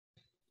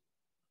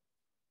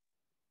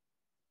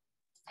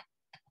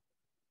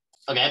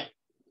Okay.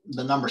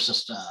 The number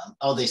system.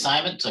 Oh, the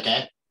assignments.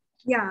 Okay.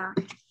 Yeah.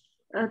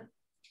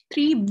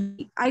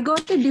 3B. I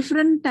got a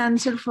different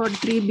answer for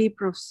 3B,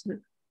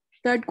 Professor.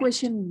 Third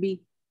question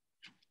B.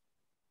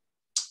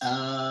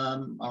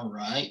 All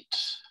right.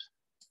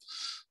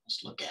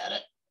 Let's look at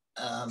it.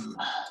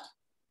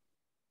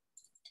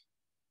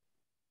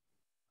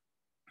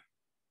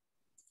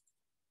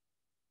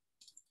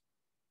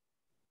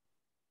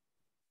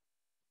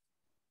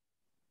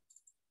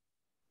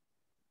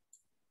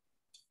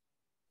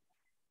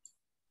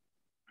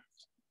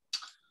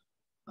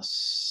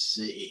 Let's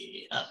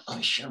see. Let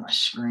me share my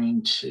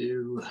screen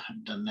too. I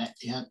haven't done that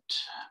yet.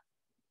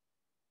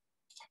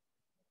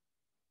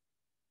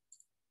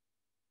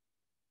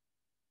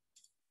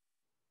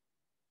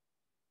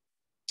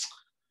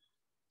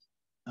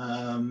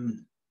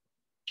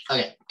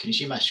 Okay, can you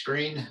see my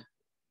screen?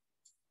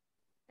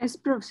 Yes,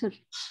 Professor.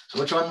 So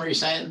which one were you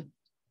saying?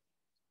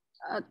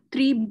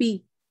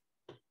 3B.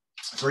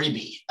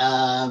 3B.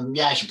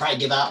 Yeah, I should probably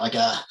give out like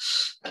a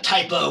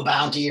typo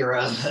bounty or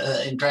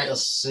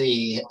let's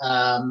see.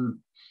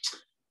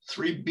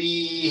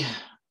 3B,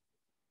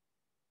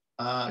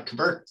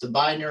 convert the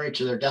binary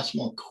to their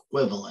decimal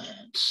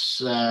equivalent.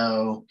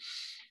 So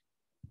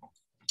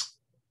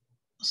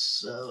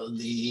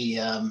the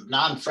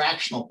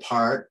non-fractional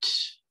part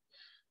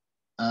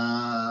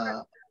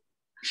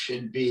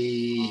should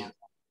be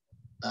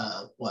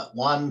what,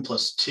 1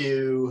 plus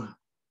 2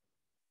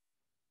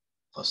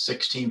 plus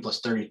 16 plus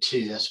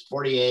 32, that's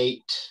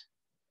 48,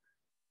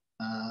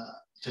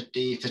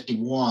 50,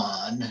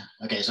 51.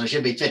 Okay, so it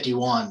should be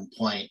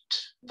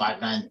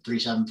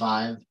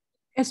 51.59375.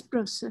 Yes,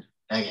 Professor.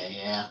 Okay,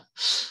 yeah.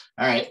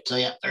 All right, so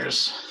yeah,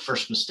 there's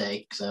first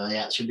mistake. So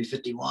yeah, it should be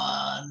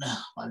 51.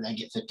 Why did I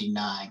get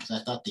 59? Because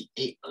I thought the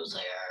 8 was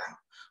there.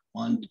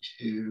 1,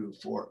 2,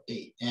 4,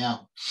 8. Yeah,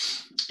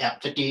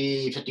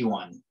 50,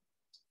 51.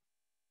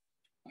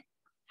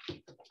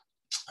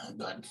 I'll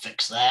go ahead and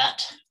fix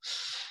that.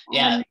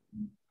 Yeah,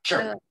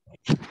 sure.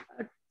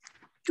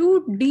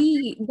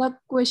 2D, the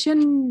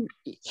question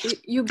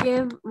you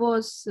gave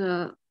was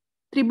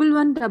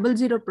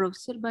 11100,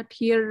 Professor, but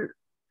here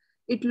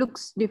it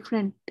looks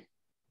different.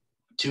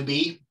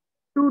 2B?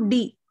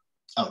 2D.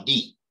 Oh,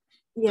 D.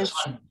 Yes.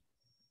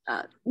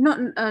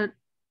 No,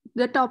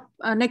 the top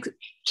next.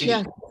 2D.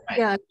 Yeah.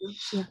 Right.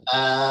 Yeah.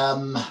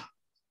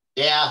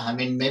 Yeah, I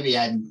mean, maybe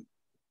I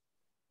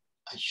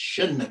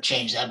shouldn't have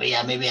changed that, but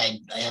yeah, maybe I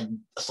had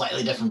a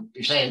slightly different,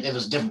 you're saying it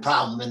was a different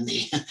problem in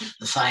the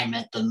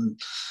assignment than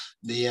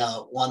the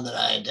one that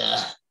I'd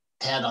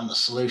had on the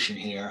solution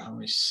here. Let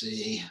me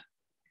see.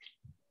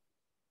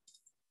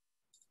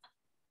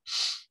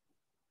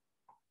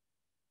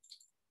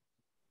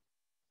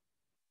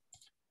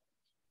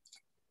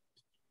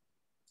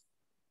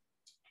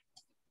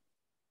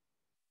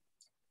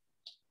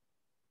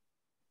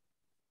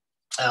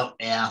 Oh,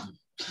 yeah.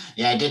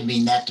 Yeah, I did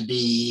mean that to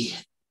be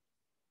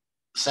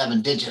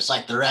 7 digits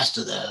like the rest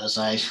of those.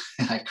 I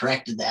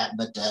corrected that,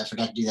 but I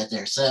forgot to do that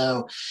there.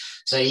 So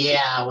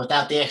yeah,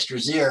 without the extra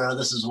 0,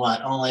 this is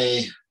what,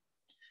 only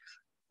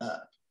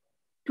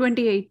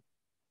 28.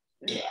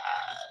 Yeah,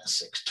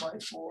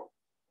 624.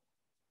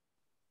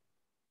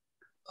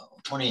 Oh,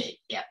 28.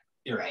 Yeah,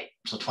 you're right.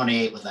 So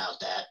 28 without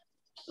that.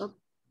 Oh,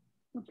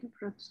 okay,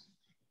 perhaps.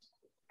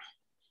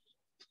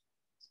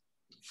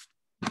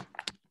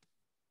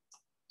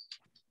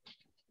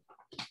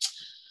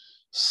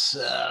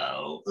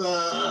 So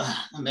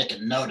I'll make a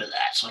note of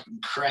that so I can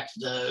correct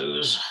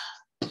those.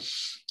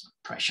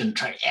 Probably shouldn't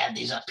try to add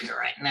these up here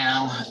right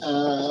now.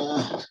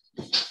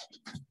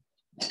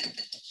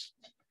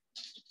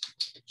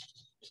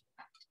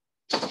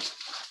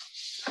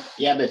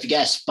 Yeah, but if you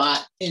guys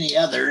spot any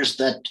others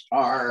that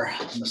are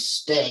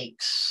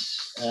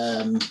mistakes,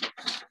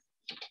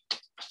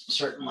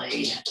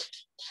 certainly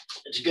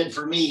it's good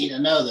for me to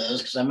know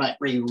those because I might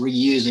be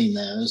reusing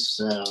those.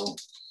 So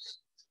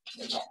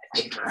there's all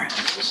my paper.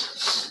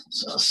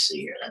 So let's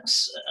see here.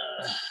 That's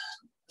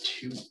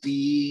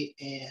 2B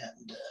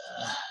and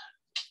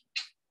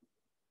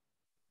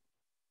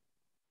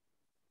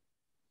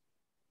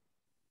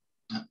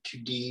not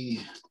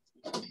 2D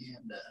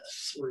and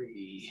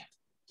 3.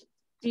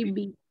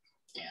 3B.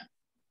 Yeah.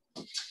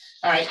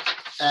 All right.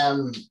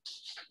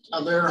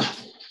 Other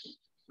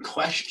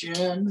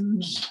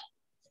questions?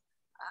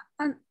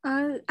 And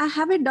I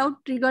have a doubt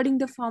regarding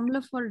the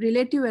formula for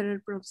relative error,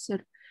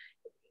 Professor.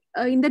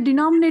 In the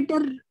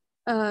denominator,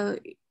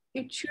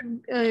 it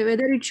should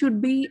whether it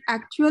should be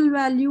actual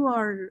value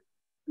or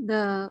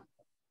the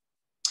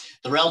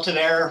relative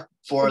error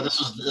for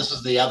this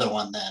is the other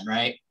one then,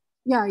 right?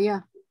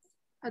 Yeah,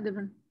 other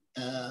one.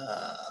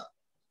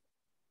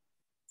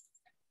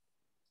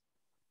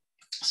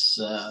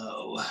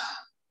 So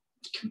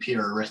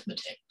computer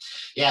arithmetic.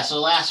 Yeah, so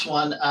last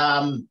one.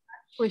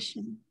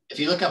 Question. If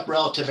you look up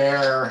relative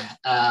error,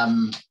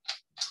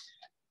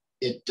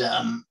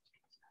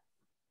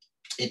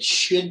 it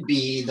should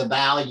be the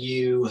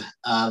value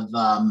of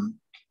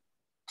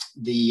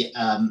the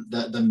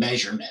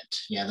measurement.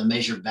 Yeah, the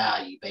measured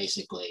value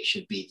basically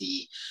should be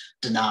the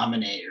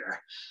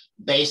denominator.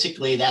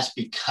 basically that's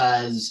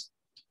because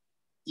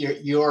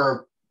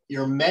you're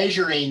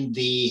measuring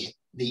the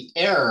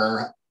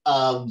error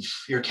of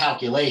your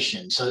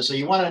calculation. So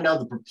you want to know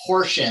the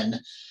proportion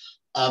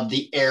of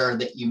the error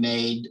that you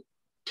made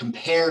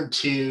compared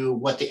to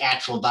what the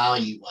actual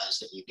value was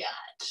that you got.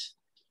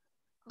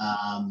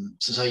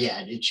 So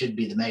yeah, it should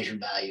be the measured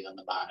value on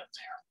the bottom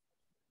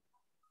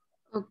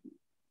there.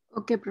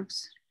 Okay,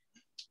 Professor.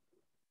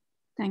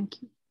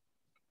 Thank you.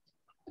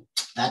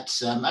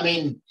 That's, I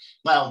mean,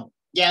 well,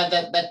 yeah,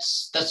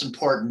 that's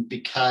important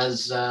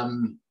because,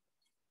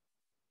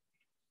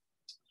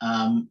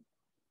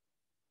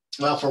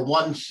 well, for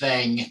one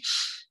thing,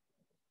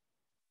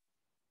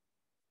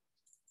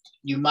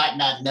 you might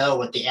not know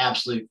what the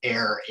absolute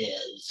error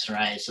is,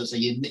 right? So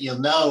you'll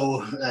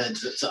know,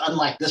 so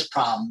unlike this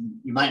problem,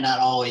 you might not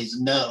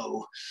always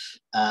know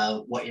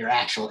what your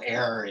actual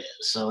error is.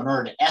 So in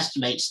order to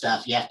estimate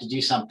stuff, you have to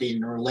do something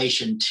in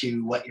relation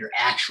to what your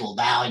actual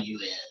value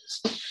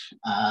is.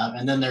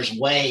 And then there's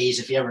ways,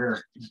 if you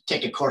ever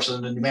take a course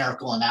on the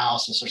numerical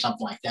analysis or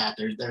something like that,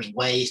 there's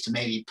ways to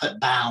maybe put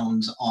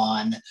bounds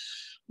on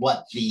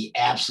what the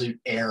absolute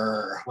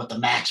error, what the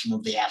maximum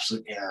of the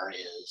absolute error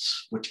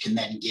is, which can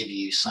then give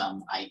you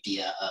some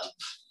idea of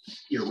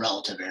your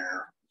relative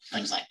error,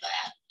 things like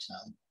that. So.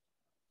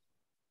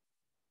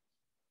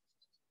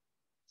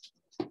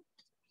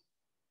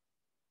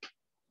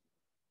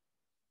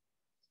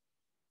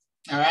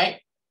 All right.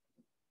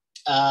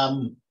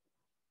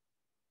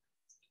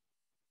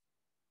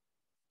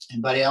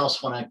 Anybody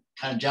else want to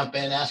kind of jump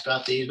in and ask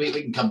about these? We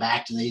can come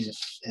back to these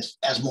if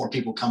as more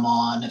people come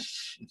on, if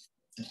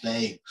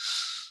they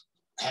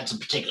had some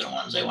particular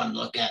ones they wanted to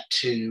look at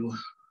too.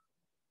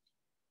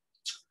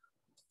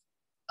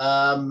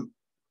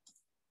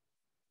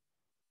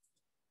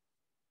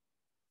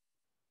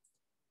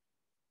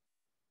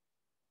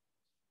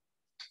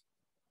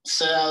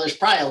 So there's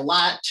probably a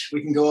lot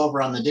we can go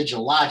over on the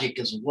digital logic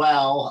as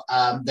well.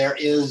 There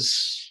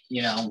is,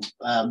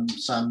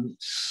 some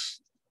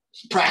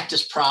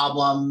practice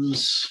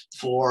problems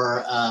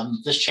for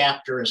this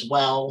chapter as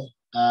well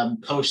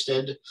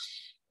posted,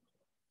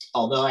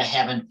 although I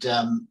haven't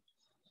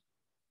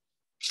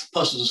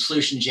posted the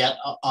solutions yet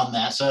on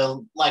that.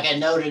 So like I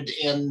noted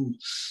in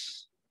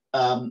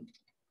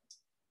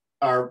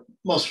our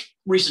most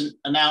recent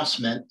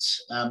announcement,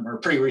 or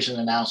pretty recent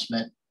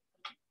announcement,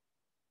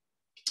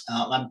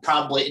 I'm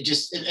probably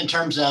just in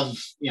terms of,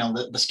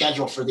 the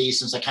schedule for these,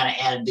 since I kind of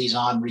added these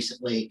on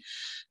recently,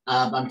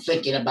 I'm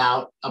thinking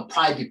about, I'll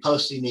probably be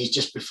posting these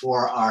just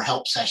before our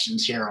help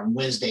sessions here on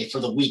Wednesday for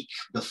the week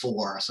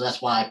before. So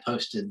that's why I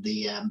posted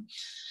the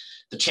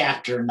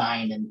chapter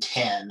 9 and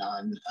 10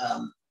 on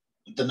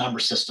the number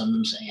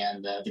systems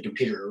and the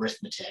computer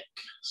arithmetic.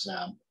 So,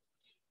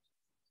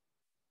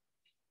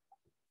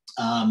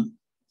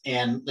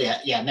 and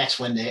yeah, next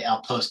Wednesday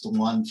I'll post the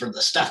one for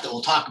the stuff that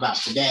we'll talk about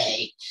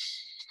today.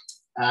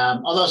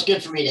 Although it's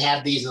good for me to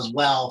have these as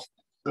well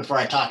before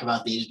I talk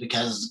about these,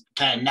 because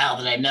kind of now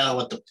that I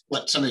know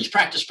what some of these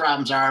practice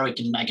problems are, I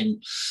can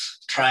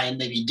try and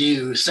maybe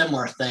do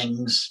similar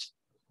things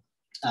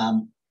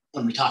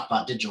when we talk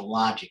about digital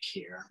logic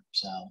here.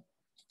 So,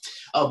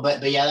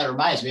 but yeah, that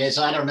reminds me.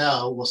 So I don't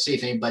know. We'll see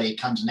if anybody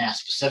comes and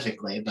asks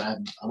specifically. But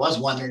I was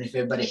wondering if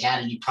anybody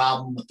had any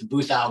problem with the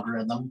Booth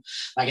algorithm.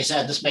 Like I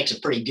said, this makes a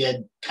pretty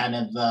good kind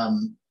of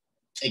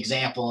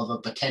example of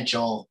a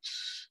potential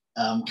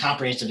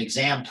comprehensive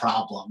exam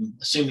problem,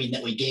 assuming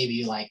that we gave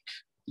you like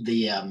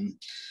the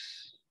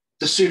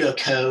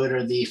pseudocode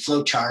or the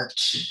flowchart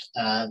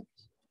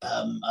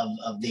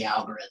of the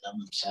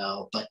algorithm.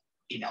 So, but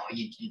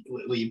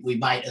we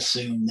might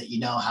assume that you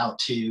know how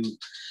to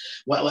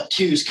what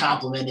 2's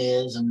complement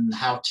is and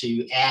how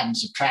to add and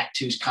subtract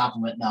 2's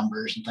complement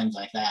numbers and things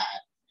like that.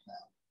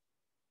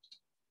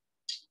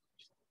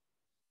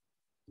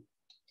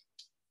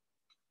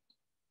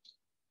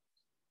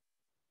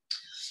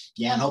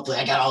 Yeah, and hopefully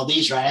I got all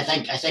these right. I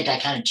think I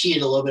kind of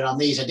cheated a little bit on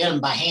these. I did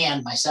them by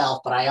hand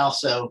myself, but I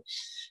also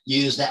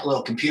used that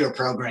little computer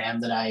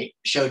program that I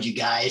showed you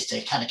guys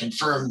to kind of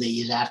confirm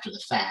these after the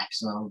fact.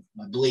 So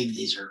I believe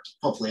these are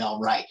hopefully all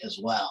right as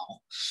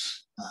well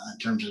in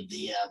terms of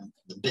the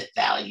bit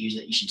values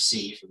that you should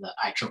see for the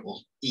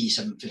IEEE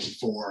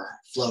 754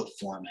 float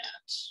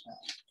formats.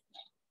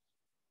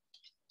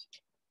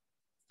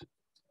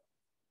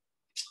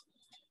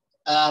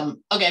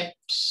 Okay,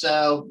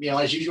 so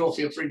as usual,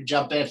 feel free to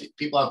jump in if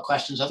people have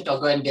questions. I think I'll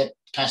go ahead and get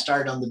kind of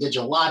started on the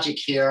digital logic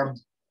here.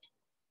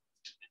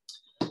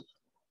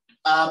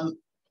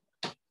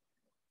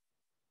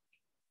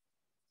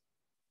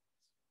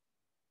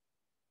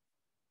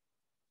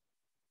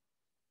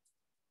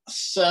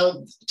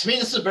 So to me,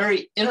 this is a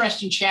very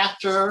interesting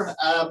chapter.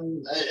 I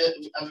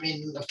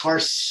mean, of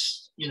course,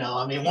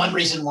 one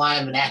reason why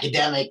I'm an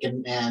academic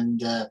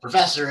and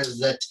professor is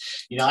that,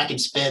 I can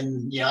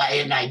spend, I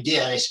had an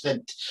idea. I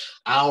spent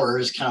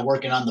hours kind of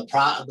working on the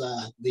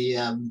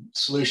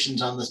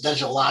solutions on this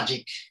digital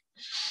logic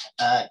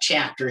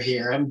chapter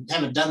here. I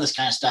haven't done this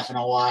kind of stuff in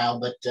a while,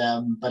 but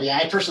yeah,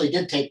 I personally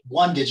did take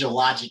one digital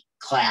logic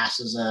class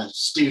as a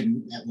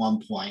student at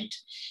one point.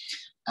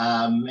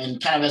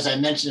 And kind of as I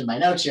mentioned in my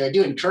notes here, I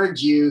do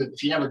encourage you,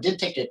 if you never did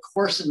take a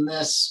course in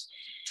this,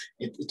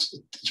 it's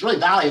really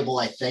valuable,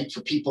 I think,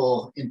 for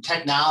people in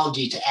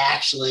technology to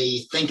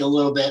actually think a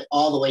little bit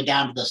all the way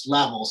down to this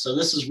level. So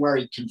this is where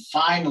you can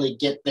finally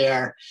get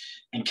there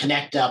and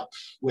connect up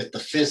with the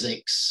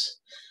physics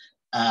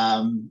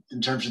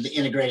in terms of the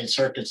integrated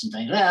circuits and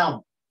things.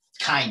 Well,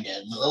 kind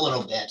of, a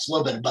little bit. It's a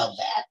little bit above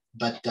that.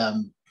 But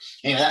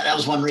anyway, that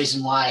was one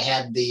reason why I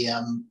had the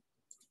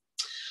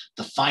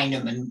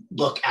Feynman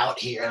book out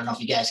here. I don't know if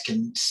you guys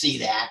can see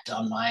that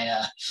on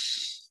my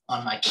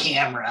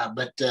camera,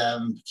 but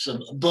so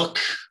a book,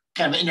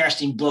 kind of an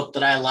interesting book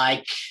that I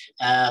like,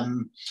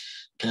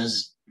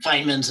 because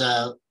Feynman's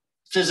a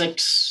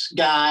physics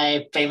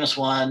guy, famous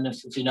one,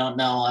 if you don't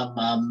know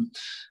him.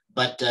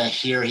 But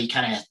here he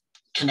kind of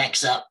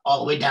connects up all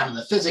the way down to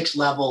the physics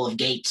level of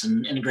gates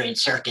and integrated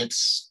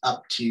circuits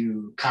up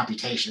to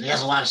computation. He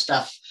has a lot of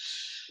stuff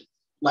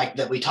like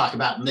that we talk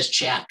about in this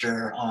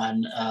chapter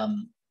on,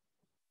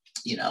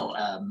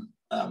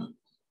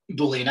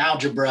 Boolean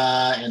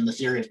algebra and the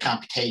theory of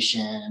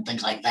computation and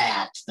things like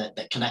that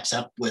connects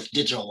up with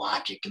digital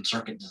logic and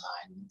circuit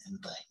design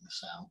and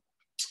things.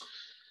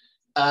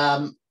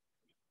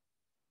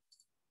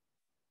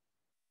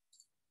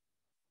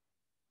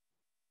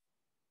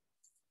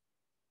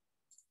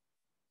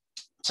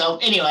 So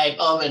anyway,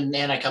 and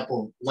a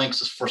couple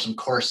links for some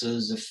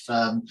courses. If,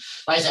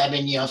 like I said, I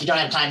mean, if you don't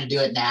have time to do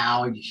it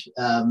now, if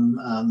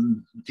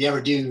you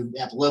ever do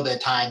have a little bit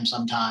of time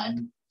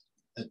sometime,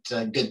 it's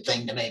a good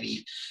thing to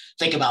maybe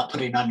think about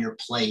putting on your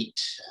plate.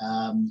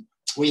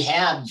 We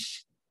have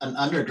an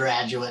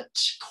undergraduate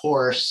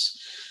course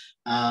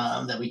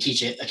that we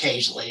teach it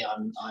occasionally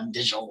on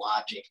digital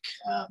logic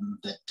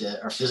that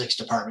our physics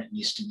department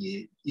used to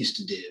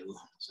do.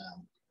 So.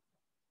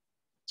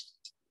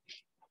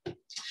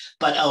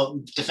 But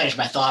to finish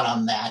my thought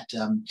on that,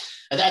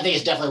 I think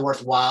it's definitely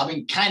worthwhile. I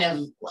mean, kind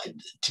of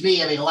to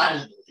me, I mean, a lot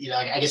of,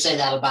 I can say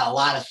that about a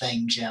lot of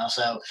things,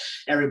 so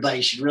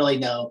everybody should really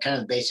know kind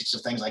of the basics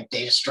of things like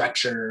data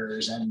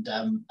structures and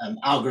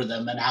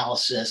algorithm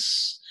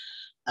analysis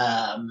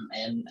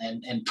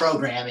and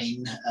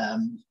programming,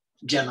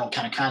 general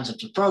kind of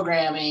concepts of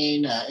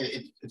programming.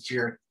 If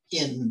you're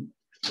in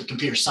the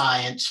computer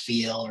science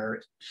field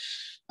or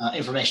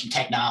information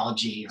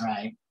technology,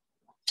 right?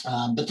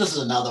 But this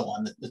is another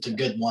one that's a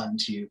good one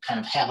to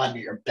kind of have under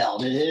your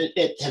belt.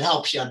 It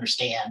helps you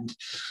understand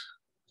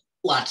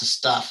lots of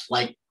stuff,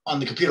 like on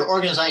the computer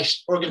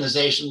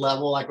organization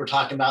level, like we're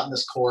talking about in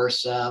this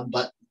course,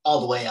 but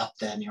all the way up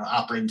then,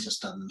 operating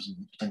systems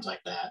and things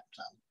like that.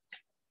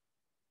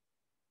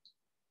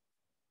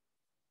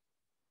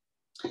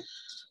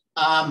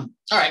 All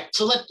right,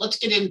 so let's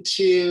get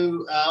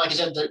into, like I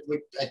said,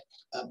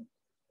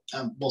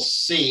 we'll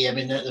see. I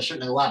mean, there's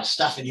certainly a lot of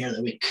stuff in here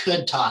that we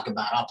could talk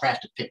about. I'll probably have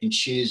to pick and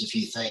choose a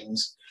few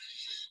things.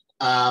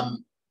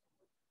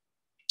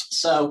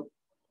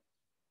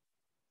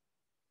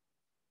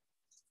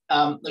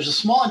 There's a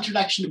small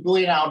introduction to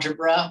Boolean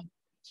algebra,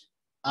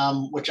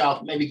 which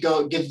I'll maybe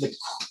give the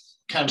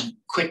kind of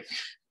quick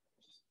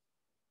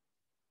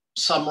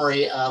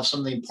summary of some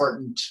of the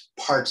important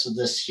parts of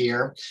this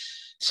here.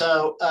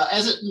 So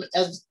as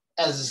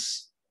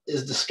is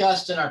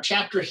discussed in our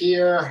chapter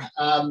here,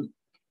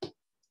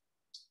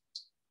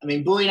 I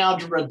mean, Boolean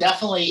algebra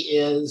definitely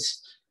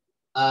is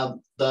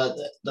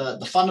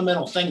the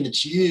fundamental thing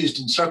that's used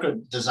in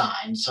circuit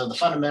design. So the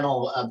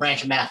fundamental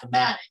branch of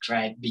mathematics,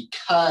 right?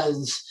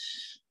 Because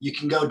you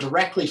can go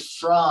directly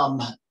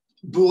from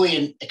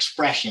Boolean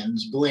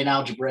expressions, Boolean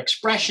algebra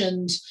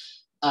expressions,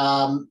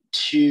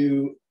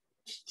 through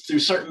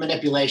certain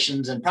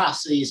manipulations and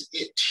processes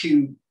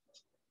to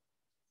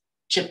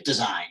chip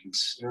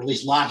designs, or at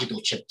least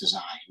logical chip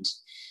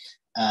designs.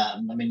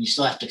 I mean, you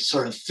still have to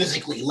sort of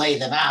physically lay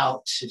them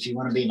out if you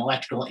want to be an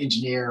electrical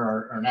engineer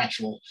or an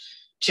actual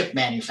chip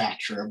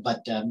manufacturer,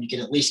 but you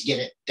can at least get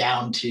it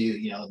down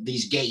to,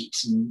 these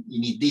gates, and you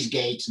need these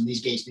gates, and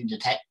these gates need to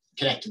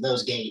connect to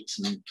those gates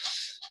and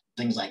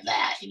things like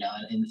that,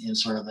 in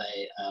sort of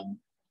a,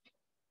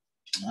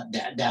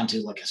 down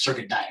to like a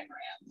circuit diagram.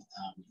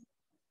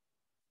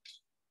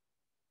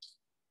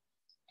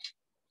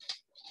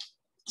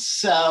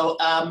 So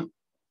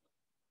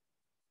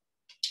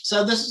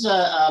this is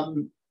a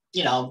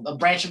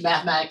branch of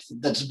mathematics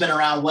that's been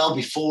around well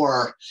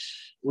before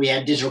we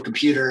had digital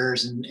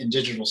computers and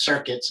digital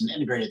circuits and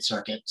integrated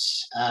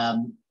circuits.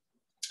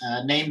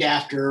 Named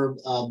after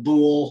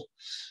Boole,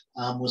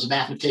 was a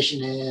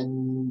mathematician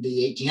in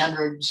the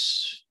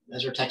 1800s,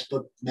 as our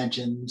textbook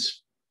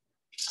mentions.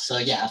 So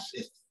yeah,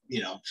 if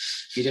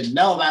you didn't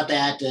know about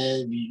that,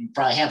 you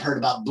probably have heard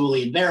about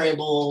Boolean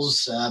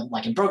variables,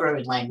 like in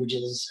programming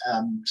languages.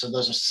 So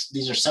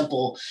these are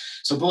simple.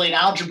 So Boolean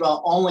algebra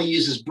only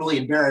uses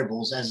Boolean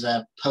variables as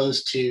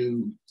opposed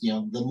to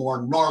the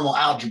more normal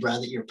algebra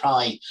that you're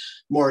probably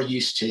more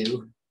used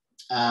to,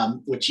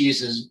 which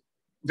uses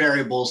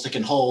variables that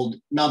can hold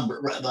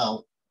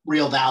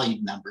real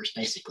valued numbers,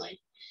 basically.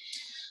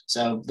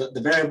 So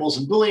the variables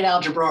in Boolean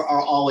algebra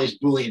are always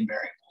Boolean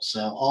variables.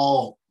 So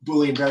all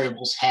Boolean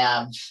variables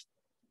have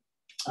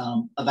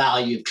a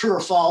value of true or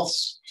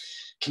false.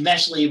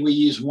 Conventionally, we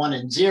use 1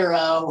 and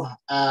 0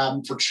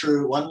 for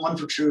true, one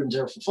for true and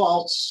 0 for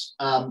false.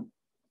 And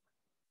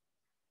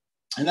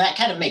that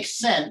kind of makes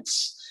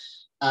sense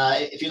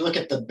if you look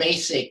at the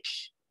basic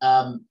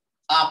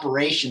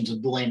operations of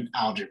Boolean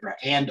algebra,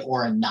 and,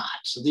 or, and not.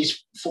 So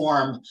these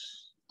form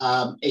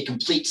a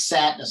complete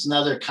set. That's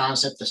another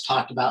concept that's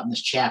talked about in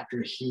this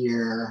chapter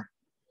here.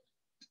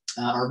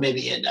 Or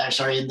maybe, in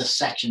this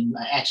section.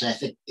 Actually, I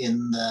think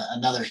in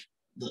the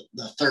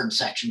third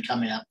section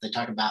coming up, they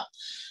talk about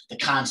the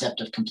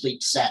concept of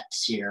complete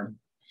sets here.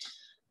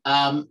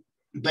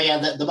 But yeah,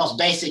 the most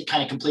basic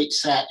kind of complete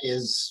set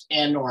is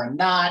and, or, and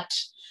not.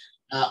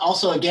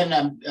 Also, again,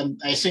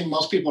 I assume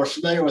most people are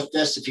familiar with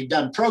this if you've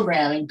done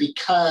programming,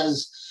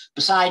 because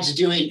besides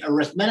doing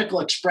arithmetical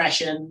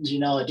expressions,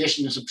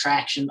 addition and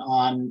subtraction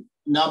on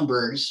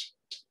numbers,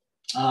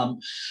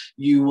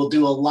 you will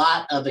do a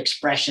lot of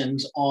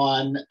expressions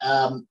on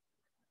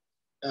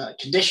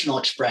conditional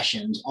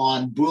expressions,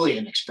 on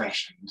Boolean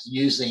expressions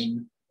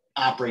using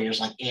operators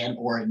like and,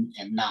 or, and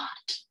not.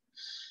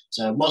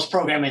 So most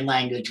programming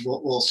language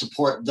will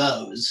support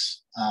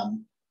those.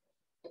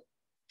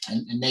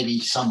 And maybe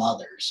some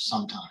others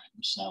sometimes,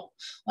 so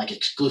like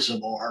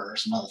exclusive or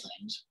some other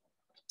things.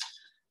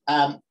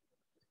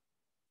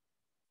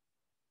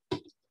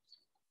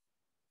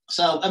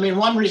 So, I mean,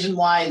 one reason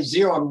why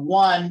 0 and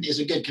 1 is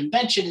a good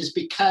convention is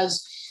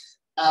because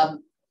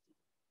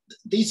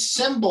these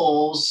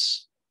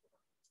symbols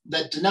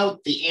that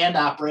denote the and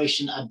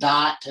operation, a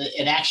dot,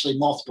 and actually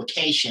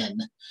multiplication.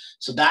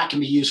 So that can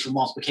be used for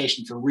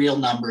multiplication for real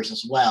numbers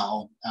as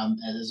well,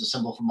 as a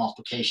symbol for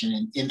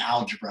multiplication in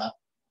algebra.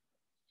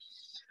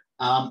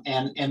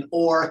 And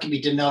or can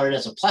be denoted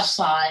as a plus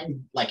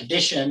sign, like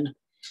addition.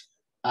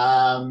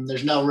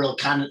 There's no real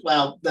kind of,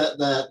 well,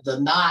 the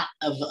not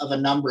of a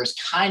number is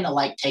kind of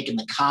like taking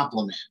the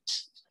complement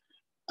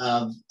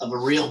of a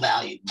real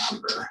valued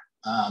number.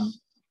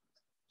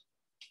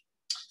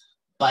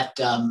 But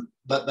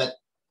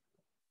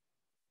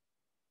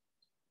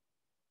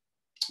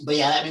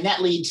yeah, I mean,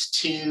 that leads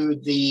to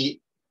the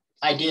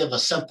idea of a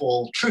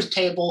simple truth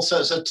table.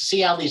 So to see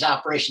how these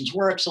operations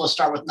work, so let's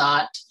start with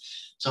not.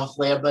 So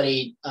hopefully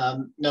everybody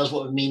knows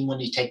what we mean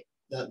when you take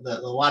the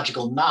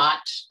logical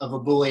not of a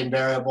Boolean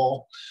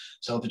variable.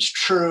 So if it's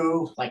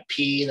true, like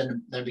P,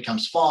 then it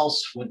becomes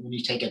false when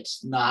you take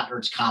its not or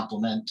its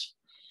complement,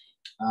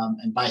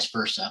 and vice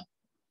versa.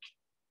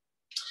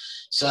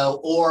 So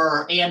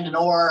or, and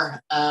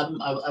or,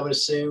 I would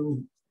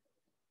assume,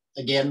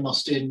 again,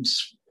 most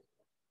students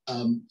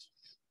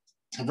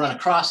have run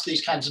across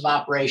these kinds of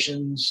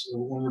operations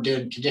when we're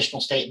doing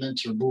conditional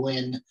statements or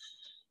Boolean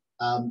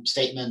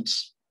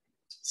statements.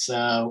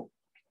 So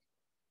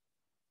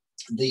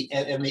the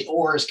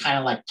or is kind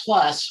of like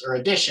plus or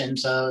addition.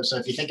 So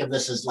if you think of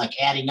this as like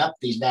adding up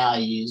these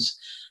values,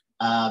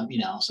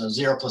 so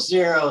 0 plus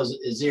 0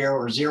 is 0,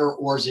 or 0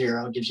 or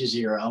 0 gives you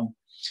 0.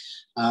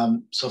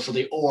 So for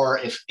the or,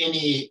 if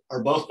any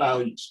or both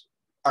values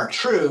are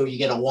true, you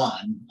get a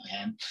 1.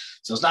 Okay?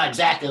 So it's not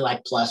exactly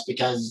like plus,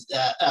 because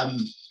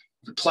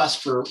plus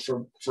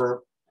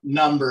for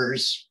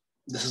numbers,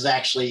 this is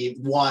actually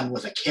 1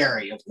 with a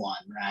carry of 1,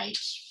 right?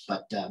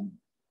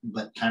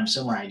 But kind of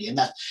similar idea. And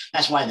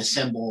that's why the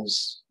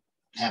symbols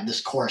have this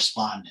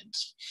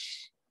correspondence.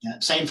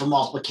 Same for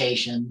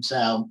multiplication.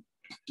 So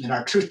in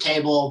our truth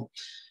table,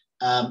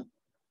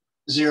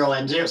 0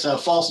 and 0, so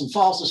false and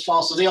false is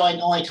false. So the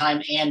only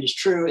time and is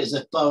true is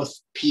if both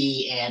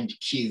P and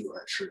Q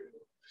are true.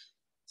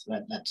 So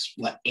that's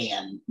what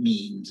and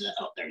means.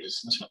 Oh, there it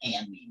is. That's what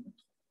and means.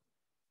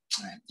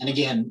 All right. And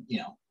again,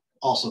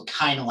 also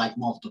kind of like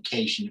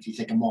multiplication, if you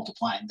think of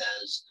multiplying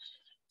those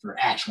for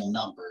actual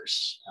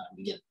numbers,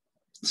 we get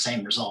the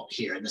same result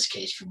here, in this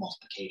case for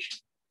multiplication.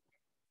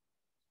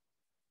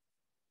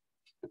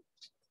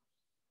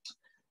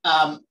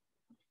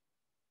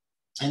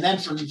 And then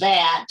from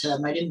that,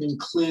 I didn't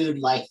include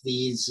like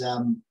these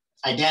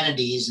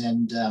identities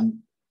and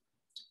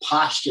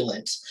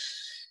postulates.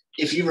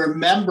 If you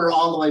remember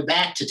all the way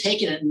back to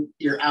taking it in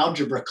your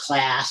algebra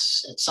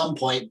class at some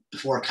point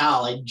before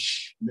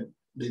college,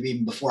 maybe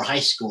even before high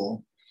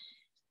school,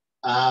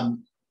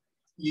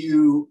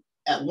 you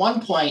at one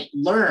point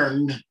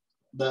learned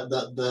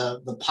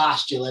the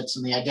postulates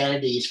and the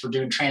identities for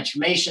doing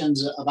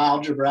transformations of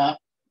algebra.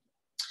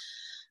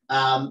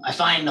 I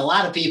find a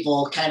lot of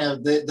people kind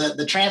of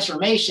the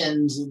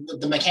transformations,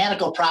 the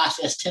mechanical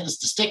process tends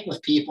to stick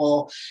with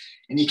people,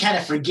 and you kind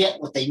of forget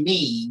what they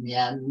mean.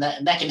 Yeah, and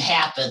that can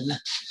happen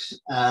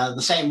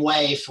the same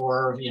way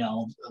for,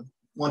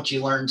 once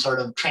you learn sort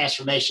of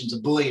transformations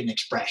of Boolean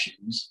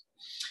expressions.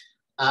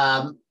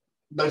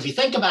 But if you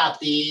think about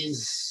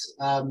these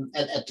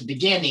at the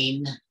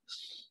beginning,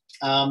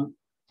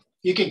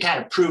 you can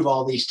kind of prove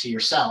all these to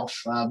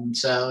yourself. And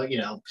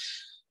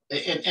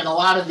a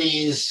lot of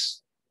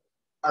these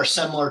are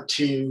similar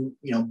to,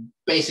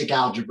 basic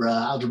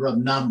algebra of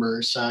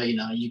numbers. So,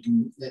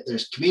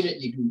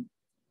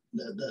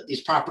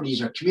 these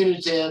properties are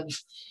commutative,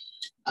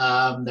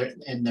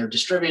 they're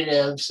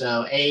distributive.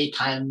 So A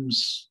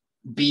times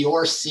B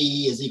or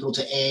C is equal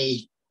to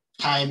A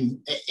times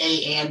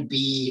A and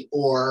B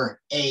or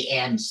A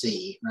and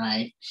C,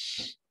 right?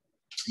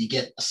 You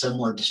get a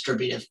similar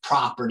distributive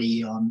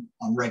property on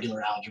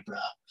regular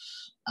algebra.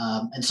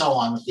 And so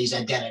on with these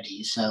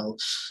identities. So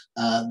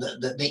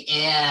the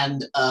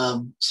and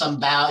of some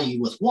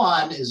value with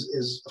 1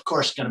 is of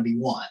course going to be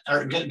 1,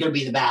 or going to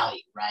be the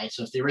value, right?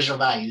 So if the original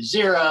value is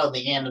 0,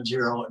 the and of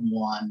 0 and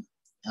 1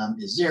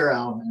 is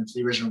 0. And if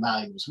the original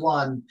value is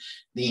 1,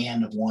 the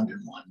and of 1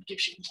 and 1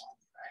 gives you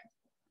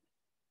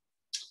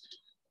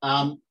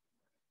 1, right?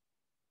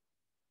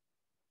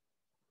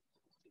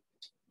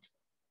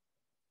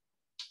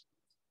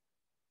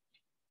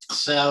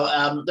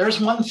 So there's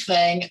one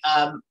thing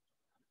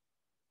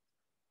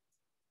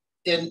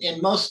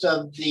in most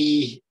of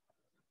the,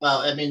 well,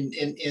 I mean,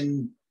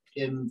 in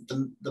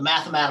the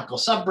mathematical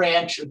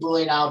sub-branch of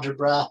Boolean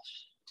algebra,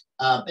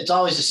 it's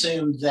always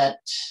assumed that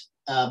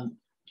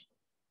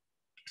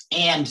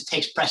and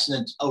takes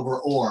precedence over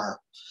or.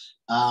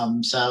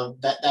 So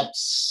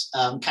that's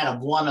kind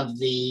of one of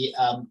the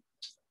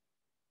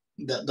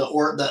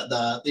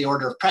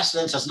order of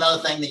precedence. That's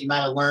another thing that you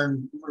might have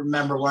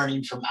remember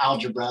learning from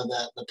algebra,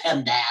 the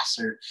PEMDAS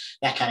or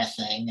that kind of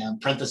thing.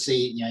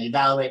 Parentheses, you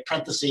evaluate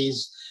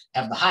parentheses,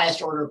 have the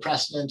highest order of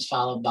precedence,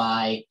 followed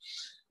by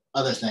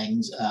other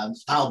things,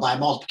 followed by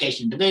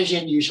multiplication and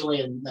division usually,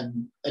 and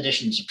then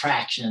addition and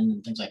subtraction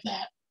and things like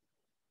that.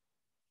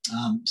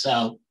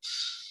 So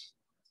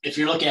if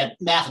you're looking at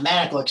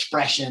mathematical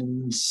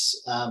expressions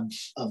of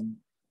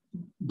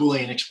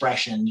Boolean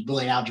expressions,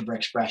 Boolean algebra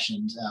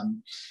expressions,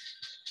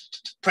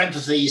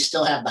 parentheses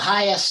still have the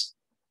highest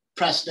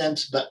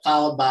precedence, but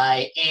followed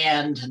by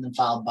and then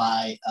followed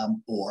by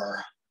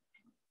or,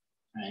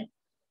 right?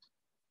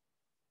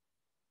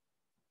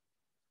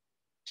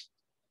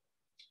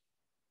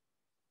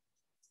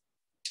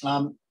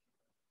 And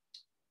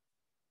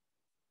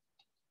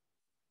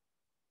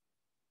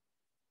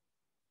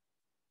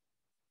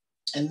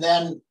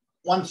then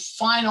one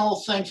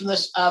final thing from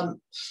this,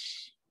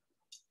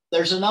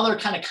 there's another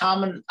kind of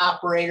common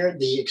operator,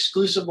 the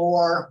exclusive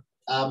or.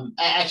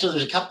 Actually,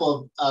 there's a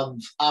couple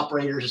of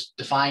operators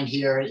defined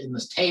here in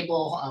this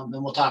table, and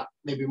we'll talk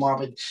maybe more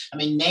about it. I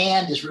mean,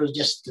 NAND is really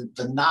just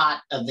the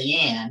not of the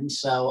and.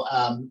 So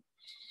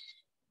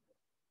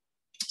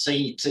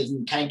you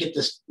can kind of get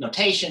this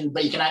notation,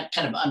 but you can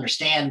kind of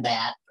understand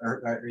that,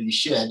 or you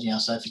should,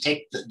 So if you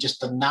take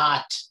just the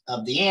not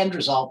of the and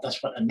result,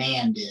 that's what a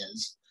NAND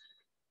is.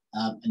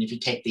 And if you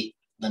take the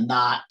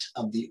not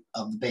of the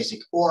basic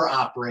or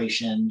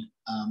operation,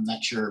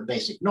 that's your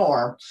basic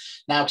NOR.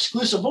 Now,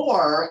 exclusive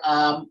or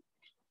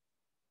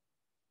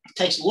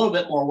takes a little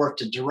bit more work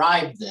to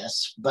derive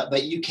this,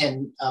 but you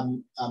can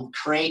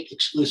create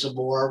exclusive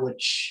or,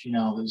 which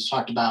is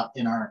talked about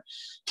in our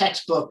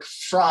textbook,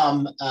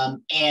 from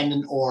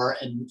and or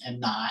and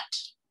not.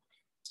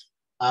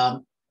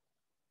 But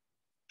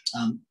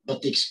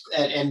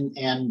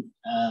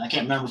I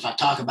can't remember if I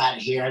talk about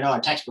it here. I know our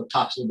textbook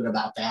talks a little bit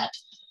about that.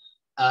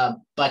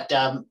 But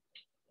the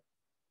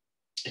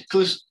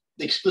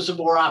exclusive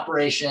or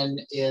operation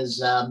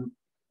is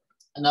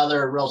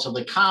another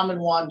relatively common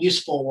one,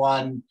 useful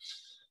one.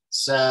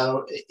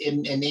 So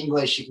in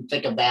English, you can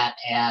think of that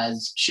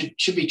as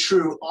should be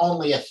true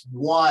only if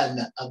one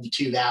of the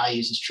two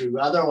values is true.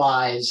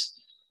 Otherwise,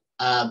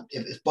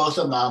 if both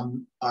of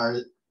them are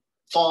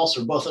false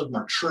or both of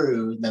them are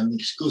true, then the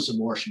exclusive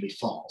or should be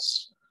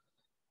false.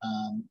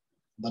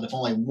 But if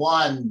only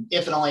one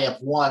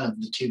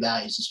of the two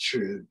values is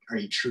true, are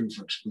you true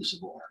for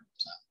exclusive or?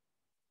 So.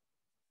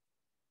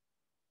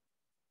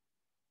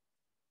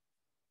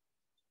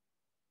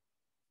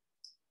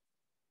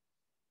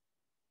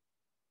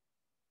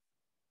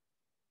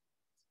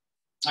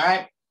 All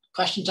right,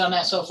 questions on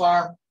that so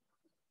far?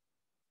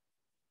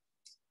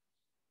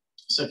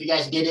 So if you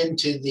guys get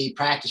into the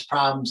practice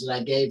problems that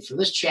I gave for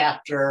this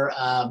chapter,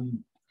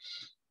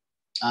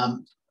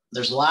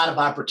 there's a lot of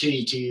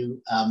opportunity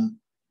to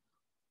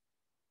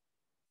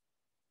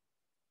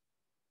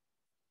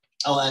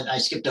I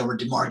skipped over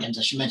De Morgan's.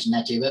 I should mention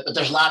that too. But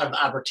there's a lot of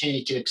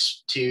opportunity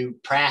to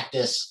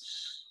practice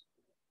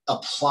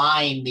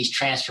applying these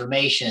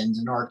transformations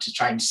in order to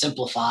try and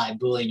simplify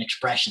Boolean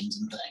expressions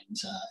and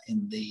things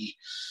in the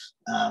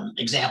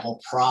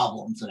example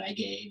problems that I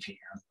gave here.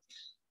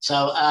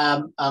 So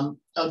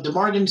De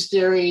Morgan's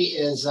theory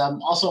is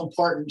also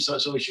important. So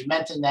we should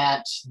mention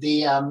that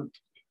the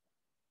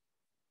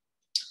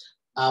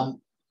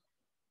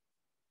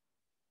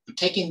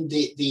taking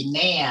the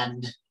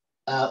NAND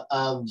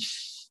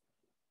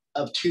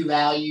of two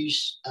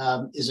values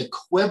is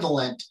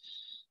equivalent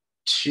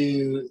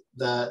to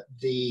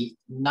the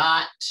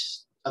not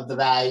of the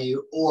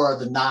value or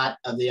the not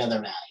of the other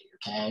value.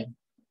 Okay,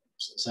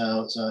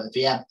 so if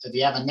you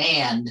have a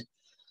NAND,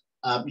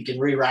 you can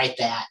rewrite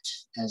that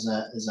as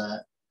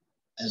the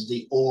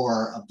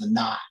or of the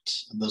not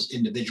of those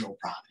individual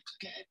products.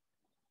 Okay.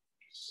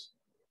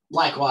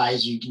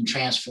 Likewise, you can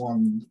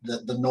transform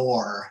the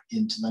NOR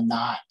into the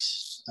not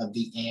of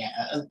the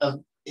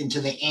and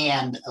into the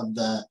and of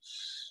the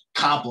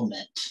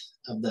complement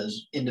of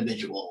those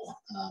individual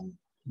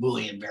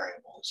Boolean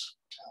variables.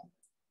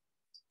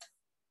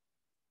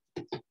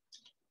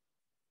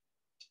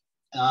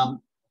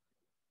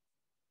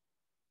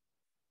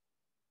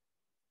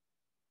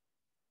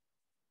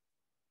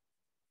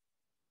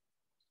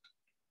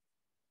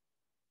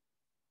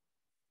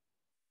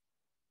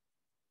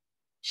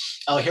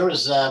 Oh, here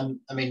was, I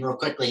mean, real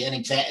quickly, an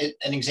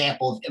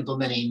example of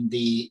implementing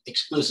the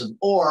exclusive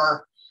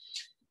OR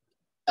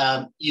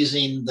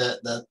using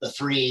the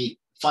three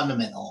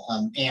fundamental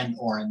and,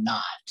 or, and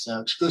not.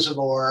 So exclusive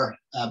OR,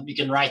 you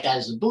can write that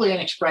as a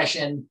Boolean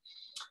expression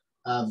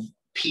of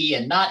P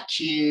and not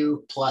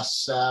Q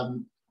plus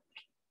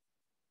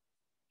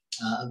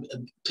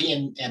P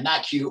and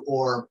not Q,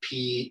 or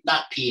P,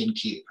 not P and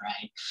Q,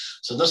 right?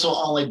 So this will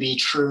only be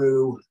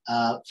true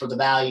for the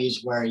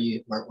values where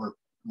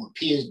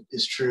P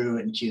is true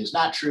and Q is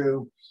not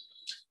true.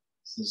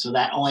 So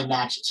that only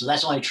matches. So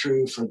that's only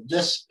true for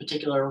this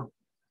particular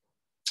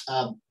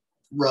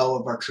row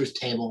of our truth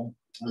table,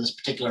 or this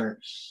particular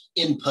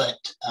input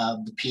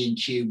of the P and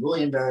Q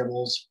Boolean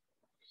variables.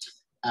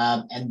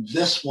 And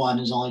this one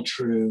is only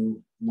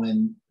true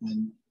when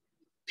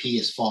P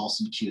is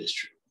false and Q is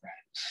true, right?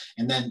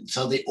 And then,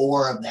 so the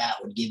OR of that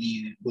would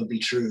be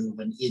true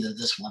when either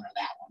this one or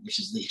that one, which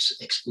is the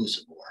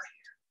exclusive OR here.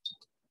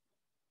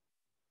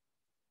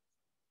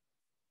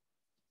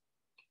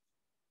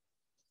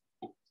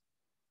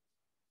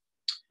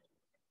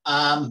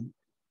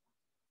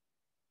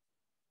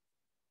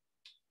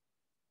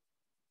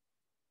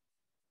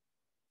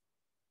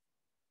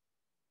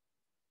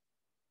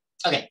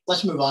 Okay,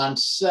 let's move on.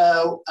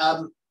 So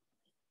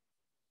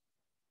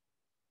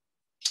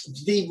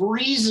the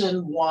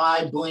reason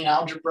why Boolean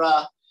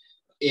algebra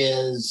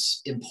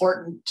is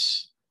important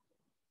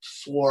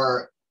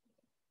for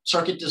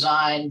circuit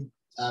design,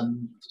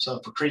 so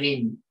for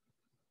creating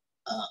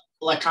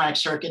electronic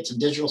circuits and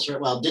digital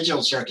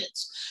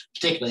circuits,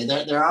 particularly.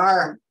 There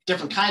are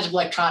different kinds of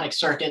electronic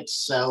circuits.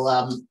 So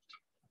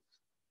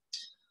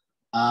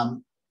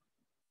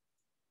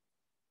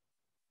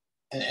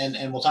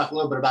and we'll talk a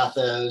little bit about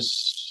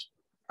those.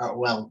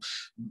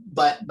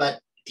 But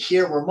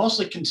here we're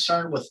mostly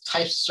concerned with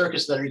types of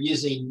circuits that are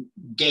using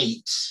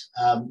gates,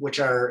 which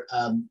are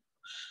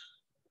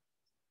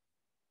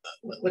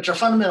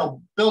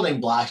fundamental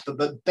building blocks.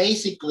 But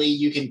basically,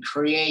 you can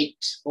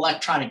create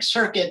electronic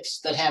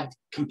circuits that have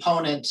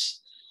components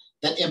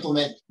that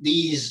implement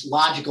these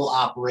logical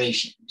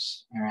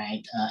operations. All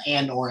right,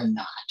 and, or, and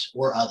not,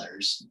 or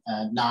others,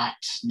 not,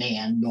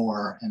 NAND,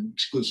 nor, and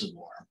exclusive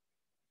OR.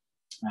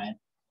 Right.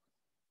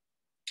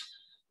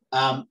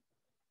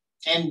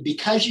 And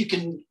because you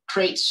can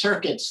create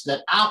circuits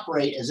that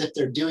operate as if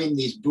they're doing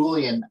these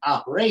Boolean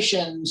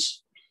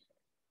operations,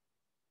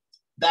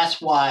 that's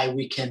why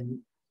we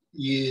can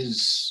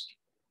use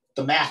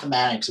the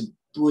mathematics of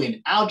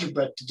Boolean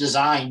algebra to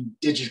design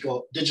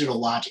digital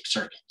logic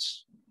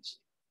circuits.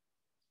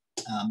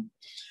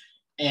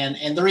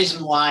 And the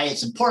reason why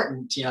it's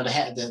important, to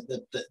have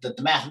the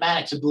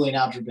mathematics of Boolean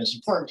algebra is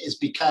important is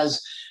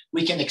because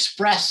we can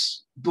express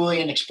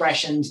Boolean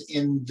expressions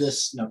in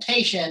this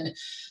notation,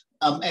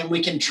 and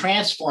we can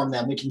transform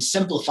them, we can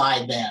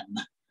simplify them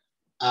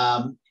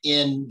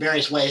in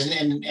various ways.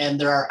 And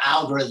there are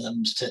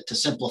algorithms to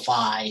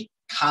simplify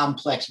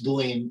complex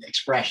Boolean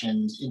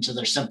expressions into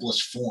their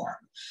simplest form,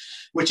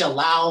 which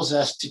allows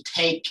us to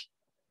take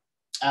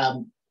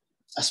a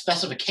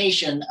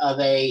specification of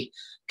a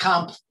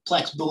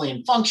complex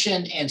Boolean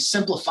function and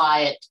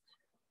simplify it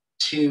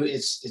to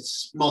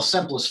its most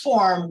simplest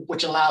form,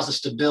 which allows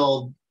us to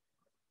build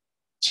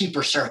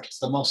cheaper circuits,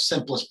 the most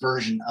simplest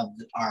version of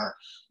our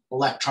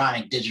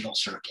electronic digital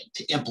circuit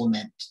to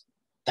implement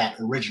that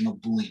original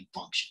Boolean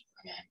function.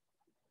 Okay.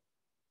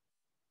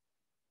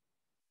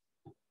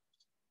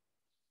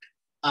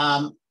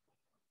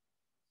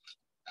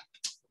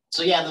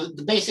 So yeah,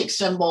 the basic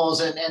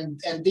symbols,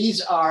 and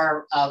these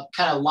are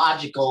kind of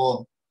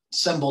logical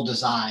symbol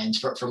designs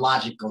for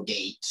logical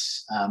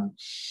gates.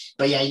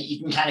 But yeah,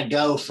 you can kind of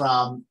go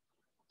from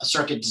a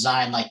circuit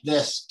design like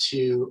this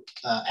to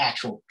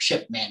actual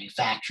chip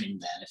manufacturing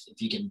then,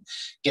 if you can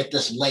get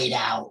this laid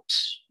out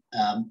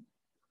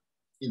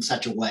in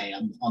such a way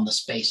on the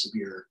space of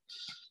your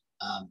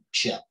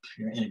chip,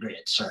 your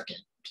integrated circuit.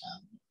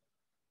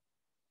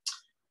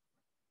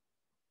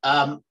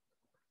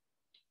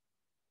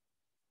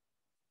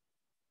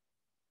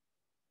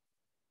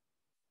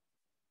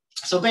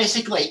 So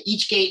basically,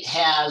 each gate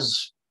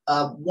has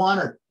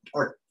one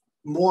or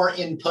more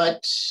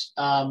inputs.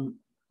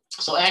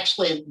 So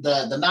actually,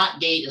 the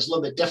NOT gate is a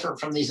little bit different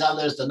from these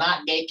others. The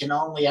NOT gate can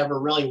only ever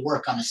really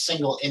work on a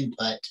single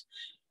input.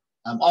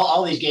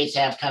 All these gates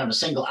have kind of a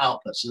single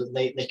output, so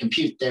they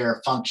compute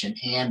their function,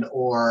 and,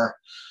 or,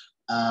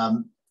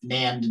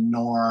 NAND,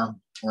 NOR,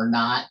 or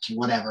not,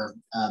 whatever.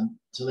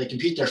 So they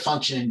compute their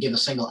function and give a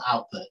single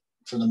output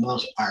for the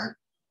most part.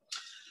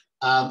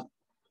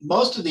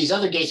 Most of these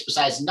other gates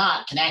besides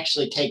NOT can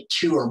actually take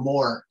two or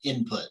more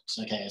inputs.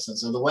 Okay,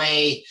 so the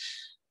way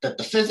that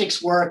the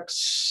physics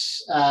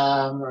works,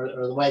 or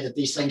the way that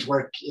these things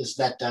work, is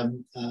that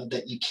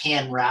that you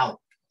can route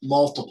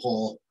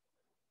multiple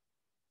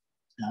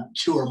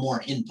two or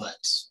more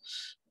inputs.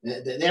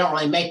 They don't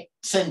really make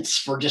sense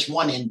for just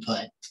one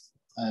input,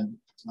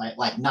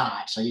 like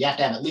not. So you have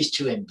to have at least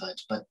two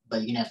inputs, but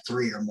you can have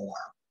three or more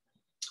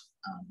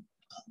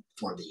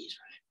for these,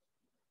 right?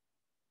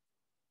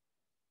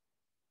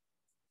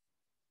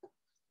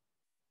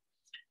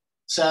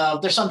 So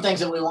there's some things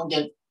that we won't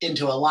get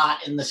into a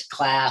lot in this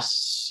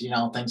class, you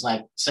know, things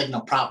like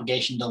signal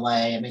propagation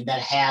delay. I mean,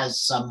 that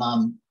has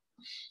some,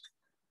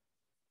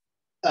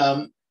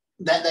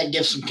 that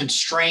gives some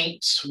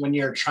constraints when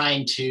you're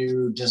trying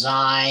to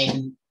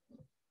design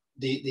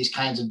these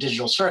kinds of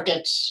digital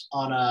circuits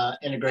on an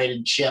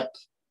integrated chip.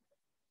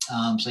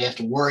 So you have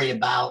to worry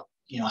about,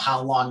 you know,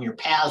 how long your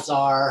paths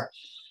are,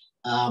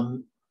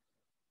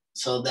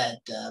 so that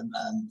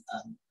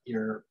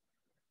your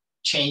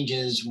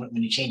changes, when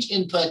you change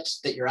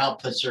inputs, that your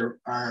outputs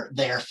are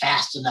there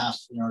fast enough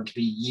in order to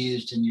be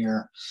used in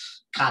your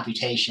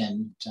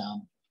computation.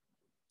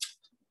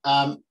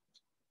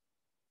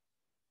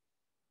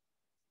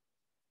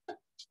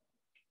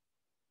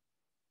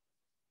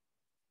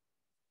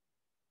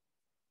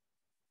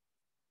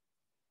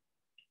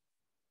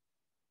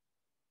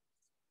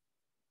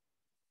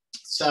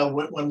 So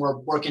when we're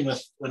working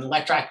with, when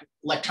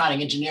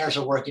electronic engineers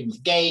are working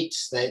with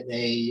gates,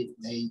 they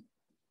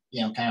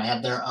you know, kind of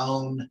have their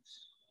own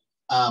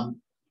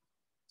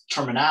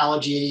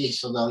terminology.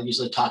 So they'll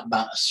usually talk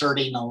about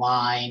asserting a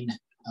line.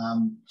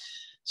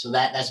 So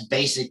that's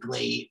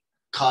basically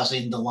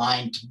causing the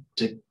line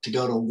to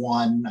go to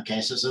one. Okay,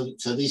 so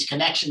these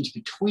connections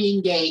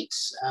between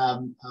gates,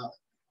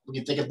 we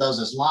can think of those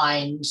as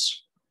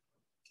lines.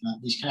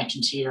 These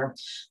connections here,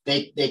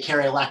 they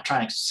carry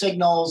electronic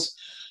signals.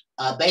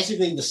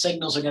 Basically, the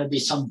signals are going to be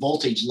some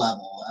voltage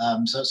level.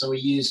 So we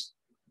use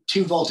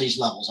two voltage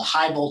levels, a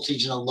high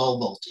voltage and a low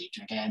voltage.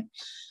 Okay,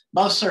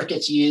 most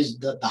circuits use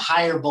the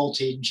higher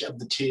voltage of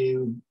the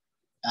two.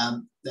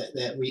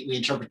 That we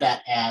interpret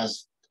that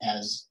as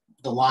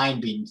the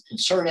line being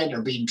inserted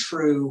or being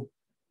true,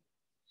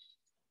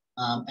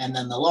 and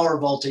then the lower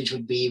voltage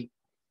would be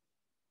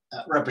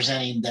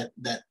representing that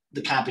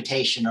the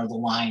computation or the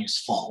line is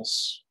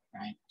false.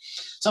 Right.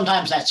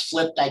 Sometimes that's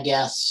flipped, I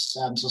guess.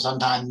 So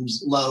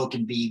sometimes low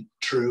can be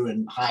true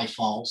and high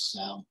false.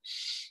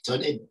 So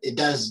it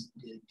does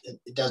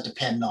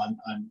depend on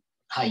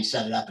how you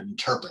set it up and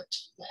interpret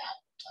that.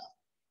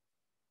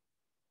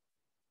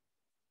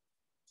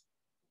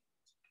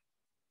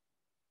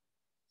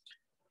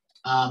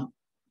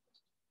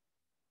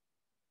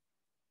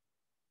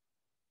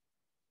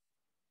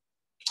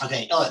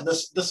 Okay. Oh,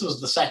 this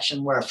was the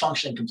section where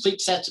function complete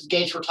sets of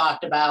gates were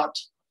talked about.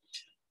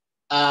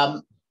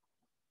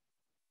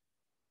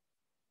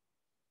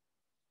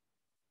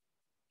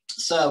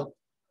 So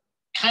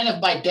kind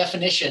of by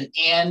definition,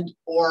 and,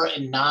 or,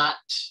 and not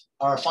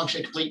are a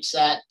function complete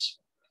set.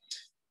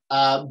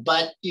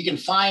 But you can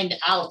find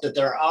out that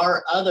there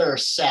are other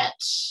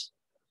sets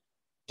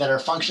that are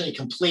functionally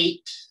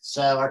complete.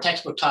 So our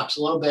textbook talks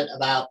a little bit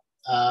about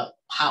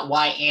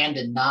why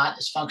and not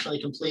is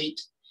functionally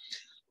complete.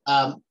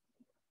 I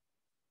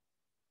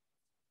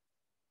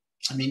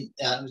mean,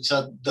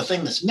 so the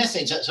thing that's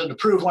missing, so to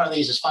prove one of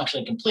these is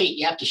functionally complete,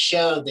 you have to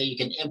show that you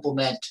can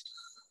implement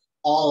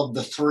all of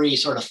the three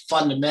sort of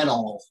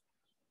fundamental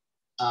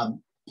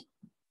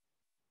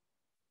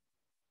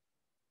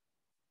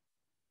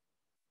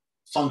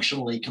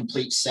functionally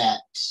complete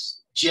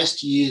sets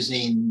just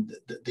using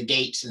the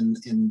gates in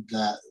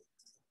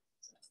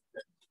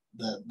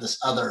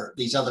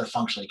these other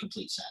functionally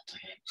complete sets.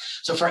 Okay,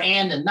 so for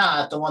and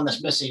not, the one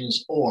that's missing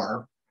is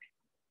or,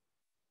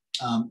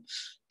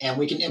 and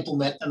we can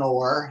implement an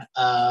or.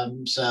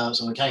 So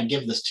we kind of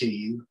give this to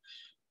you.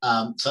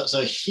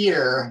 So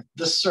here,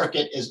 this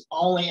circuit is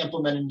only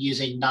implemented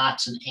using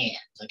nots and ands.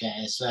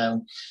 Okay,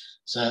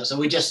 so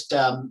we just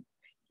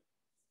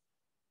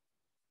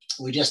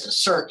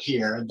assert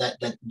here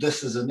that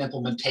this is an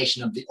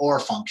implementation of the or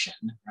function,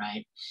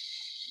 right?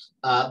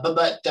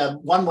 But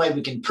one way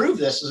we can prove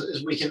this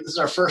is this is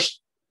our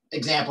first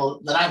example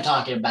that I'm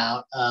talking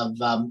about of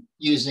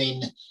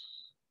using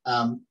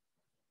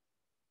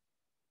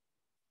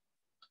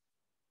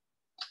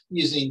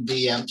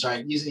the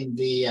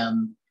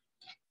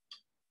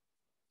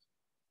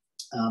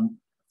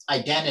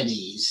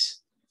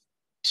identities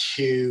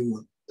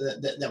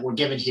that were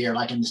given here,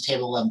 like in this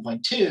table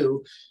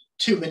 11.2,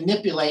 to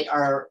manipulate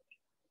our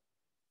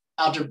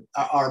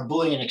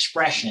Boolean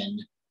expression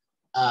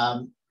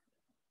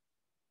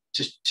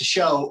to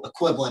show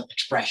equivalent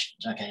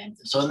expressions. Okay,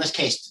 so in this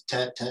case,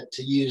 to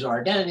use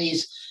our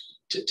identities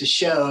to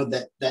show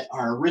that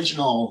our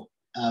original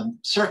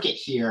circuit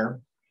here,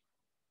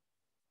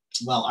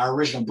 well, our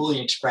original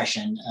Boolean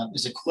expression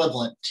is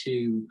equivalent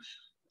to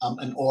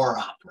an OR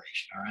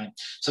operation. All right.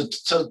 So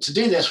to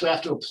do this, we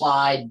have to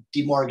apply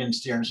De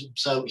Morgan's theorem.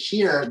 So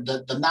here,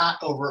 the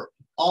not over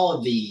all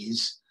of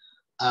these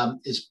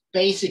is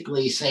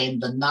basically saying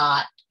the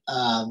not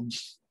of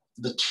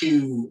the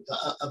two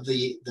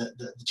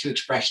two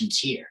expressions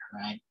here.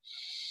 Right.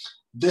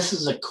 This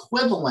is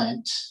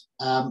equivalent,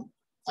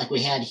 like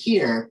we had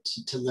here,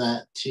 to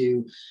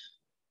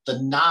the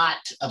the not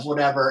of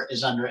whatever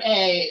is under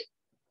A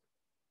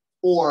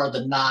or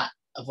the not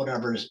of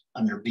whatever is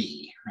under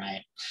B,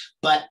 right?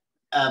 But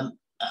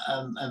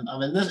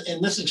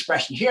in this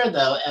expression here,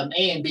 though,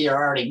 A and B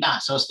are already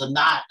not, so it's the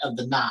not of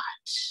the not,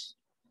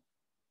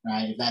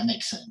 right? If that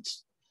makes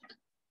sense.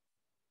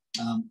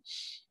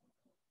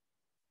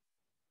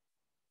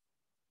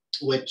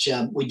 Which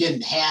we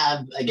didn't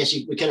have. I guess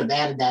we could have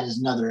added that as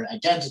another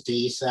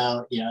identity.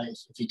 So, you know,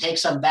 if you take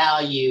some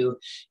value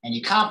and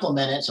you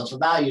complement it, so if a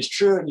value is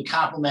true and you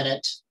complement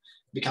it,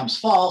 it becomes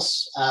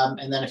false.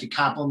 And then if you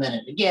complement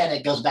it again,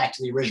 it goes back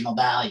to the original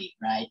value,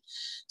 right?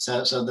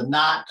 So the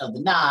not of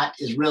the not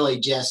is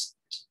really just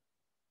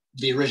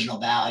the original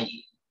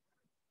value.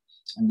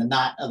 And the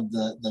not of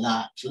the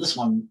not for this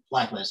one,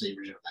 likewise, the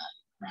original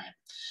value, right?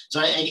 So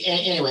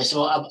anyway,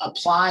 so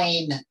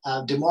applying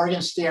De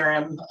Morgan's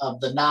theorem of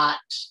the not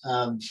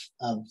of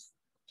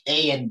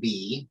A and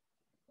B,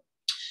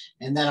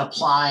 and then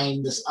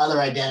applying this other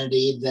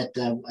identity that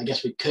I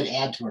guess we could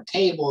add to our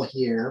table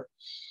here,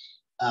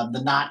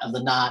 the not of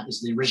the not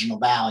is the original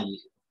value.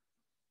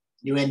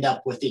 You end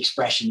up with the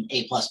expression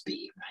A plus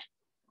B,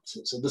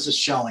 right? So this is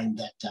showing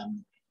that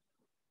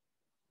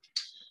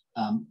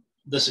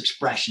this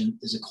expression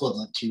is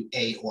equivalent to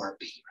A or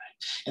B, right?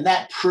 And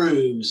that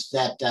proves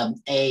that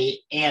A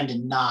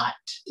and not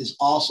is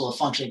also a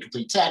functionally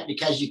complete set,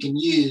 because you can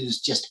use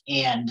just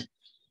and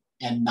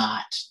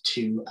not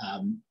to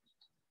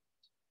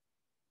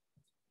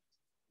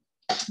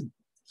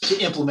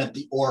implement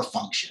the or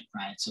function,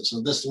 right?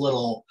 So this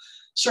little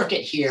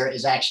circuit here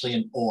is actually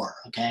an or,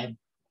 okay? And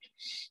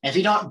if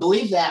you don't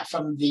believe that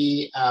from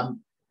the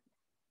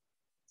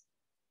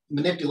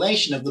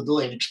manipulation of the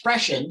Boolean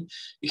expression,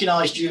 you can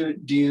always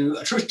do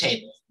a truth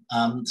table.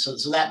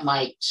 So that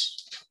might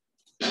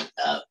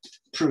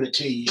prove it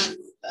to you,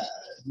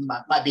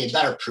 might be a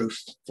better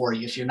proof for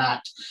you if you're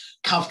not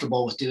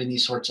comfortable with doing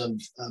these sorts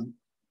of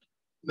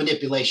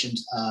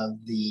manipulations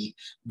of the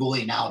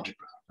Boolean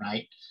algebra,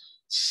 right?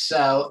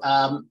 So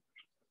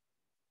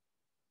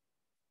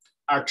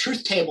our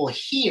truth table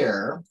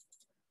here,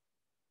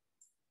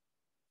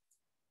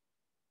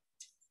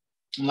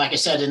 like I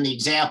said in the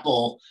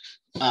example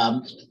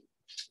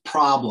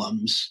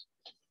problems,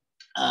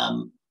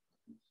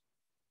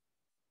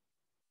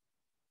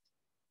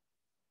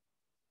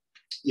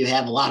 you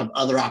have a lot of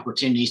other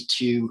opportunities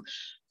to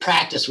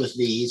practice with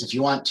these if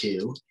you want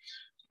to,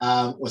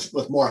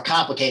 with more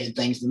complicated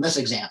things than this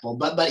example.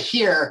 But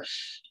here,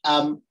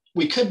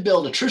 we could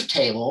build a truth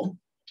table.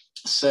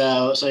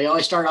 So you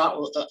always start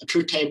out with a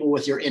truth table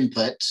with your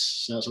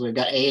inputs. So we've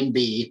got A and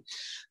B.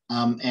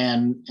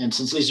 And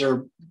since these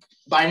are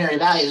binary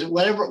values,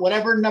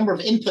 whatever number of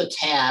inputs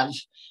have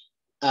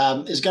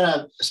is going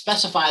to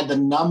specify the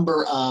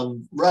number of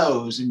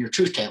rows in your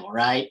truth table,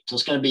 right? So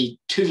it's going to be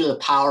 2 to the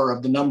power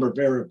of the number of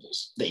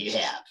variables that you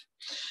have.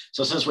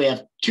 So since we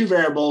have 2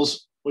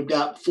 variables, we've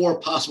got 4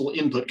 possible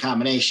input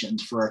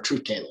combinations for our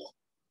truth table,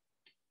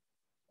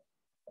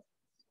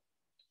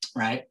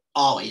 right?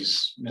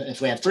 Always.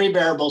 If we have 3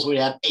 variables, we'd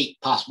have 8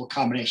 possible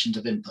combinations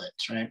of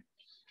inputs, right?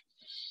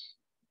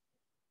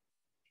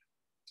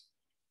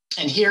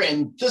 And here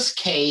in this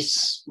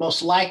case,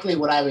 most likely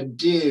what I would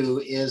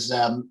do is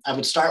I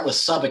would start with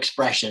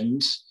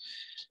sub-expressions.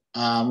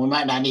 We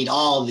might not need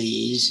all of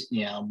these,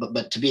 you know,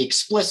 but to be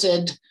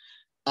explicit,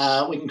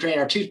 we can create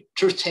our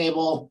truth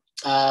table,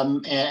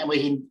 and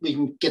we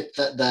can get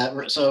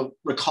so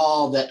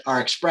recall that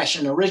our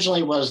expression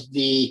originally was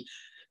the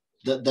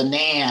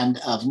NAND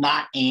of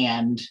not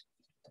and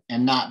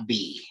not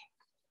B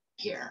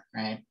here,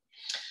 right?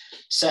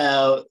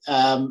 So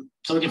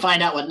we can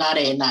find out what not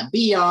A and not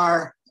B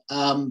are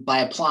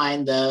by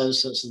applying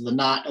those. So the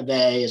not of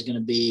A is going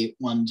to be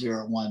 1,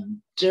 0,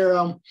 1,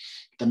 0.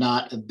 The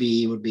not of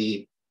B would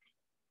be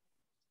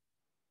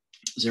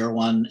 0,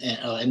 1.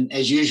 And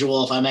as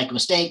usual, if I make a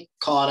mistake,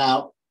 call it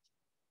out.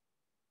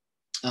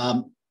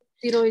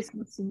 0 is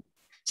missing.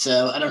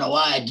 So I don't know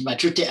why I did my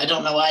truth table. I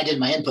don't know why I did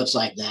my inputs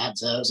like that.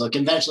 So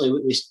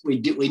conventionally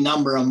we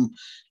number them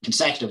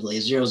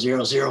consecutively: 0,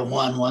 0, 0,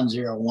 1, 1,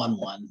 0, 1,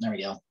 1. There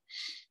we go.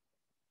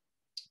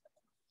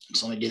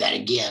 So let me do that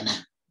again.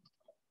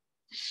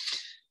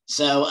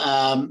 So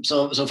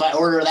if I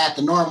order that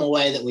the normal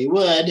way that we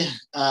would,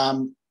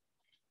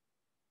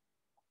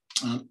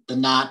 the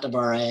not of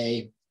our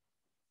A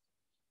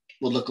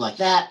would look like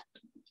that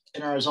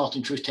in our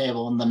resulting truth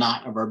table, and the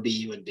not of our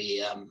B would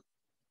be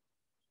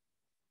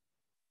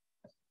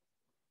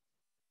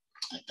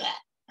like that,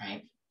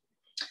 right?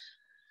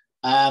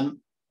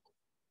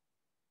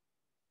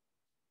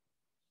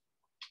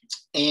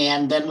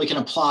 And then we can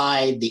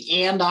apply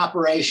the and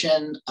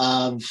operation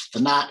of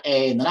the not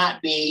A and the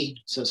not B.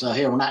 So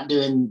here we're not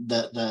doing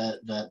the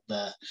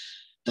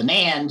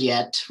NAND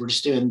yet. We're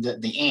just doing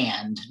the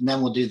and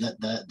then we'll do the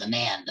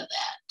NAND of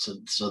that.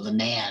 So the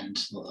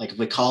NAND, like if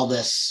we call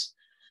this,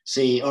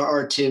 see,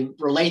 or to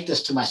relate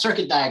this to my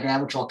circuit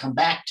diagram, which I'll come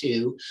back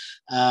to,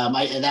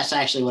 that's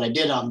actually what I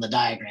did on the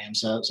diagram.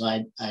 So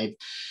I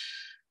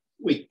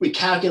we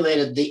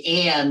calculated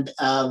the AND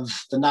of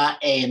the not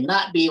A and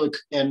not B,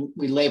 and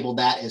we labeled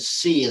that as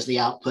C as the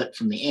output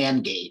from the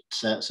AND gate.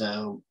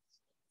 So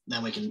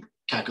then we can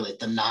calculate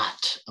the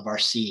not of our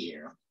C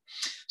here.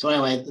 So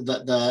anyway,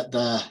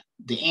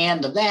 the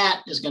AND of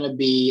that is going to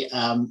be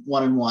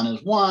 1 and 1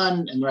 is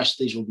 1, and the rest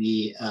of these will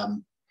be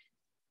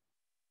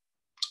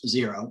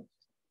 0.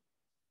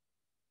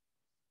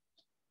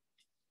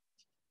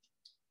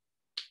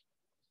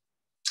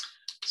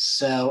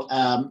 So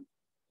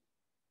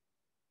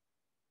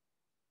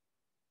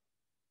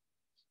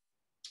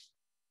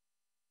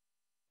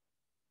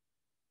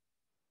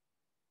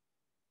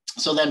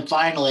so then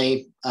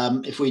finally,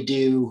 if we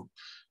do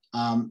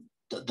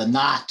the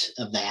not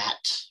of that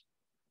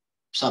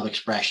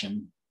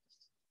sub-expression,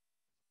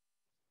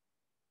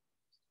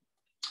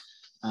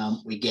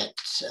 we get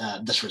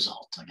this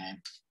result, okay?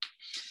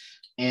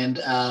 And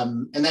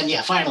then,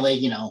 yeah, finally,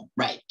 you know,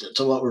 right,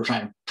 so what we're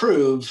trying to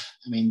prove,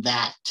 I mean,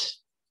 that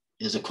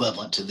is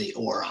equivalent to the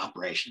OR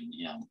operation,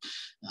 you know.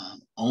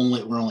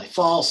 We're only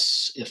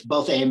false if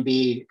both A and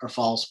B are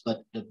false,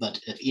 but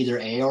if either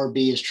A or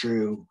B is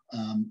true,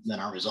 then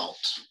our result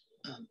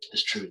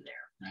is true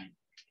there, right?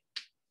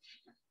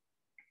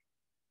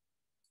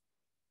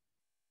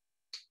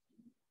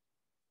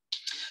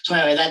 So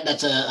anyway,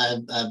 that's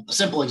a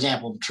simple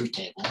example of a truth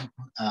table,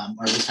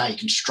 or at least how you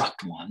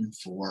construct one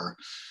for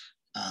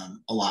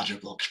a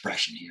logical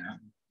expression here.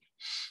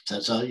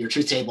 So your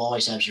truth table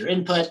always has your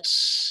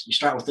inputs. You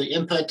start with the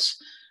inputs,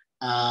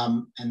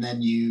 and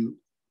then you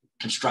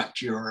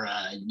construct your,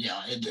 you know,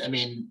 I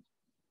mean,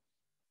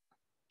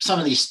 some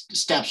of these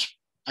steps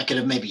I could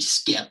have maybe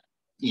skipped,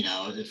 you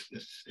know, if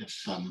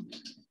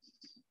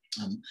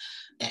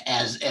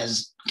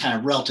as kind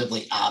of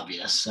relatively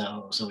obvious.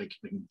 So we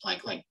can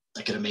like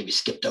I could have maybe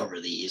skipped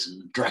over these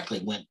and directly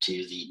went to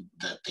the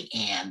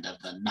AND of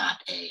the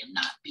not A and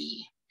not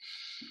B.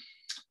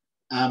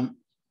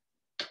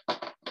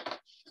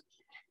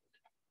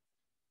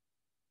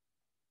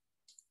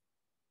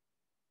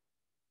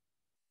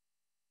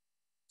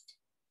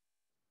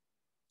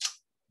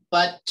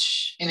 But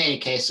in any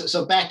case,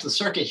 so back to the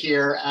circuit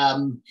here.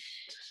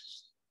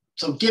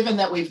 So given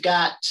that we've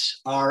got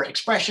our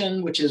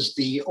expression, which is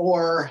the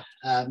OR,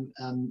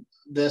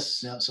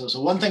 this, you know, so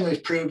one thing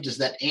we've proved is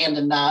that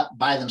and not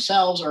by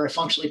themselves are a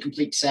functionally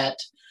complete set.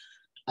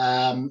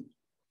 And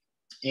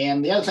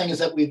the other thing is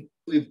that we've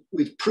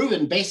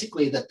proven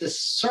basically that this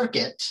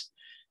circuit,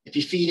 if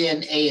you feed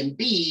in A and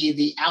B,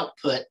 the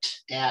output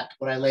at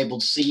what I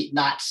labeled C,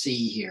 not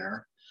C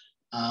here,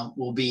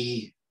 will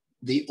be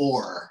the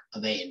OR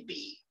of A and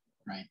B,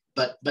 right?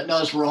 But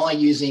notice we're only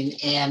using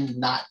and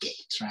not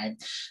gates, right?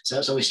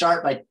 So we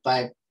start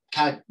by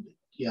kind of,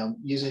 you know,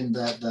 using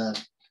a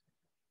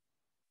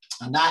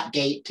not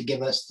gate to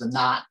give us the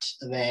not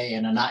of A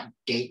and a not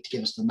gate to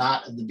give us the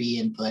not of the B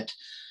input.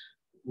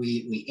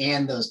 We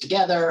AND those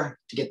together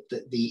to get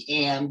the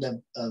AND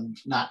of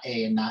not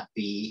A and not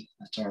B.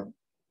 That's our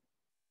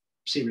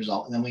C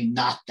result. And then we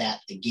NOT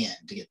that again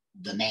to get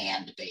the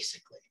NAND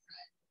basically.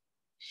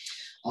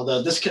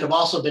 Although this could have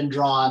also been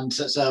drawn,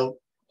 so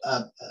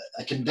a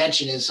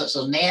convention is,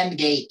 so NAND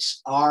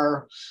gates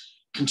are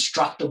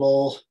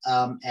constructible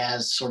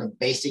as sort of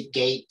basic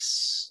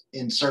gates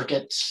in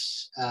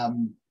circuits.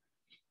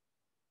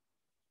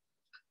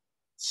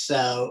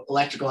 So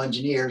electrical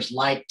engineers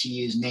like to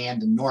use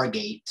NAND and NOR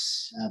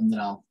gates. You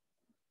know,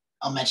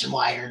 I'll mention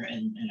why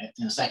in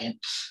a second.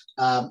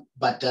 So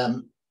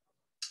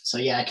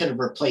yeah, I could have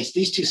replaced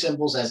these two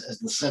symbols as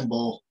the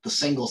single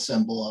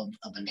symbol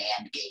of a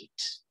NAND gate.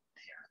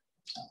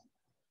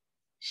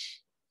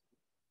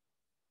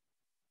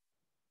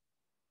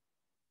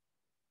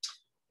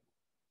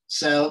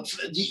 So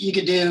you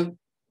could do,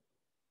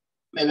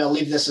 maybe I'll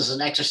leave this as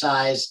an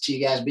exercise to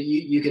you guys, but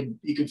you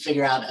could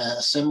figure out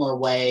a similar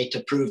way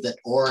to prove that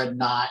OR and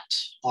NOT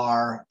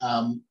are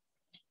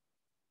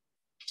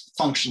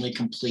functionally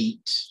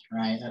complete,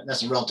 right?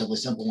 That's a relatively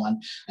simple one.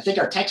 I think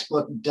our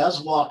textbook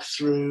does walk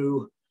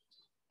through,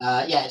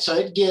 yeah, so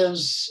it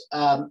gives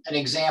an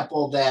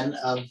example then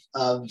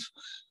of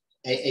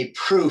a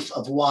proof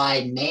of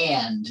why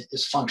NAND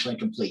is functionally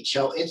complete.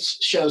 So it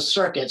shows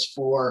circuits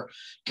for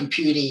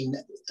computing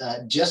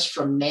just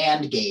from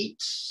NAND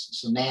gates.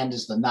 So NAND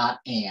is the not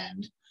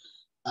and,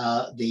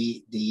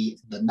 the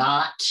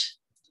not,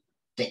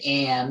 the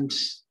and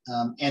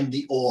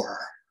the or,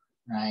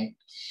 right?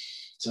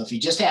 So if you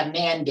just have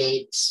NAND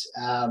gates,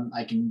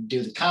 I can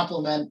do the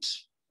complement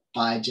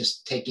by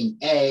just taking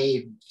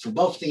A for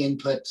both the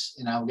inputs,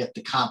 and I'll get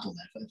the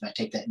complement if I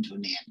take that into a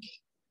NAND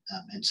gate,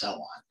 and so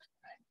on.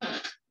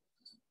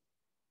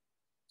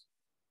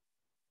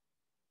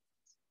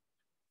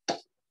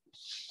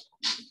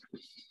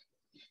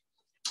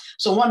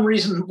 So one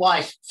reason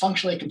why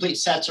functionally complete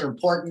sets are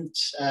important,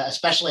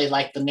 especially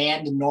like the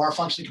NAND and NOR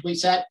functionally complete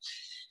set,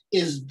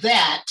 is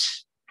that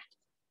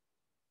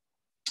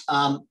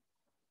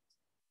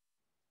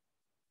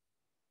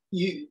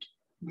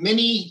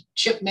many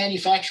chip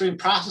manufacturing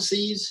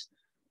processes,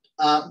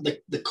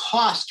 the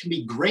cost can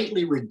be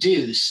greatly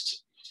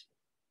reduced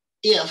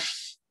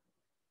if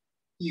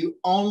you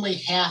only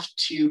have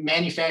to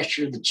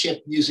manufacture the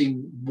chip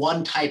using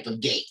one type of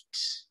gate,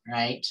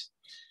 right?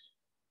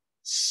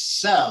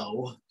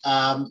 So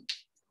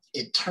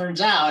it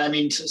turns out, I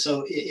mean,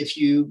 so if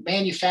you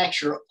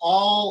manufacture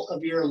all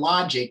of your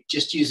logic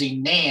just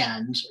using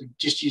NANDs or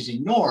just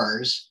using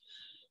NORs,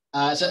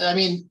 so I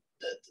mean,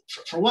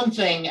 for one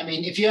thing, I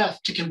mean, if you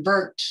have to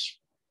convert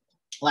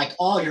like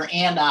all your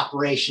AND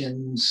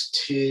operations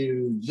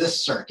to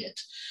this circuit,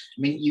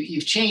 I mean,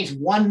 you've changed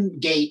one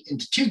gate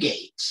into two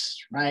gates,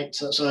 right?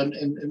 So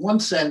in one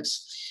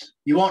sense,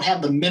 you won't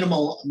have the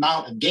minimal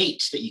amount of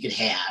gates that you could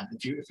have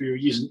if you're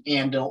using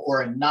AND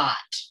or a NOT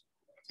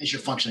as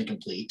your functionally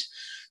complete.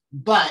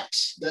 But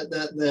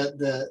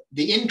the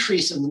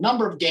increase in the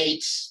number of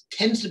gates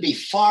tends to be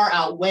far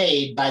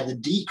outweighed by the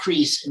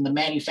decrease in the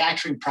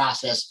manufacturing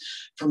process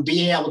from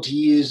being able to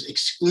use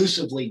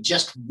exclusively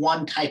just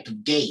one type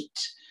of gate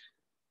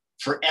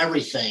for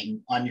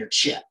everything on your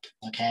chip,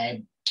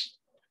 okay?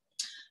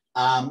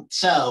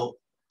 So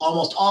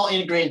almost all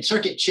integrated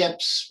circuit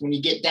chips, when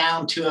you get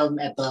down to them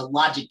at the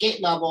logic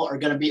gate level, are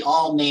going to be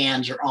all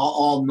NANDs or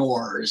all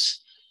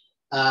NORs.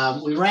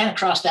 We ran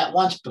across that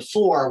once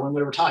before when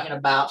we were talking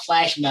about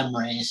flash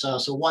memory. So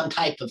one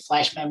type of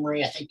flash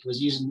memory, I think,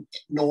 was using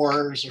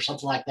NORs or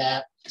something like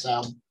that.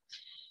 So,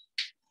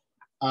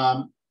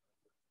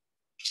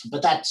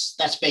 but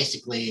that's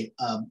basically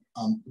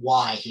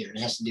why here. It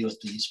has to do with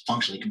these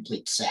functionally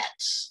complete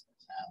sets.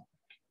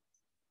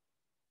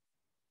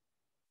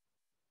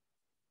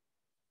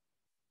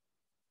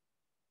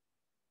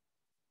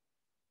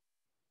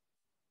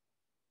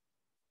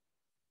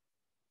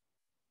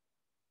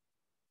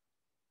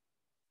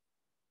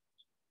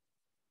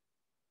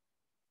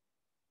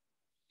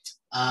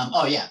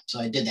 Oh yeah, so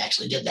I did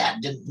actually did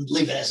that. Didn't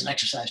leave it as an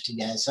exercise to you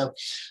guys. So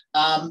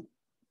all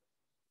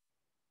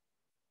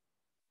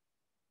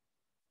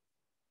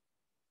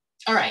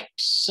right,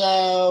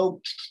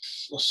 so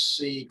let's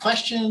see,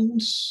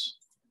 questions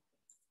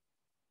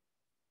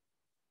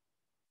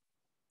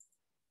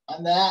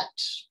on that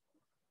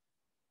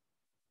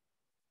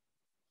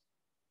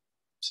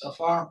so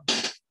far?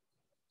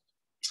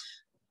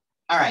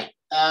 All right.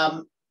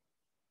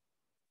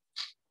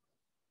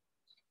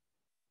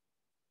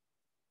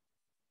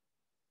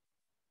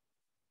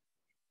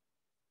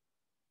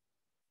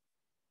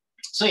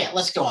 So yeah,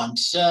 let's go on.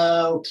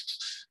 So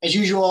as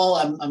usual,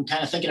 I'm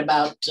kind of thinking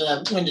about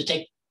when to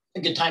take a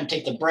good time to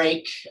take the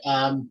break.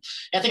 I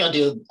think I'll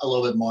do a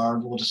little bit more.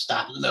 We'll just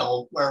stop in the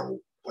middle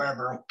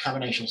wherever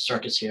combinational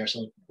circuits here.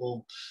 So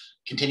we'll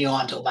continue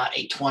on to about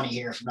 8:20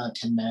 here for another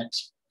 10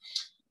 minutes.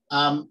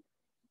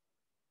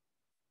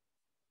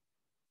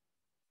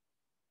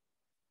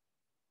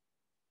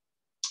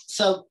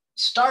 So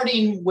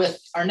starting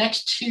with our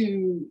next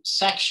two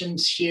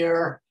sections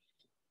here,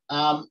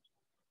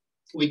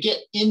 we get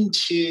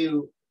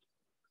into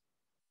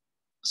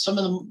some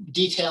of the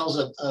details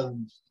of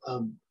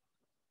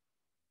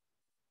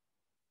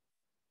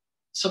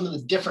some of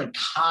the different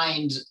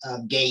kinds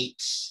of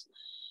gates.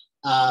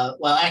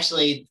 Well,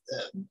 actually,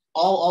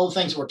 all the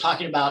things we're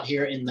talking about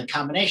here in the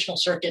combinational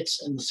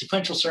circuits and the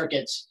sequential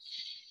circuits,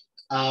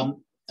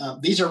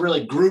 these are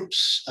really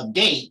groups of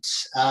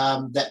gates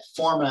that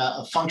form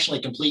a functionally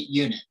complete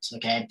unit,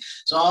 okay?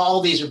 So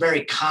all these are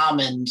very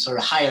common sort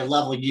of higher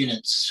level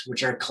units,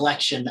 which are a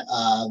collection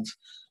of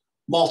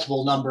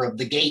multiple number of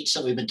the gates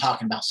that we've been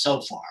talking about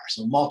so far.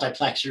 So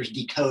multiplexers,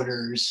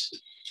 decoders,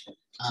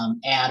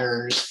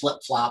 adders,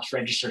 flip-flops,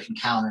 registers,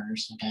 and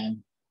counters, okay?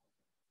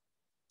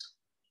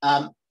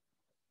 I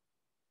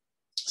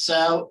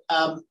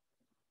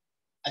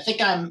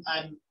think I'm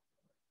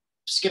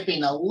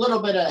skipping a little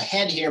bit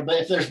ahead here, but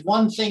if there's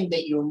one thing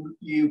that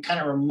you kind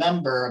of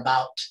remember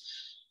about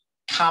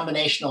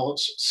combinational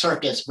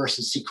circuits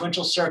versus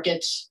sequential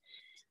circuits,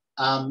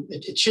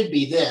 it should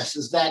be this,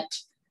 is that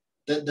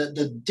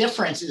the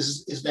difference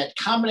is that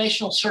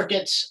combinational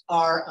circuits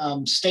are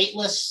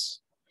stateless.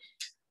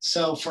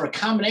 So for a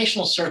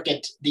combinational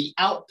circuit, the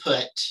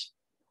output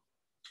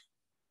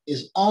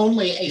is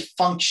only a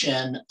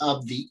function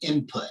of the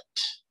input,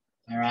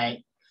 all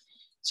right?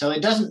 So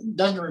it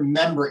doesn't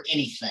remember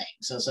anything.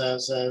 So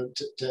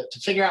to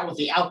figure out what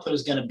the output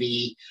is going to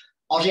be,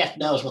 all you have to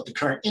know is what the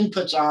current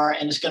inputs are,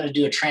 and it's going to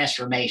do a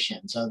transformation.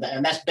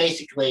 And that's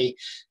basically,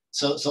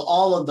 so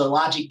all of the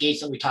logic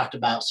gates that we talked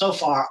about so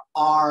far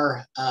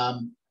are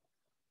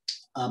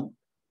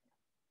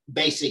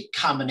basic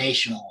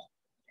combinational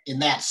in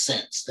that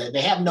sense. That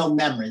they have no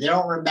memory. They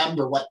don't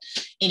remember what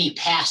any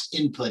past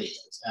input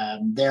is.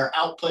 Their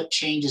output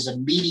changes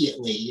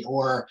immediately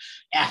or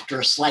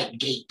after a slight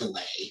gate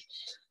delay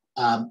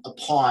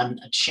upon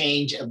a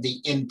change of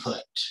the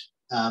input,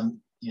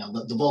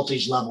 the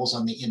voltage levels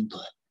on the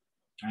input,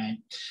 right?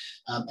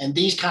 And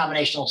these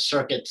combinational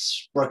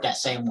circuits work that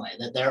same way,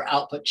 that their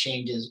output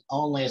changes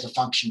only as a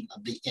function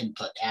of the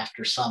input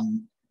after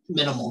some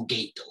minimal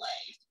gate delay.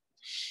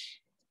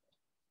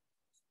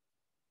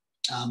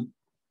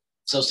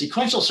 So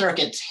sequential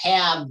circuits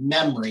have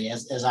memory,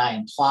 as I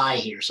imply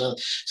here. So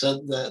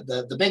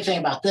the big thing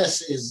about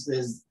this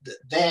is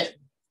that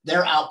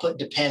their output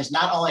depends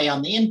not only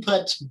on the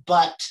inputs,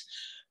 but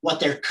what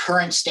their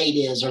current state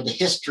is or the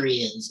history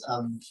is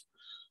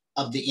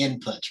of the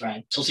inputs,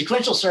 right? So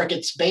sequential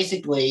circuits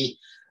basically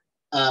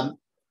are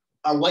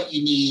what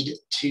you need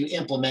to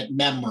implement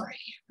memory,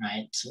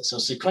 right? So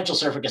sequential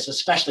circuits,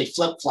 especially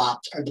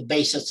flip-flops, are the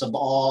basis of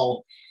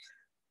all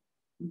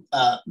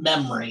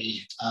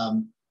memory,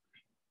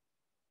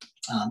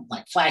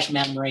 like flash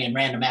memory and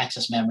random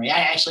access memory.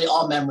 Actually,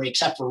 all memory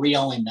except for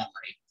read-only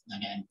memory.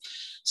 Okay,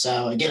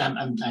 so again,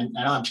 I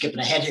know I'm skipping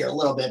ahead here a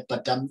little bit,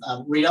 but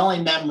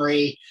read-only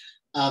memory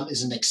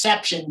is an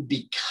exception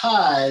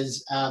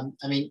because I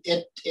mean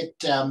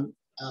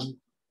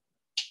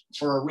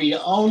for a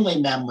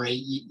read-only memory,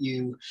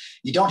 you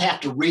don't have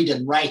to read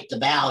and write the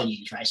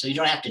values, right? So you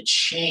don't have to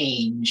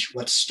change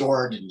what's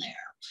stored in there.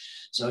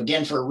 So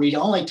again, for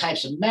read-only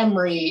types of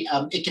memory,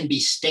 it can be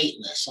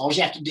stateless. All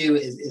you have to do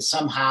is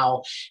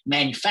somehow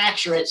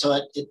manufacture it so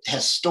it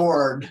has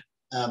stored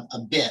a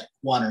bit,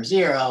 1 or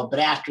 0, but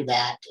after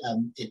that,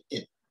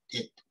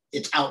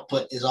 its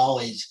output is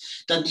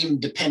always, doesn't even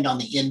depend on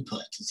the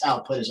input. Its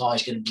output is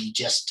always going to be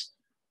just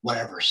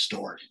whatever's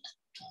stored in it.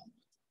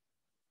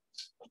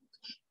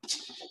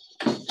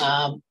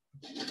 All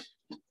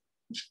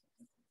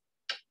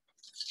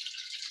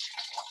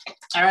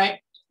right.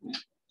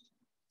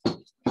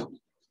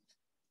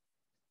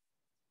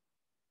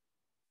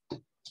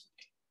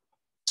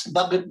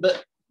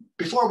 But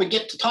before we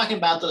get to talking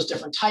about those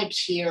different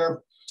types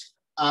here,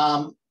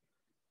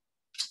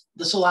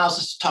 this allows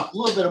us to talk a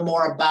little bit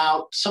more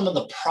about some of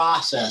the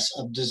process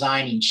of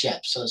designing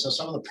chips. So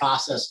some of the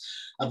process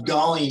of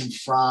going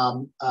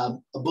from a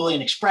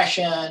Boolean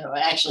expression, or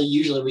actually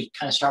usually we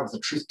kind of start with a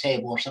truth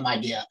table or some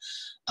idea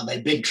of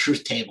a big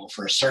truth table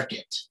for a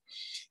circuit.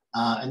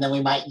 And then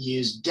we might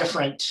use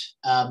different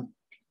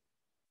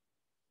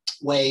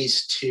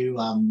ways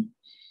to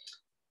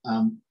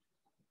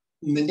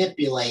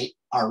manipulate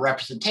our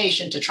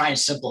representation to try and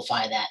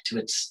simplify that to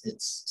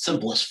its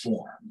simplest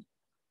form.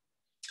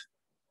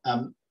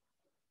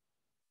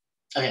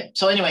 Okay,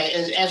 so anyway,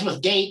 as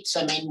with gates,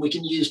 I mean, we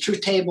can use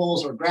truth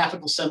tables or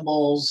graphical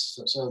symbols,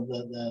 so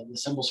the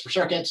symbols for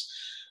circuits,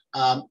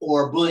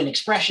 or Boolean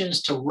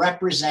expressions to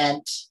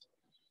represent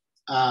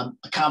a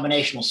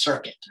combinational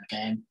circuit,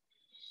 okay?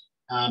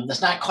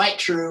 That's not quite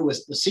true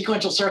with the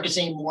sequential circuits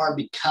anymore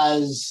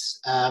because,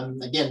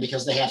 again,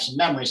 because they have some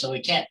memory, so we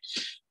can't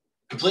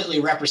completely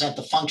represent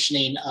the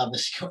functioning of a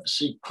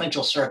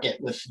sequential circuit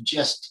with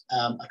just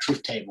a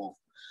truth table.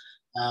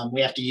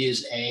 We have to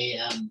use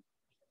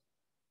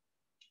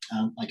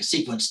like a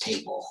sequence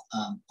table,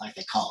 like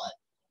they call it.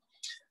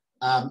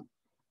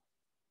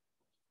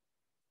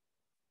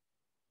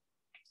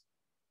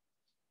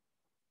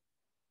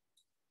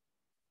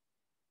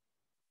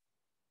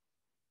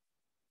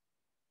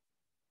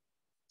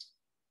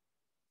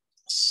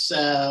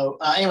 So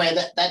anyway,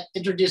 that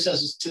introduces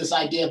us to this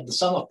idea of the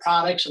sum of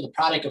products or the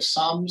product of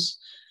sums.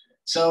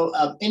 So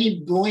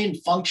any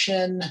Boolean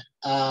function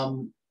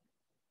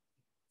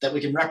that we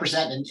can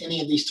represent in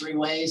any of these 3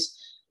 ways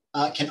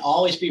can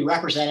always be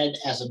represented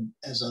as a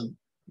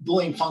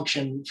Boolean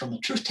function from the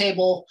truth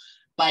table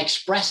by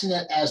expressing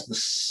it as the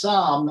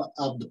sum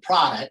of the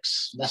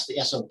products, that's the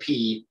SOP,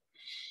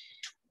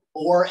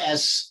 or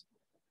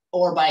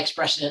by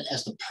expressing it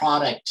as the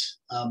product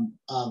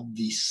of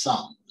the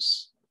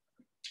sums,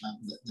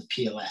 the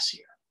POS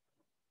here.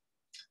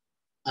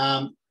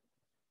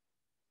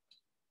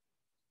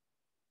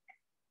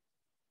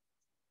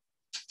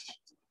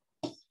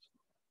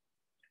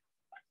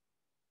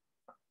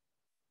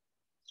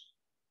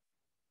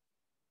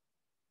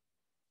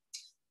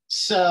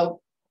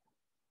 So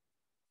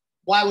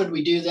why would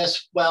we do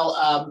this?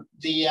 Well,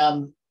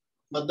 the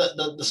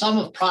sum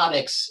of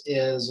products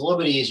is a little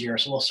bit easier,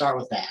 so we'll start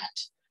with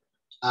that.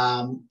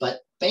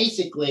 But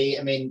basically,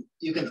 I mean,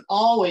 you can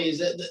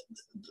always,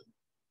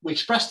 we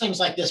express things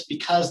like this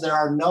because there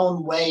are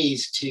known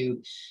ways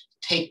to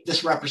take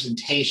this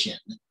representation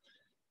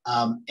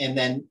and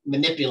then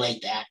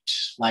manipulate that.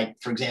 Like,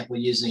 for example,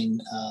 using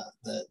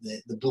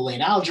the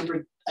Boolean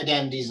algebra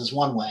identities is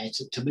one way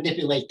to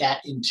manipulate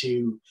that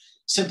into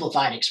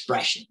simplified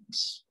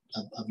expressions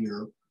of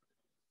your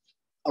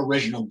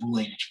original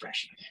Boolean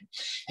expression. Okay?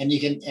 And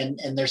you can,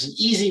 and there's an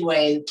easy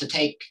way to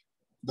take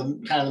the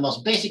kind of the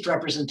most basic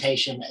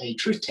representation, a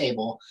truth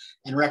table,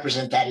 and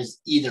represent that as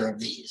either of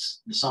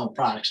these, the sum of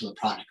products or the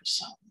product of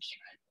sums.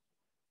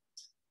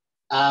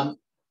 Right?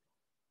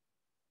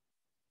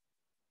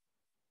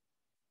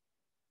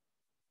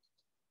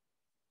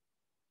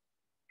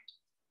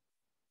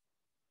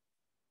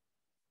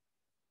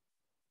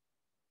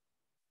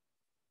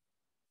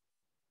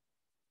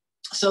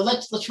 So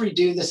let's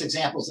redo this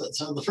example.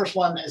 So the first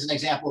one is an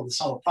example of the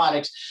sum of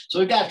products. So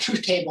we've got a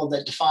truth table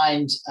that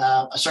defines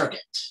a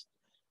circuit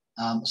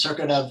of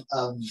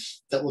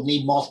that will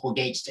need multiple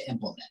gates to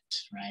implement,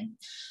 right?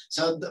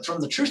 So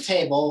from the truth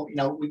table, you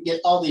know, we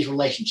get all these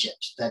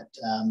relationships that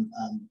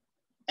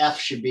F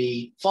should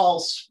be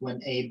false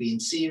when A, B,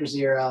 and C are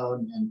 0,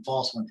 and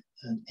false when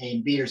A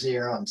and B are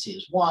 0 and C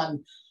is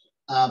 1.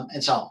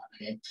 and so on.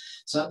 Okay,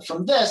 so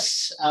from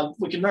this,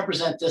 we can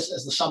represent this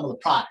as the sum of the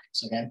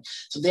products. Okay,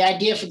 so the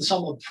idea for the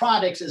sum of the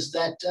products is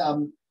that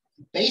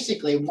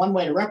basically one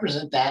way to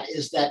represent that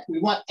is that we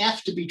want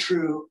F to be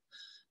true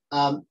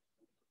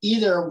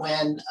either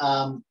when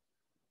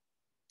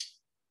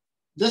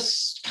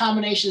this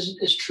combination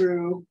is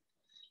true.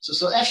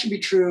 So F should be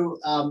true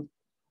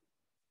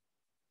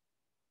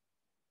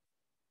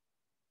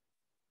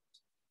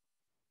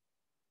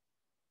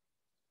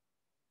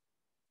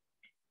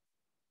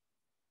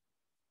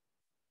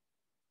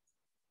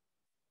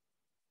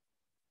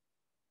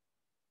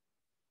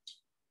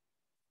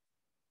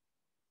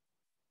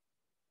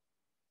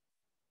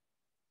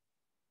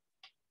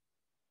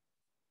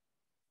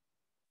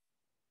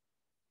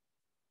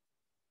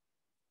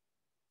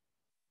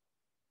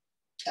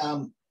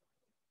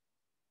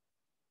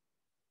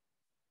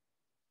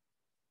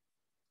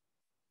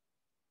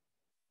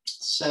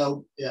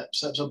so yeah,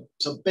 so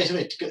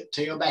basically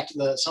to go back to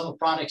the sum of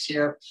products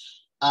here,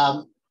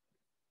 yeah,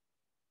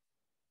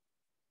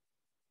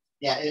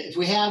 if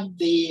we have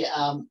the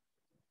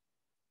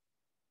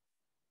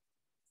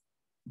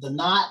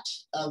not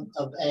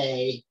of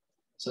A,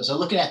 so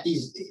looking at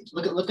these,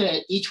 looking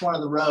at each one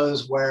of the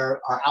rows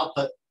where our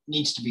output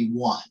needs to be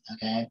 1.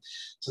 Okay,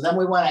 so then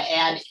we want to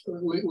add,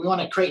 we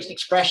want to create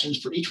expressions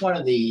for each one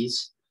of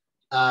these.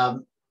 Yeah,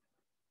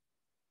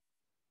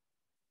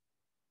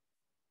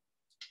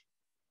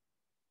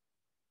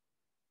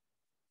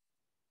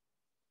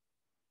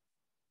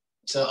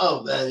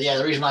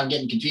 the reason why I'm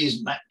getting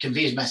confused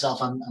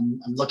myself, I'm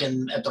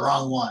looking at the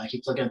wrong one. I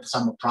keep looking at the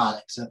sum of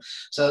products.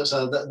 So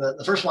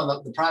the first one,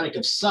 the product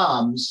of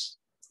sums,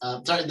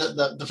 sorry,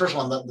 the first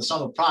one, the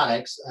sum of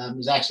products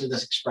is actually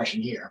this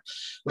expression here,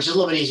 which is a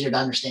little bit easier to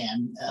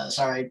understand.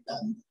 Sorry,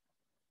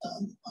 I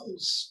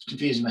was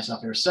confusing myself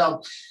here.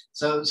 So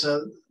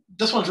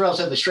this one's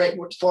relatively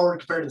straightforward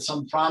compared to the sum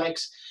of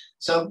products.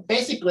 So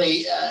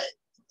basically,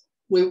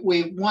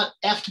 we want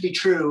F to be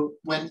true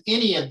when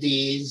any of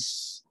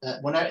these,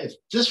 if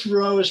this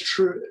row is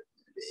true,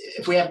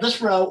 if we have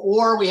this row,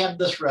 or we have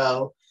this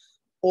row,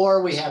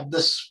 or we have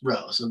this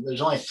row. So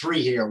there's only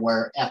 3 here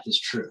where F is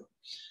true.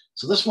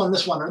 So this one,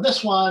 or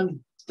this one,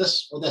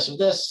 this or this or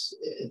this,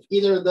 if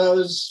either of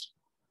those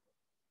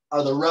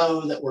are the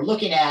row that we're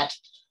looking at,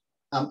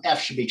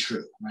 F should be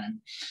true, right?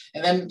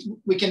 And then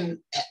we can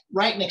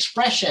write an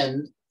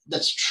expression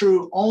that's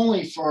true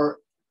only for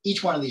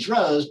each one of these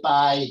rows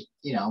by,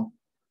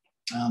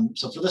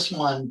 so for this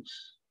one,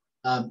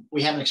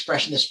 we have an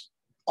expression that's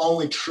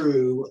only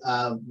true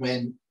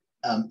when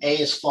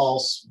A is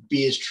false,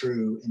 B is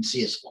true, and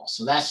C is false.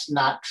 So that's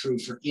not true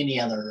for any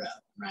other row,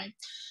 right?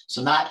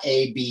 So not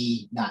A,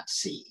 B, not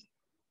C,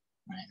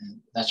 right? And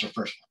that's our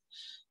first one.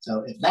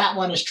 So if that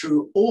one is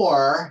true,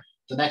 or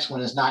the next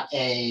one is not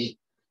A,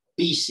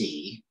 B,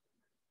 C.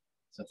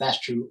 So if that's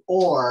true,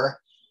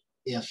 or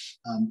if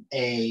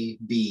A,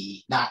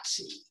 B, not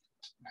C,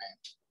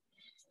 right?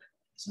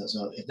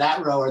 So if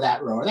that row or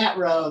that row or that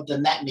row,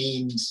 then that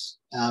means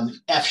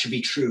F should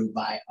be true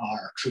by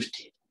our truth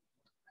table.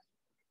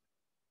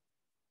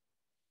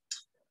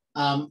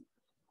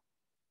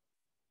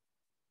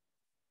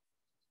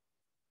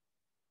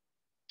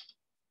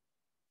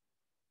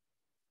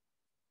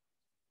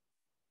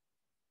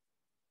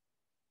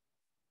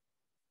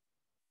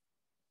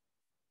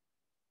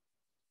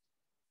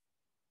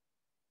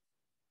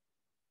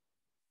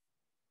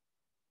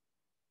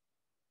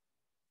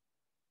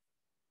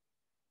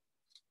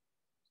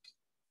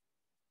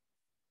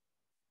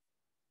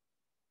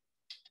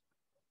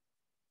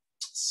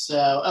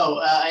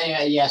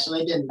 Anyway, yeah, so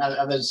they didn't,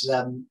 I was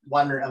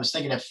wondering, I was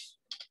thinking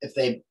if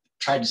they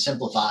tried to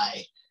simplify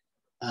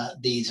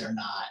these or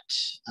not.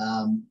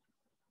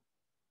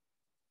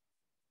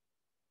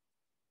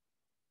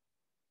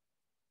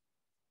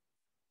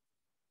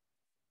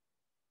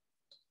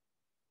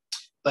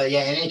 But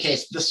yeah, in any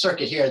case, this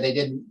circuit here, they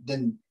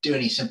didn't do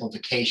any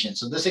simplification.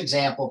 So this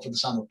example for the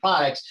sum of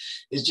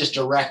products is just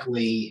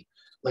directly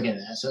looking at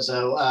that.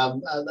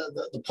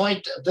 The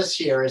point of this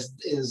here is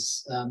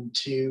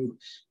to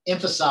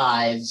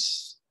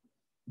emphasize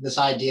this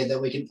idea that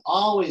we can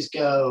always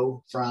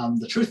go from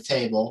the truth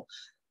table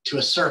to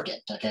a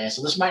circuit. Okay,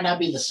 so this might not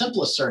be the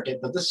simplest circuit,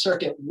 but this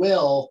circuit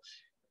will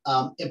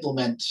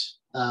implement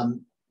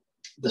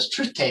this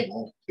truth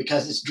table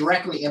because it's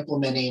directly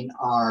implementing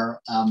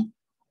our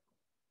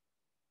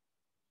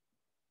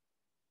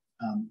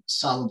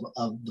sum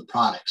of the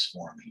products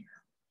form here.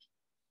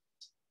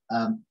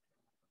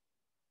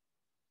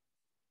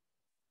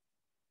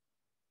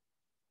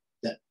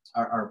 That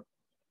are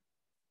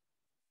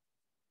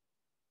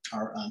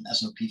our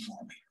SOP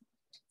form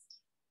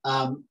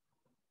here.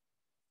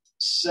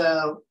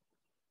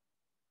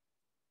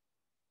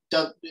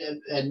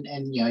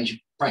 You should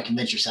probably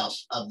convince yourself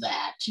of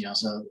that.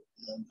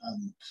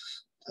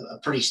 A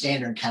pretty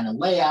standard kind of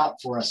layout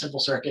for a simple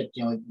circuit.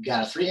 We've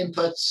got 3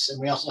 inputs, and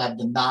we also have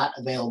the not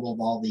available of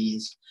all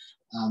these.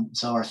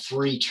 So our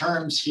 3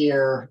 terms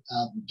here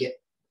get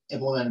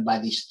implemented by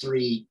these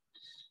 3.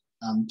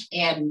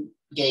 And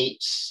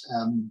gates.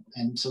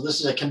 And so this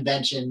is a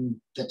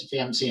convention that if you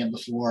haven't seen it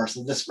before,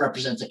 so this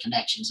represents a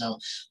connection. So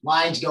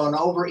lines going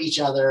over each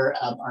other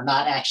are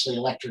not actually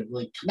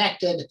electrically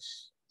connected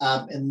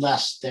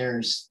unless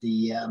there's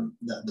the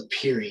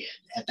period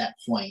at that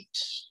point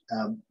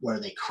where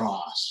they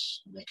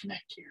cross, they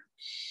connect here.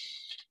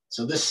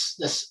 So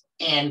this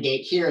AND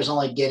gate here is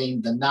only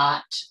getting the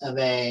not of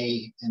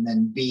A and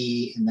then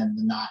B and then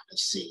the not of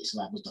C. So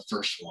that was the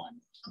first one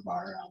of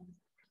our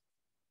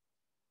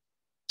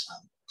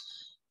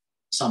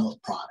sum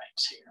of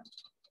products here.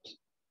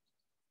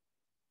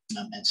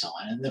 And so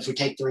on. And if we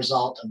take the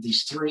result of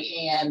these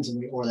three ands and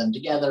we OR them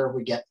together,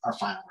 we get our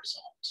final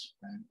result.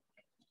 Right?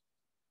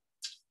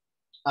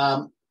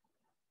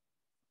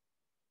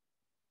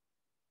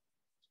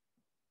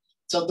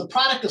 So the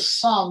product of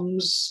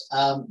sums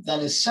then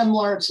is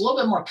similar. It's a little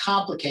bit more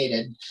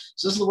complicated.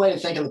 So this is the way to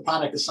think of the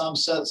product of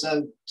sums. So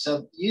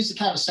use the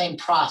kind of same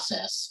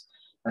process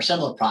or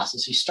similar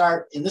process. You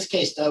start, in this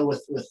case though,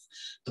 with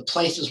the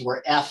places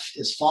where F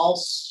is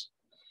false.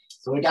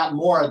 So we got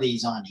more of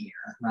these on here,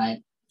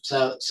 right?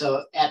 So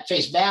at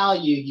face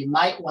value, you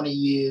might want to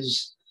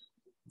use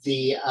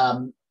the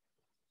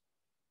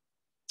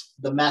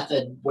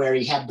method where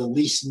you have the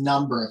least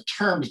number of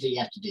terms that you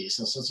have to do.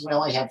 So since we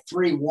only have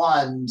 3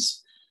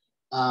 ones,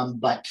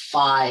 but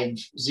 5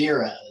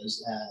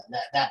 zeros,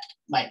 that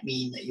might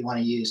mean that you want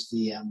to use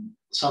the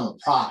sum of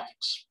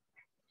products.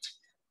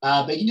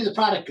 But you can do the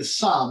product of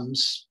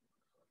sums.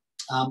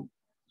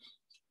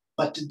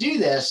 But to do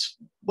this,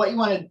 what you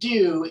want to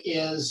do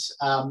is,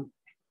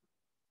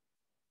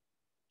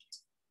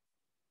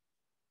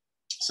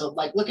 so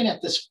like looking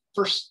at this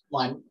first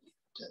line,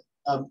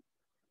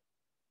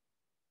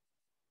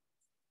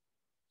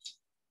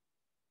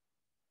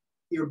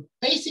 you're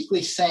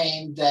basically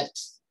saying that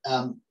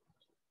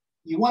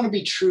you want to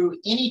be true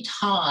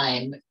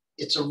anytime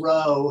it's a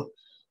row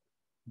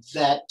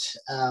that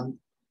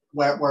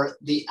where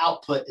the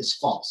output is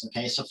false.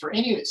 Okay, so for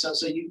any, so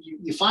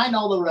you find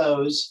all the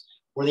rows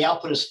where the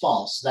output is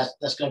false.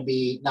 That's going to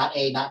be not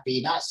A, not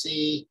B, not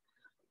C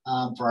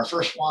for our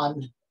first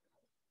one.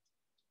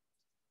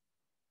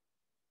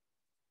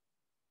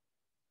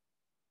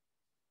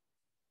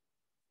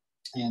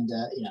 And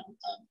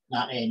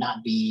not A,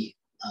 not B,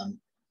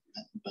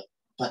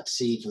 but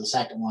C for the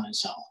second one, and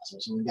so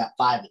on. So we've got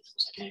 5 of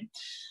those. Okay,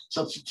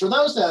 so for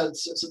those,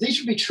 so these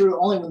should be true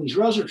only when these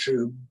rows are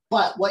true.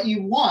 But what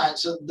you want,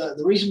 so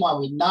the reason why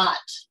we not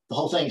the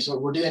whole thing, so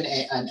we're doing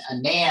a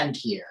NAND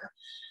here.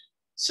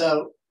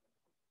 So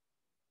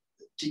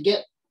to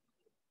get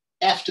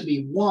F to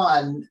be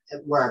 1,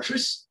 where our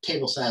truth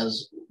table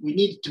says we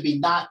need it to be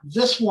not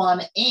this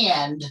one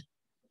and.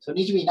 So it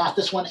needs to be not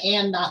this one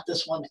and not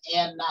this one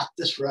and not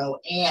this row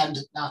and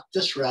not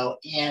this row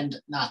and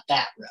not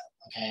that row.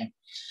 Okay,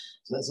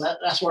 so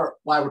that's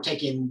why we're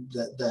taking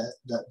the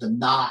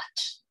not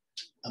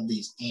of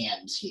these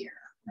ands here,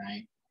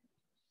 right?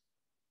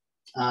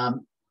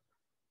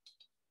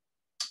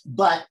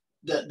 But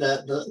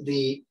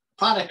the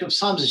product of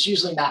sums is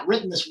usually not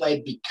written this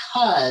way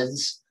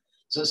because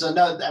so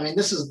no, I mean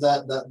this is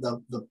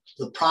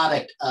the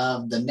product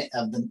of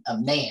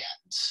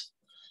NANDs.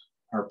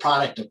 Or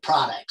product of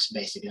products,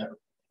 basically there.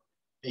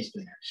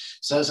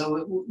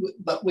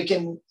 But we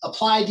can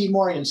apply De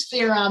Morgan's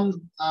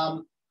theorem,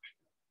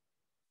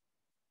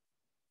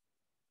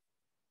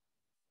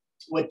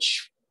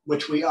 which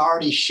we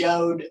already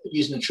showed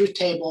using the truth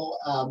table.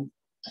 I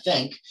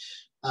think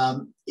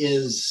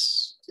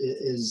is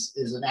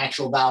an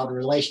actual valid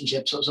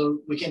relationship. So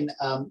we can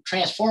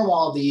transform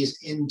all of these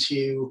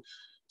into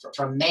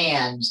from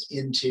NANDs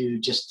into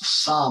just the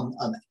sum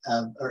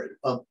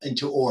of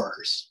into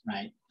ORs,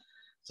 right?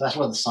 So that's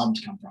where the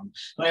sums come from.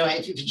 So anyway,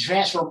 if you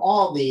transform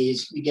all of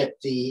these, you get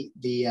the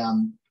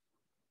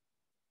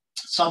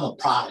sum of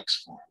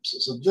products form.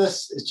 So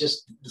this is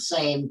just the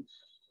same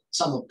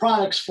sum of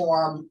products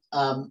form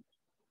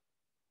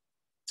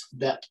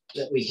that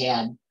we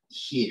had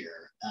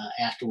here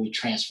after we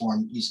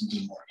transformed using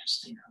De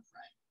Morgan's theorem,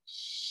 right?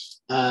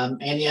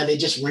 And yeah, they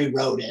just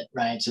rewrote it,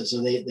 right?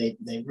 So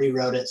they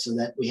rewrote it so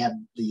that we have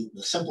the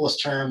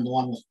simplest term, the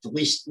one with the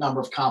least number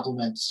of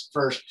complements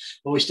first,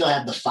 but we still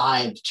have the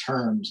 5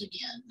 terms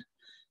again,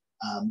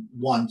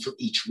 1 for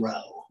each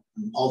row.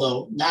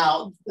 Although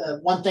now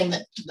another thing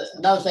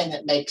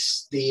that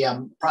makes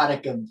the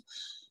product of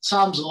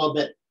sums a little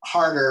bit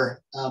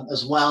harder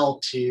as well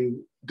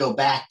to go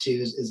back to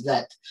is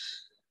that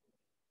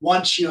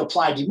once you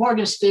apply De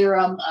Morgan's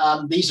theorem,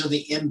 these are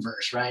the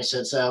inverse, right?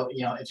 So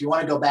if you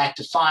want to go back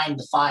to find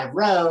the 5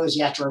 rows,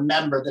 you have to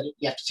remember that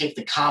you have to take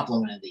the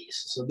complement of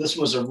these. So this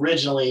was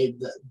originally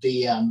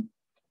the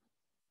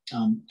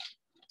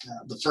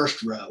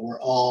first row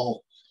where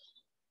all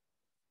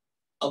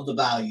of the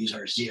values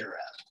are 0.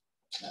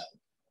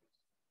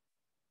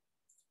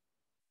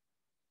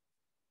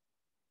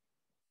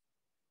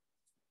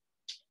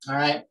 All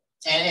right,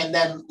 and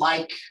then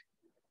like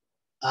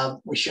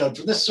we showed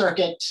for this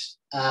circuit,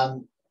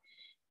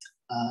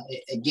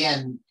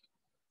 again,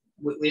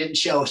 we didn't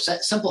show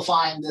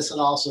simplifying this at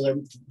all,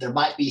 so there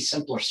might be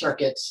simpler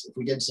circuits if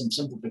we did some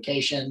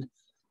simplification.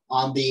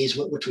 on these,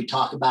 which we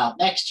talk about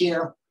next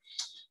year.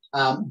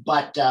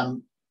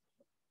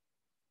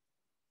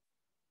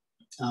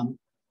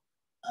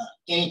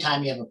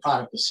 Anytime you have a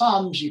product of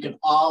sums, you can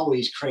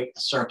always create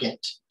a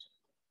circuit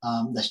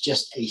that's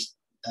just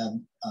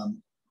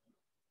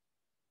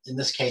in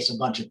this case, a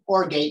bunch of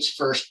OR gates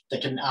first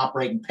that can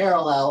operate in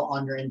parallel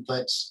on your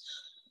inputs,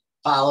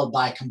 followed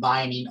by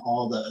combining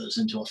all those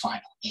into a final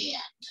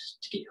AND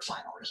to get your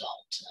final result,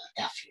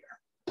 F here.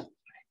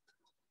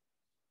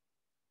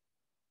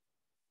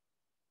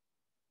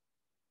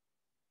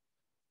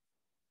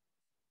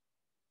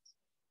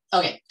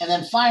 Okay, and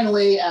then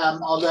finally,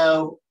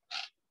 although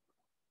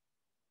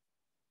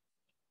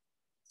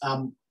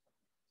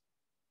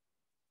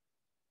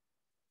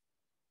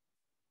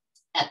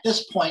at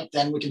this point,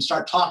 then we can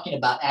start talking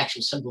about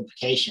actual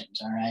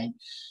simplifications, all right?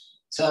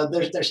 So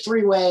there's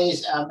three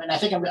ways, and I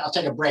think I'll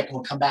take a break and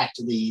we'll come back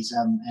to these,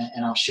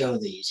 and I'll show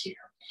these here.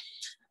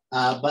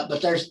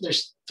 But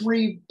there's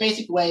three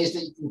basic ways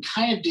that you can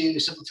kind of do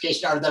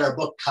simplification, or that our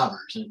book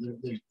covers.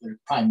 There's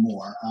probably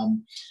more.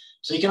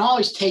 So you can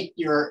always take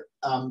your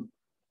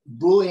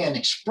Boolean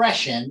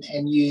expression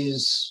and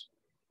use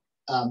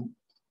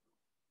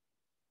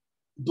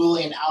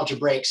Boolean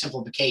algebraic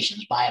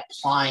simplifications by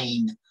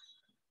applying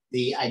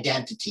the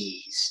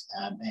identities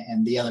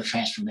and the other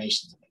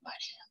transformations that we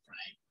might have,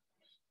 right?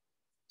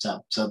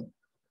 So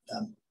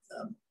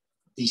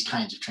these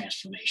kinds of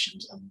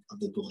transformations of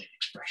the Boolean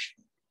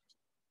expression.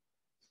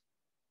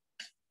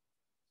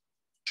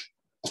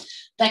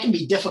 That can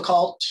be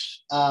difficult,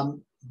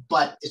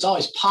 but it's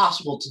always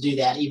possible to do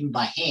that even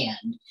by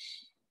hand.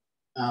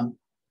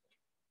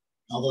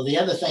 Although the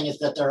other thing is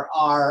that there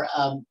are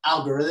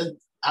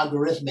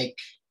algorithmic,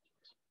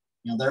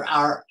 there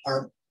are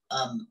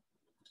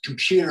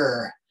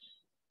computer,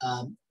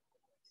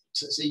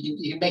 so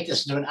you can make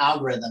this into an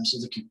algorithm so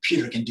the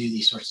computer can do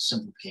these sorts of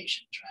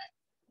simplifications,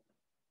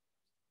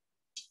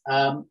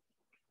 right?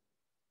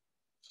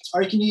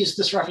 Or you can use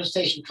this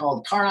representation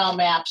called Karnaugh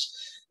maps.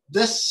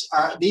 These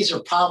are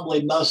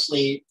probably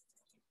mostly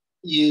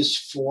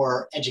used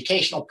for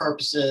educational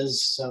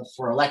purposes, so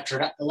for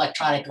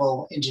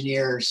electronical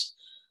engineers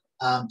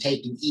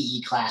taking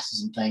EE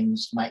classes and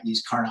things might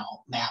use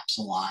Karnaugh maps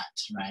a lot,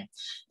 right?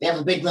 They have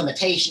a big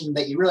limitation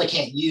that you really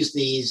can't use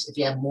these if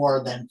you have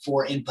more than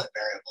 4 input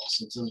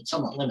variables. It's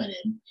somewhat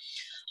limited.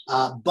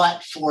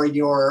 But for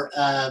your,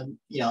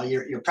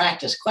 your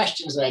practice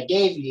questions that I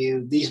gave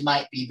you, these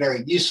might be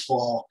very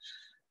useful,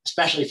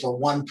 especially for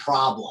one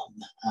problem,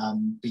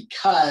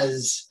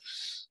 because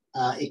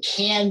it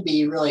can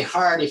be really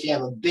hard if you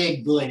have a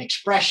big Boolean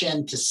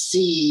expression to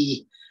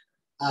see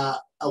a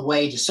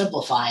way to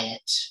simplify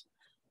it.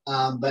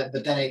 But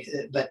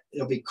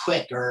it'll be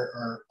quick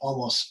or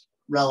almost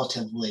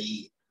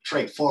relatively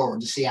straightforward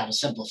to see how to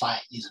simplify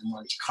it using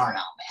one of these Karnaugh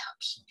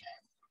maps.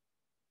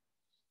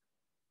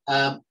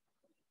 Okay.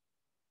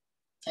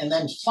 And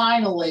then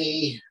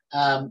finally,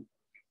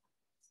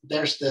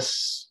 there's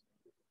this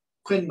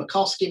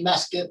Quinn-Mikulski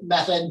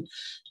method.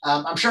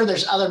 I'm sure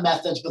there's other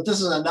methods, but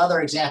this is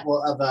another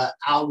example of an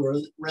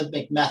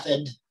algorithmic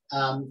method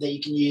that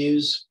you can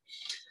use.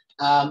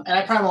 And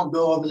I probably won't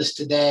go over this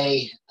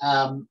today.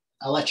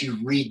 I'll let you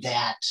read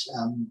that.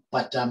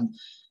 But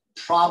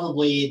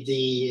probably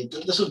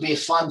this would be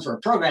fun for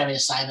a programming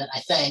assignment, I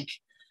think.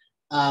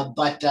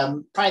 But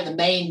probably the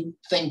main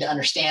thing to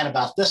understand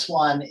about this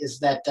one is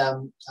that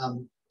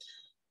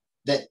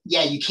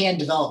you can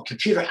develop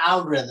computer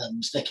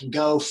algorithms that can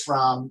go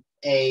from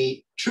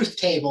a truth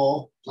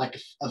table,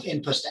 like of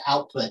inputs to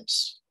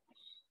outputs,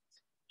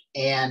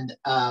 and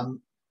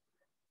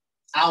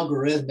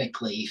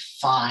algorithmically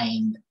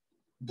find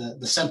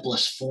the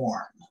simplest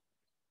form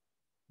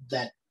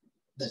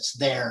that's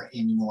there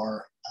in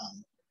your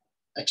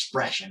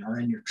expression or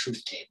in your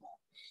truth table.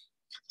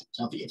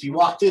 So if you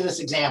walk through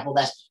this example,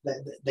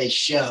 they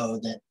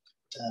show that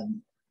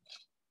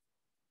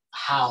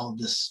how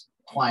this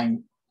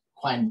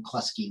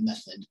Quine-Mikulski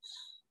method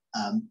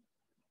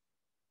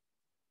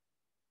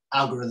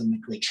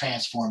algorithmically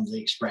transforms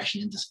the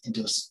expression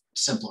into a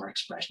simpler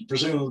expression,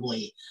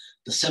 presumably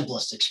the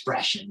simplest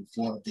expression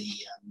for the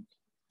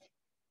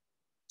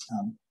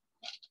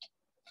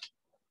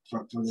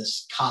for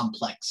this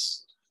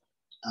complex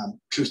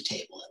truth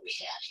table that we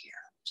had here.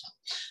 So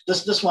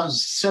this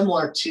one's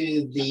similar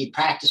to the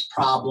practice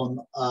problem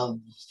of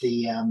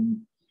the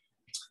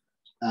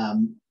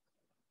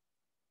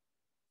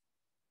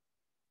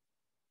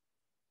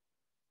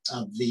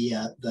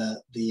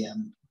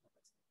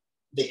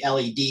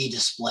LED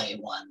display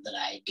one that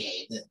I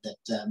gave that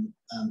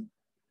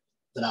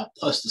I'll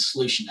post the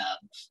solution of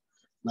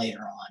later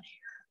on here.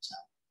 So.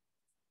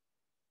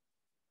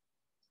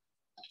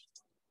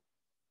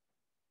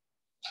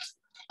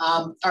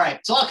 All right,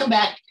 so I'll come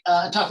back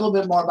and talk a little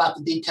bit more about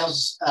the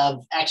details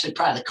of actually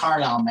probably the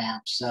Karnaugh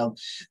map. So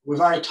we've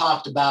already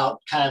talked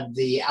about kind of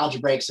the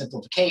algebraic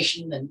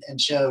simplification and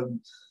showed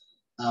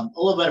a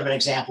little bit of an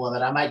example of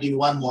it. I might do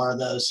one more of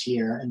those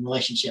here in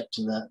relationship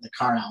to the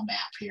Karnaugh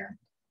map here.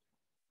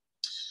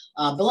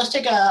 But let's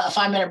take a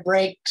 5-minute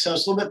break. So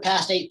it's a little bit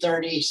past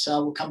 8:30.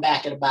 So we'll come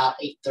back at about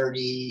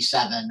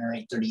 8:37 or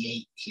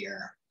 8:38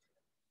 here.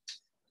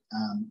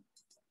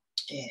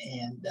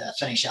 And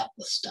finish up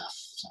with stuff.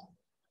 So,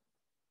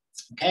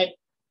 okay.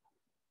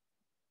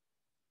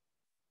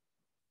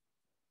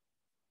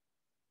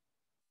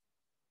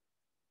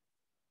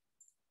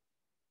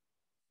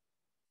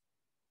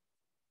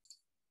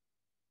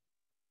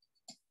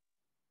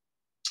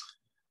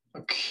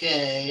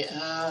 Okay,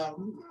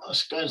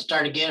 let's go ahead and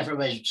start again if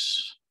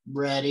everybody's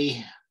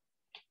ready.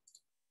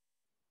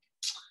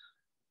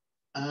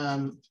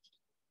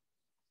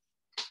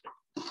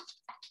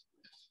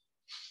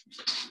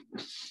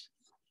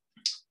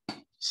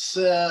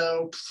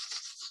 So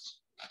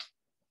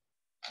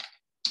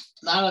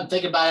now that I'm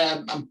thinking about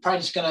it, I'm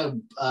probably just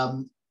going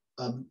to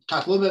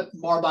talk a little bit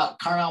more about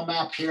Carnell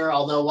map here,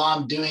 although while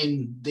I'm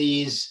doing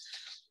these,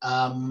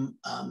 I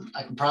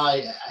can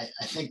probably,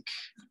 I think,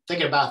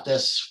 thinking about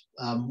this,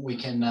 we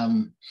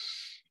can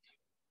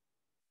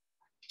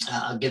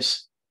give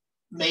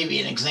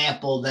maybe an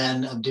example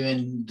then of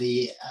doing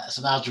the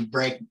some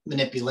algebraic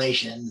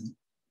manipulation.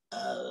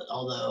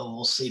 Although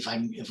we'll see if I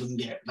can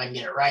get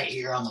it right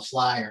here on the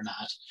fly or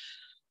not.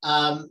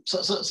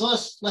 So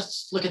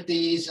let's look at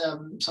these.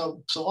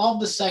 So all of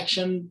this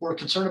section, we're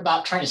concerned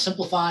about trying to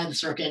simplify the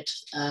circuit,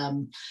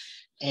 and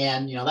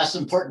that's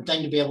an important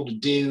thing to be able to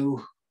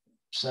do.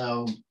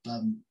 So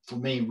for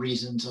many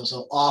reasons,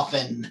 so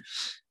often,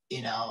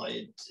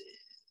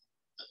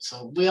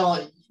 so we all,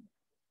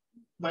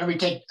 whenever you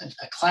take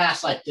a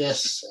class like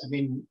this, I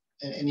mean,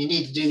 and you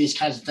need to do these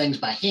kinds of things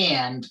by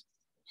hand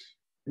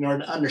in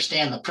order to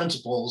understand the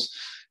principles,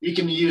 you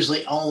can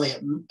usually only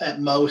at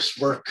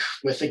most work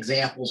with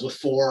examples with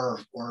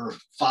 4 or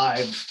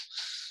 5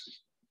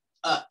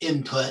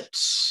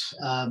 inputs.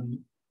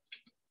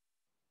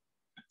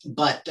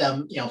 But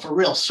for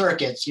real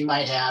circuits, you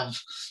might have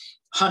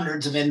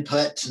hundreds of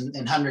inputs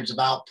and hundreds of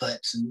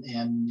outputs,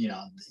 and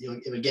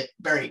it would get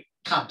very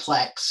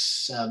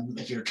complex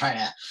if you're trying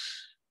to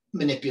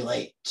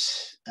manipulate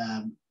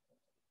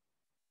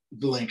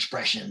Boolean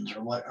expressions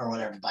or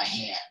whatever by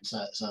hand.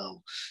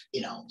 So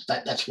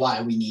that's why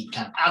we need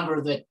kind of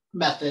algorithmic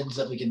methods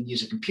that we can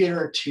use a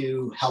computer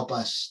to help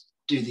us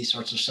do these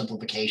sorts of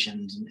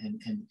simplifications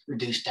and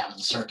reduce down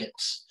the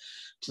circuits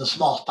to the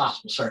smallest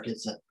possible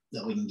circuits that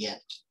we can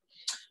get.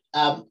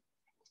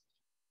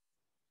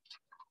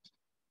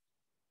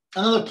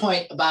 Another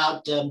point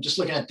about just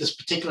looking at this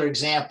particular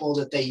example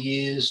that they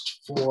used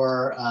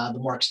for the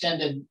more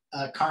extended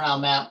Carnell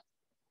map.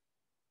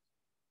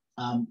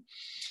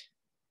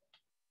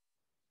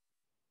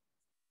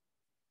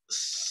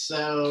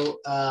 So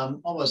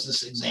what was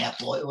this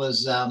example? It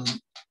was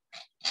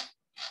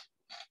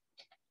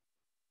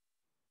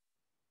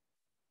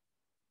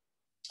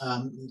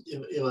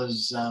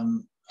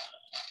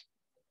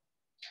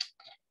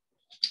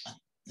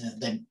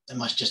they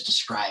must just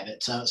describe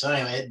it. So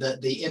anyway,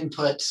 the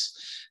inputs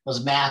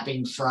was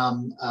mapping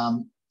from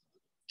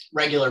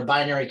regular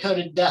binary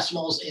coded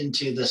decimals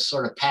into this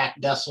sort of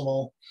packed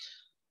decimal.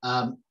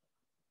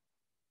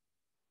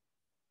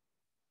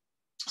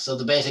 So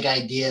the basic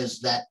idea is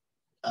that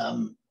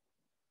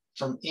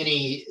from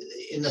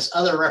in this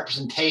other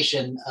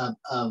representation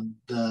of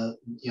the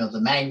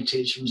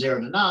magnitudes from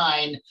 0 to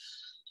 9,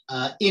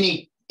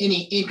 any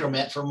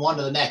increment from 1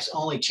 to the next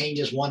only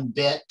changes 1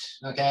 bit.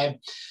 Okay,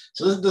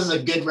 so this is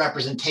a good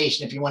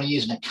representation if you want to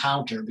use an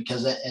counter,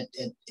 because if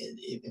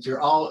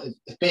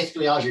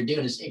basically all you're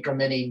doing is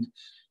incrementing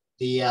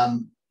the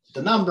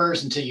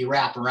numbers until you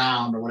wrap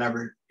around or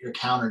whatever your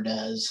counter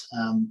does.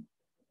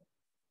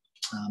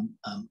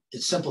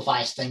 It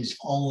simplifies things if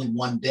only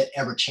 1 bit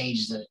ever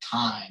changes at a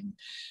time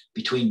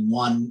between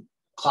one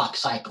clock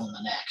cycle and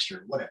the next,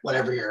 or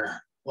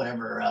whatever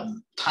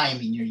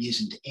timing you're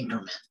using to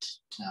increment.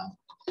 So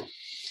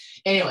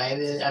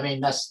anyway, I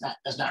mean, that's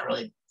not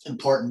really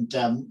important.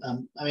 I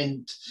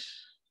mean,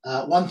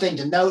 one thing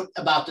to note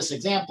about this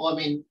example, I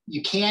mean,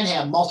 you can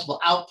have multiple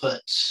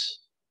outputs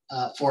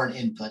for an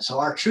input. So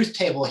our truth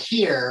table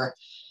here,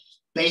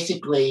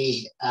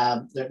 basically,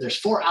 there's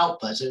 4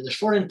 outputs. There's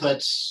 4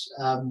 inputs,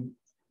 and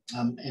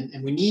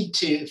we need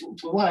to, if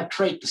we want to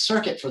create the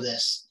circuit for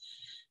this,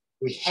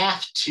 we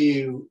have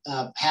to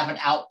have an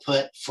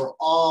output for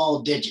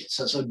all digits.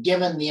 So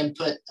given the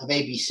input of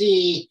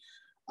ABC,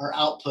 our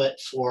output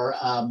for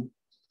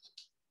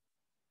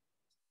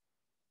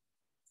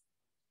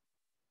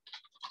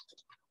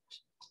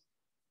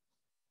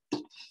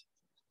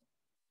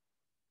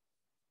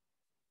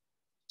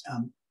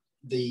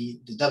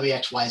the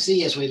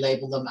WXYZ, as we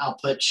label them,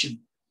 output should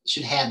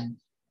have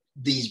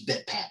these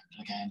bit patterns.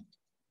 Okay.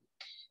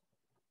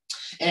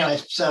 Anyway,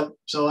 so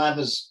I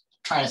was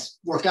trying to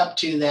work up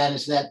to that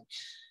is that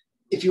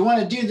if you want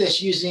to do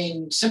this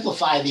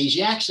simplify these,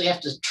 you actually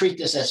have to treat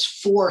this as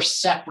 4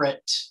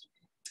 separate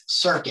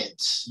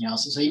circuits.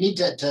 So you need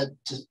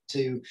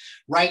to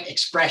write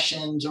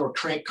expressions or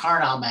create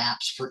Carnell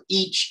maps for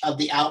each of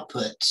the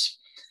outputs,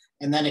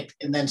 and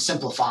then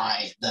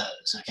simplify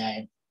those.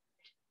 Okay.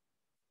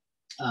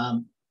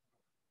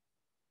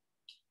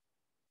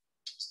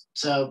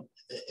 So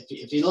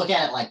if you look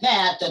at it like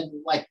that,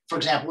 then like, for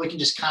example, we can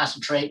just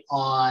concentrate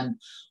on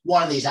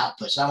one of these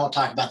outputs. I won't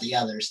talk about the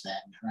others then,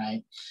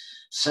 right?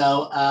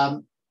 So,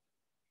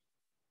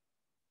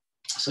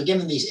 so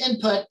given these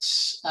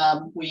inputs,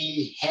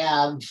 we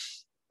have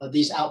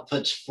these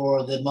outputs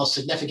for the most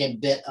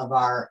significant bit of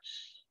our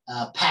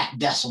packed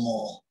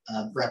decimal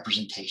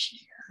representation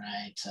here,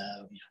 right? So,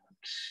 you know,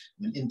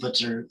 when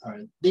inputs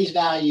are these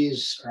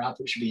values, our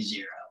output should be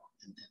 0,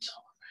 and so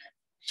on.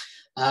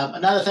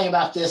 Another thing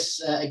about this,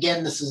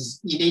 again,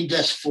 you need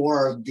this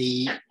for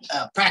the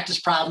practice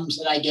problems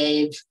that I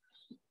gave,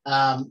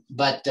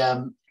 but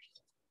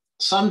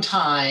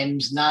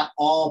sometimes not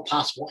all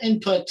possible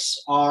inputs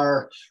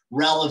are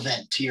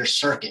relevant to your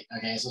circuit,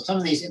 okay? So some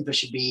of these inputs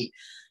should be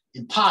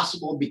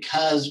impossible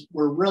because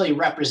we're really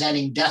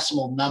representing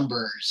decimal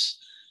numbers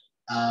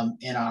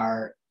in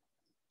our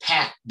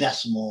packed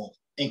decimal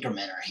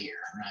incrementer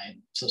here, right?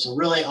 So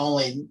really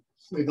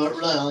we've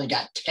really only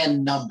got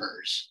 10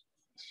 numbers.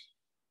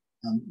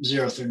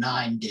 0 through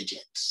 9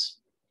 digits.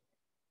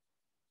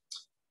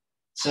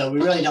 So we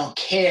really don't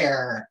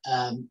care.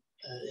 I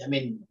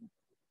mean,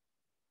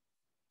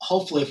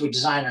 hopefully if we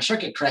design our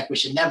circuit correct, we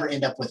should never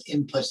end up with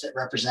inputs that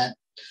represent,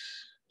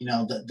 you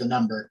know, the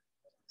number,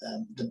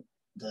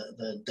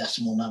 the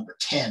decimal number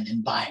 10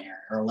 in binary,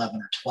 or 11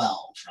 or 12,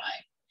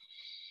 right?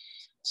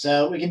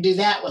 So we can do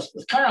that with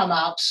kernel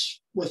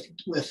maps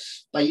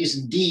by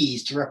using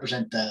D's to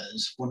represent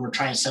those when we're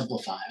trying to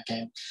simplify,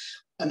 okay?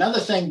 Another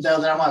thing,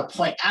 though, that I want to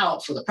point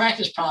out for the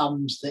practice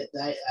problems that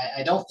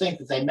I don't think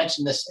that they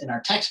mentioned this in our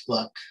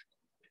textbook,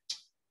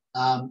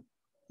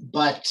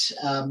 but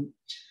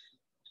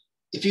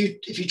if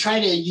you try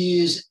to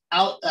use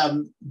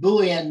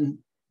Boolean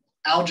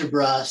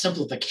algebra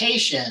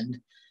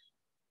simplification,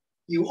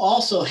 you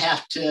also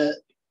have to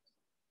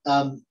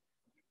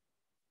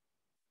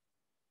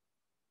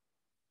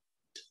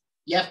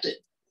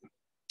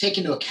take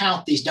into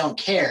account these don't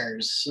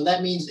cares. So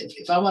that means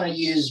if I want to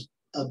use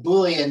a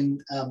Boolean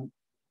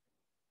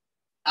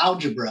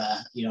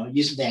algebra, you know,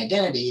 using the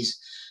identities,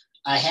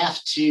 I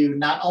have to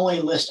not only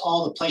list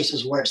all the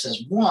places where it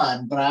says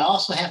 1, but I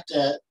also have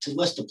to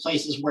list the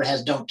places where it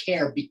has don't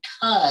care,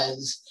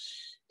 because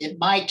it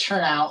might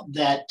turn out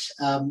that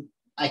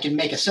I can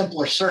make a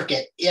simpler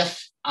circuit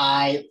if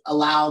I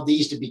allow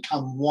these to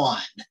become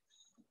 1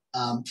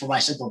 for my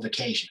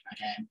simplification,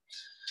 okay?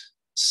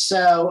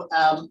 So,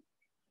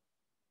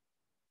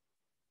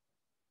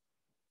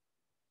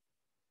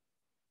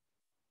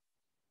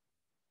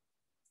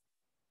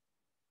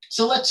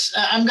 so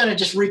I'm going to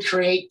just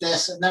recreate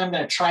this, and then I'm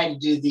going to try to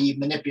do the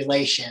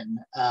manipulation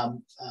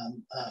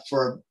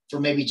for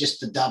maybe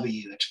just the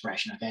W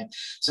expression, okay?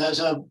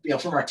 So you know,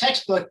 from our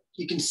textbook,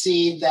 you can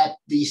see that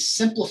the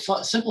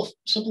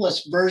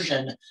simplest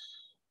version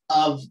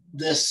of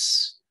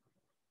this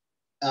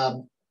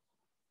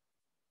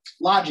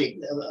logic,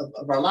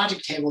 of our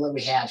logic table that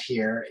we have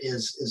here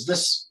is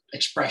this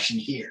expression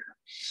here.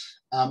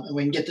 And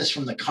we can get this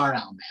from the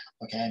Karnow map,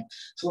 okay?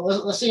 So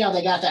let's see how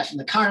they got that from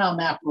the Karnow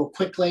map real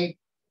quickly.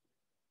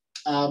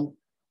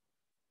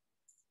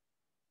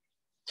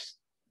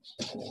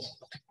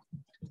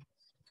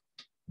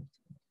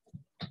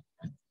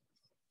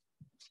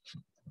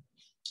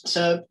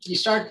 So you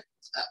start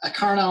a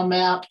Karnow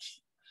map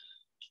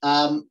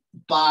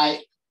by,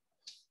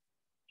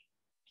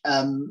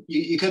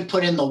 you could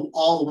put in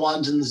all the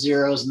 1s and the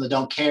 0s and the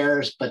don't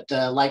cares, but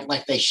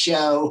like they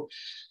show,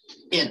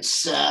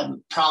 it's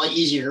probably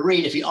easier to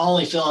read if you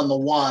only fill in the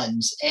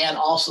 1s and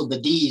also the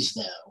D's,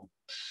 though.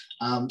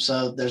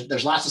 So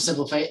there's lots of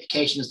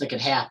simplifications that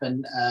could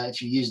happen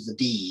if you use the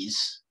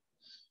D's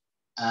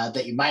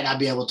that you might not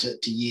be able to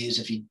use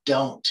if you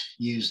don't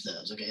use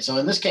those. Okay, so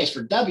in this case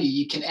for W,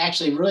 you can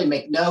actually really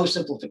make no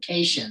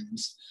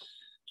simplifications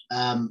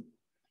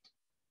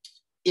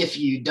if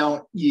you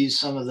don't use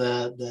some of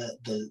the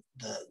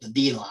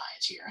D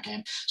lines here,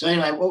 okay? So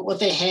anyway, what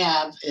they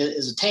have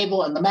is a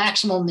table, and the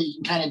maximum that you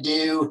can kind of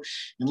do,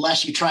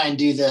 unless you try and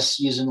do this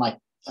using like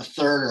a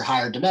third or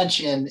higher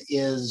dimension,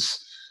 is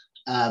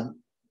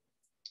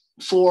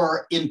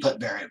 4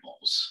 input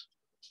variables,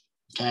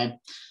 okay?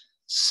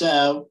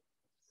 So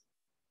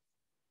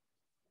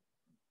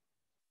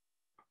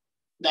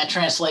that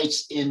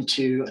translates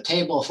into a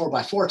table, a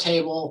 4x4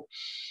 table.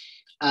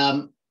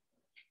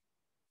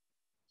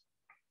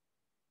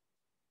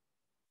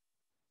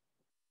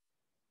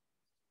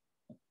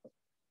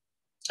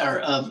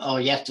 Oh,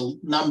 you have to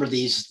number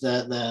these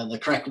the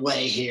correct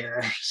way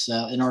here.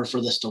 So in order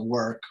for this to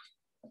work.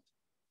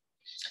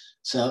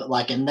 So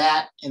like in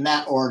that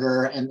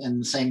order, and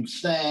the same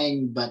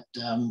thing, but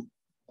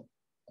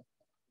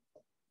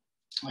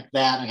like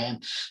that, okay.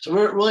 So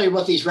really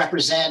what these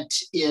represent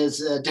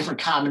is different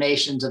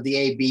combinations of the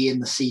A, B,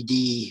 and the C,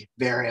 D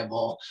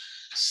variable.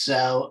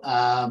 So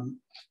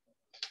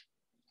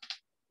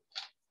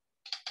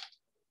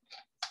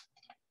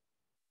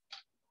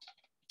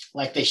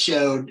like they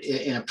showed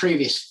in a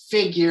previous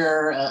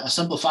figure, a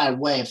simplified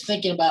way of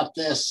thinking about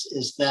this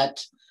is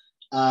that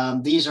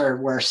these are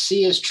where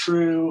C is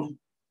true,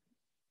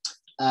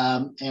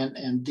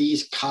 and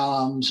these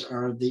columns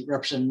are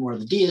represent where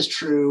the D is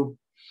true.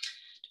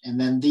 And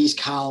then these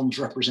columns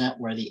represent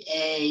where the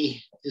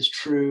A is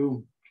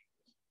true.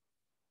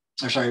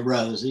 Or sorry,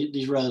 rows.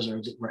 These rows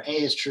are where A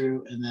is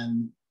true, and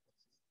then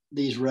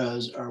these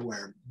rows are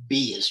where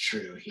B is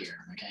true here,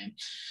 okay?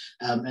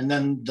 And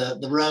then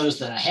the rows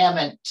that I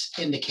haven't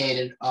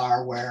indicated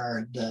are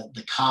where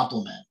the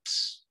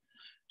complements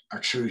are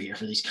true here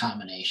for these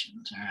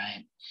combinations, all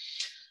right?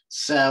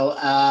 So,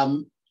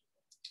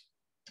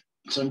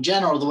 so in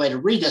general, the way to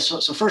read this,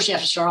 so first you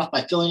have to start off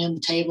by filling in the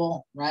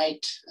table,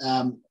 right?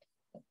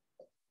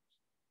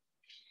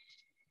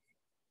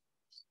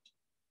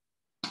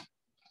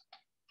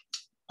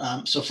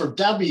 So for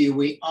W,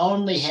 we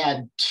only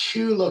had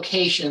 2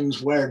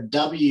 locations where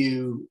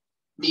W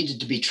needed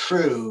to be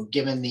true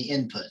given the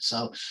input.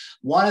 So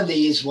one of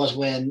these was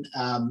when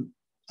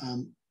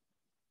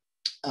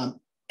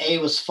A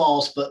was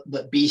false,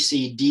 but B,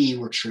 C, D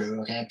were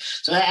true, okay?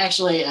 So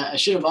actually, I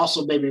should have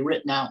also maybe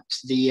written out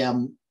the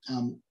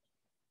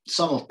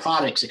sum of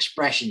products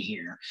expression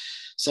here.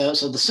 So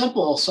the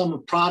simple sum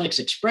of products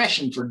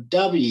expression for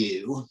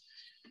W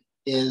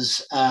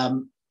is,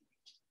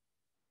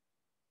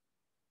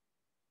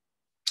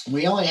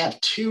 we only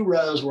have 2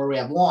 rows where we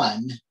have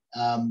 1.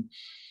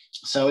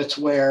 So it's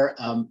where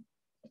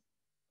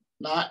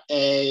not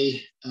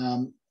A,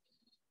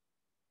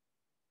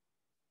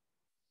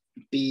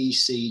 B,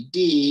 C,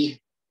 D,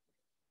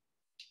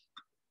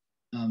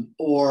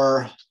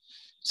 or,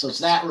 so it's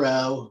that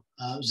row,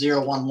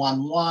 0, 1,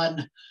 1,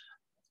 1,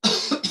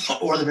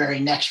 or the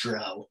very next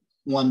row,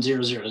 1,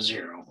 0, 0,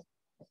 0.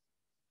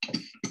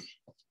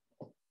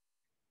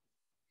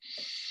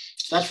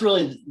 So that's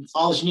really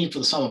all you need for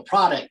the sum of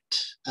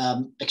product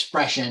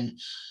expression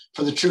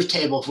for the truth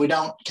table if we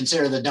don't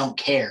consider the don't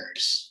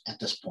cares at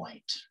this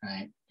point,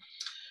 right?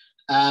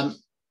 But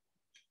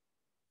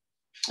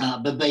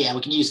yeah,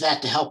 we can use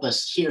that to help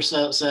us here.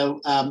 So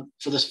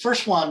for this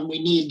first one,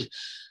 we need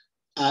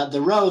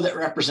the row that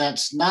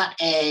represents not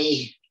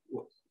A.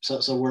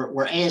 So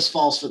where A is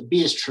false, but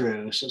B is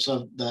true.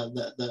 So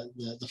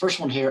the first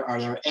one here are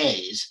their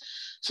A's.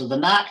 So the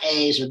not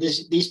A's are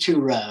these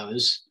 2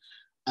 rows.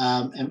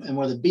 And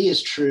where the B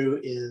is true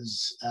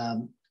is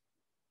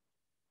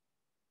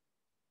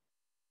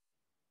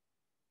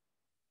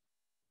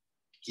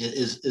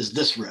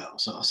this row.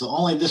 So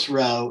only this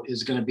row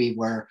is going to be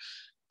where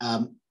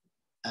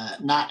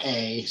not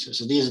A.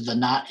 So these are the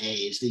not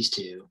A's, these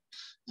 2,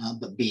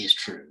 but B is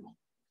true.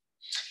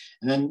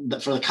 And then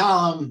for the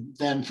column,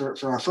 then for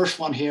our first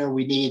one here,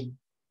 we need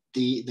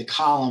the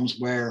columns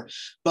where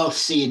both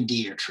C and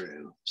D are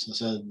true.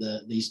 So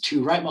these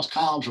 2 rightmost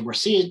columns are where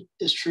C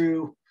is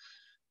true.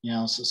 You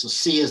know, so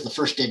C is the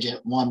first digit,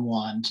 1,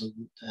 1. So,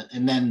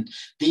 and then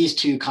these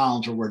 2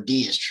 columns are where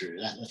D is true.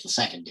 That's the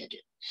second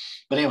digit.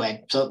 But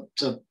anyway, so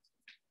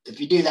if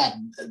you do that,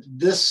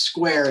 this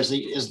square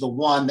is the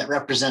one that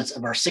represents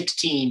of our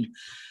 16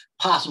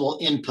 possible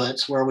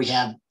inputs where we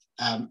have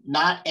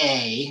not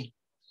A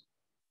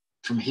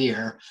from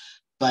here,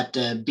 but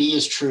B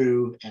is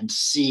true and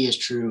C is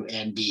true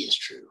and D is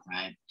true,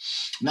 right?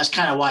 And that's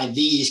kind of why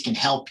these can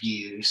help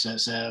you. So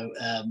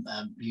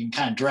you can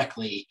kind of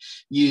directly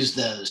use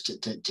those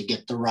to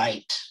get the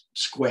right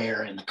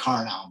square in the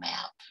Carnot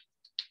map.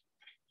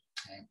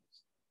 Okay.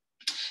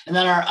 And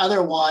then our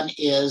other one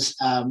is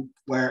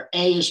where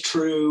A is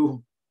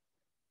true,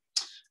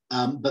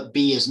 but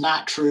B is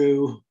not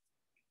true.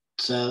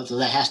 So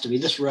that has to be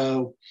this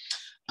row.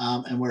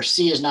 And where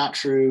C is not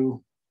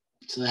true,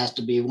 so that has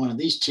to be one of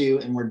these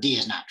 2, and where D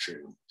is not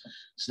true.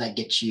 So that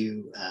gets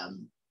you,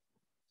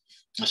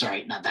 oh,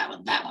 sorry, not that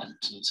one, that one.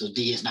 So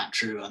D is not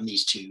true on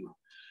these 2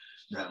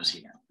 rows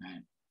here,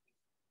 right?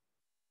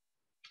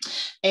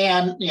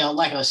 And, you know,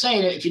 like I was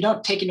saying, if you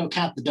don't take into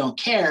account the don't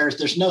cares,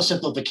 there's no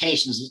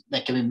simplifications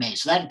that can be made.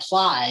 So that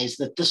implies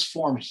that this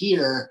form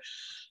here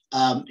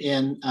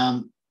in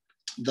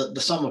the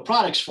sum of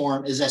products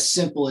form is as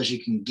simple as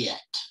you can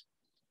get.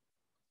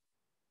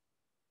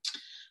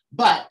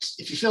 But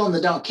if you fill in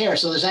the don't care,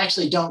 so there's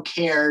actually don't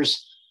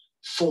cares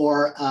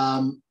for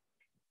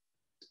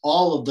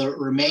all of the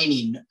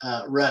remaining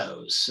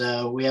rows.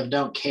 So we have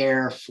don't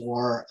care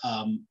for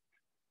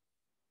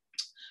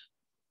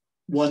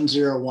 1,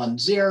 0, 1,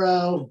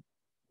 0.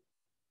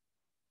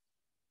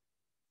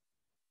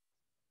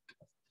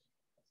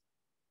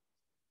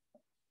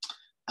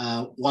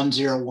 1,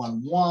 0,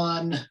 1,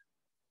 1.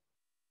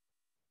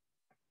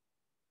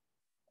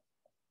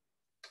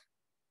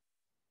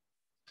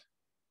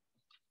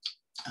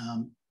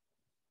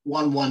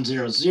 1, 1,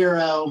 0,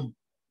 0.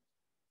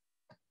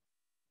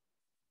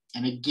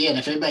 And again,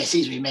 if anybody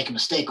sees me make a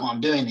mistake while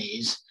I'm doing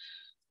these,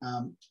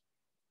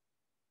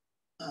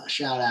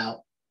 shout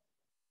out.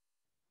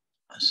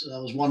 So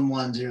that was 1,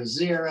 1, 0,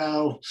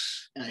 0.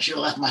 And I should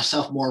have left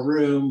myself more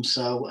room.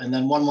 So, and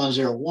then 1, 1,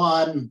 0,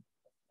 1.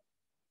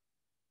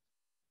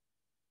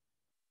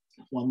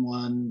 1,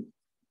 1,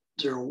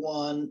 0,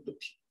 1.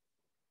 Oops.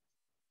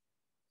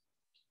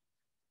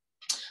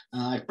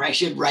 I probably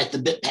should write the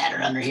bit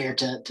pattern under here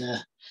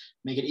to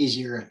make it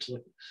easier to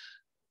look.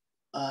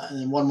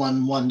 and then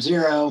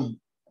 1110,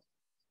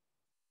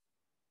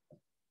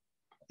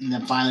 and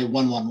then finally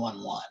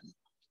 1111.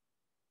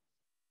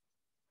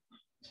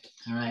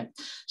 All right,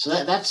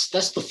 so that's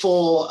the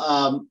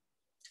full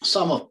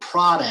sum of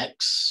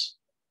products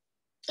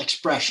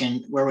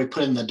expression where we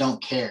put in the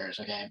don't cares.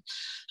 Okay,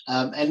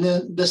 and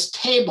then this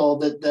table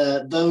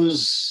that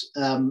those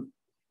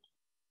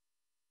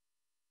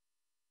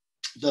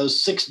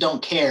 6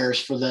 don't cares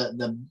for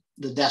the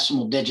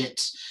decimal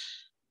digits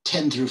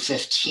 10 through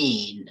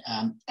 15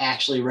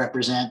 actually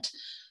represent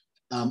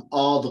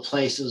all the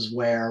places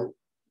where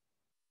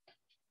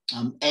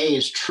A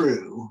is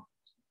true.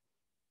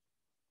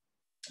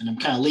 And I'm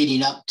kind of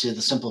leading up to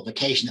the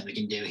simplification that we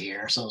can do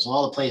here. So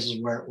all the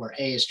places where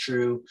A is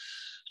true.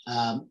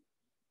 And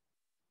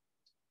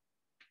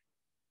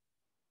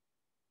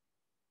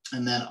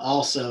then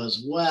also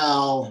as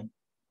well,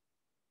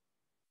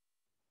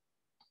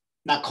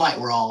 not quite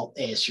where all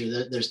A is true.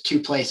 There's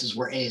 2 places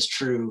where A is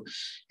true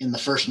in the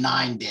first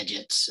 9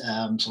 digits.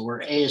 So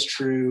where A is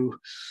true,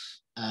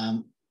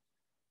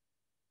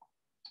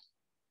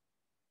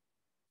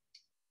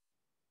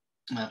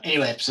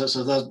 anyway, so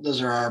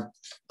those are our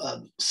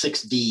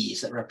 6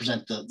 Ds that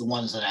represent the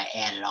ones that I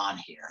added on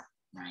here,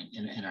 right,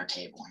 in our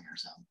table here.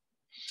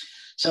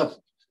 So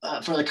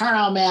for the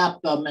Carnot map,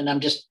 and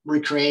I'm just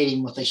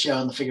recreating what they show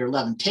in the figure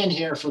 1110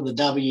 here for the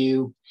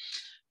W.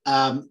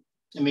 I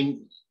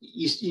mean,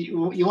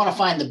 you want to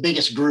find the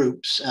biggest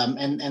groups,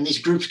 and these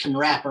groups can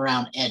wrap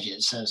around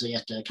edges, so you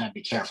have to kind of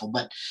be careful.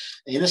 But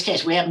in this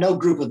case, we have no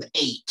group of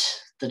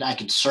 8 that I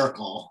could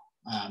circle.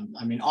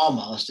 I mean,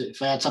 almost.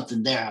 If I had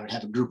something there, I would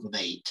have a group of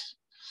 8.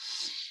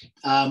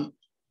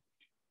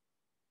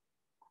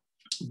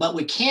 But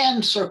we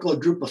can circle a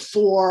group of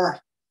 4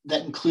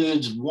 that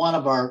includes one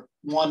of our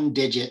 1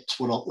 digits,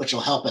 which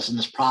will help us in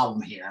this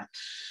problem here.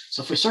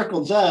 So if we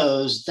circle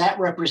those, that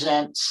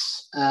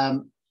represents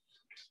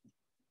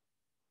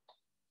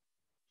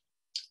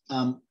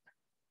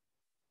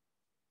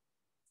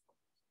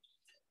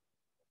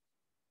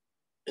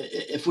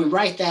if we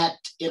write that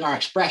in our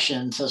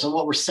expression, so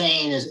what we're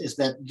saying is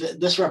that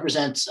this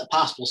represents a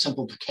possible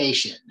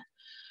simplification.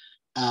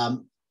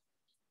 So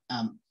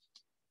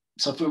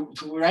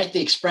if we write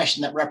the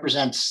expression that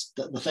represents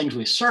the things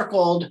we've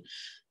circled,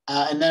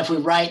 and then if we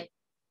write,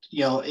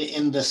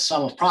 in the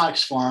sum of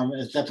products form,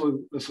 is that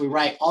if we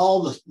write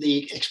all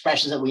the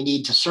expressions that we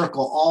need to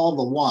circle all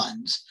the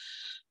ones,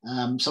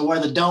 so where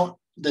the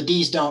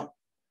D's don't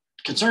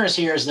concern us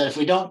here is that if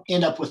we don't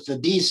end up with the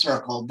D's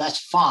circled,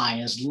 that's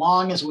fine, as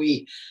long as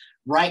we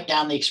write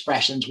down the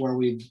expressions where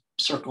we've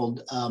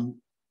circled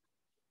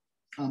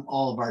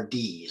all of our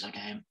D's,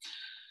 okay?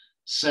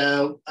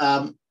 So,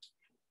 and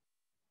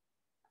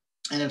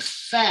in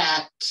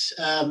fact,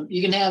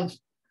 you can have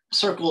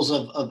circles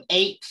of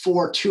 8,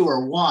 4, 2,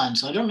 or 1.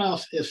 So I don't know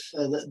if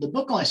the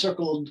book only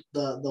circled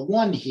the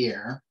 1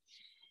 here.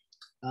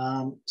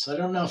 So I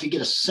don't know if you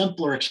get a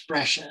simpler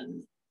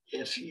expression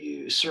if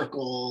you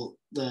circle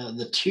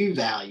the 2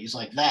 values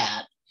like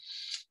that.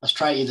 Let's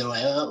try either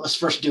way. Let's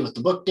first do what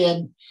the book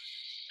did.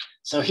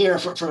 So here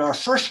for our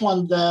first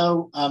one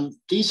though,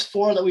 these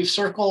 4 that we've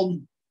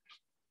circled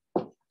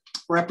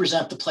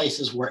represent the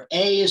places where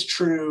A is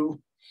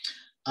true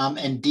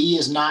and D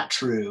is not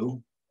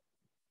true.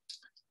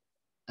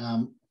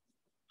 And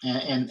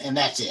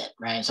that's it,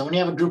 right? So when you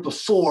have a group of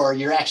 4,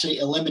 you're actually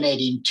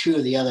eliminating 2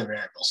 of the other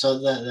variables. So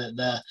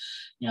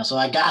so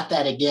I got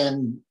that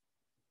again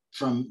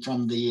from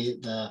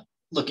the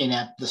looking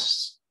at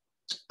this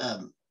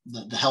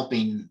the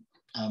helping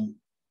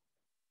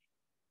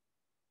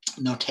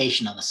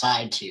notation on the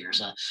sides here.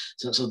 So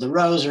the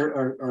rows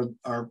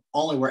are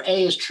only where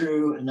A is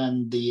true, and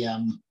then the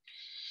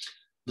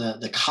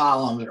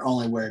columns are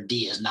only where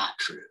D is not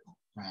true,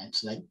 right?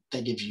 So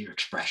that gives you your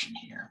expression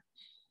here.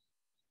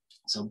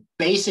 So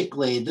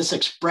basically, this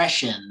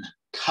expression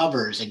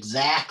covers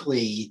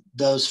exactly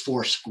those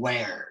 4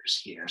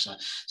 squares here.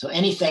 So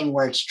anything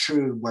where it's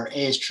true, where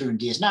A is true and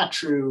D is not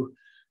true,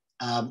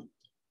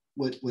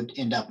 would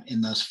end up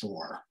in those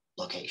 4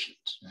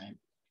 locations, right?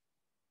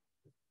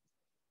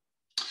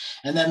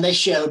 And then they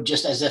showed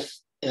just as if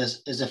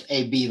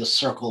AB was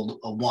circled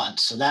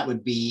once. So that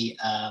would be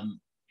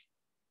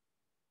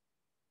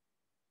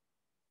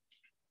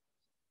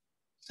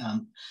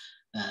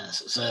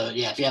so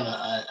yeah, if you have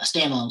a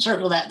standalone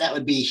circle, that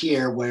would be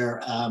here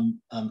where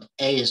A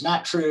is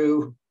not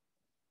true,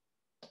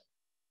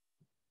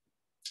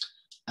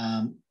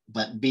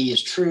 but B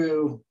is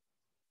true.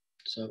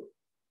 So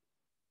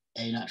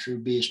A not true,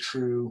 B is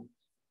true,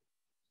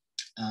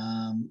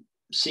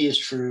 C is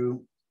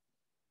true,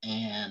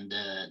 and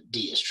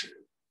D is true.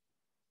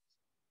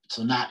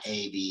 So not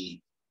A,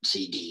 B,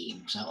 C,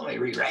 D. So let me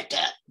rewrite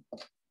that.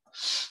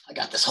 I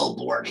got this whole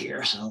board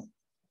here, so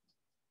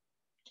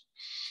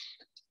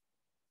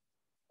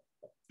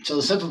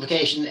the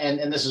simplification,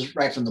 and this is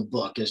right from the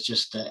book, is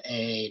just the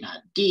A, not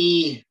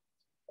D,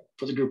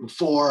 for the group of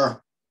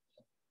 4,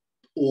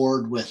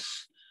 ORed with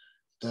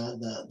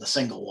the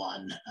single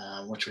one,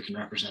 which we can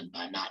represent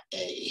by not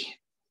A,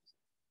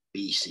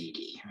 B, C,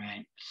 D,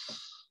 right?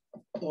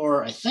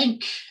 or I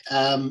think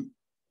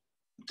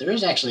there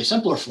is actually a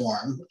simpler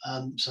form.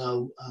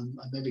 So I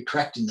may be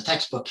correcting the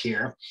textbook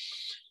here.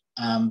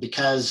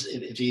 Because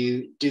if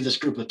you do this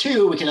group of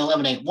two, we can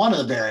eliminate one of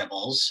the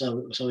variables.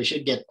 So we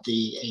should get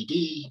the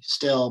AD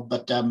still,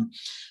 but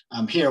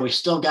here we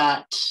still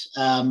got,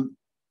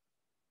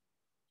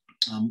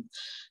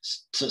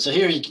 so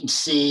here you can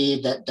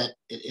see that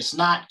it's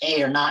not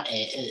A or not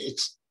A,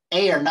 it's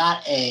A or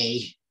not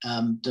A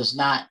does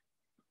not,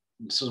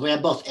 so we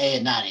have both A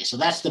and not A. So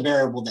that's the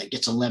variable that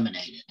gets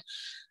eliminated.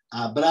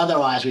 But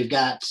otherwise we've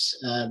got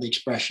the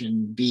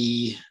expression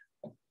B,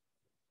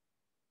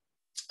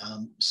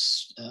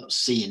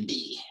 C and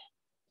D.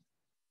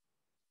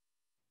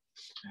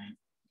 Right.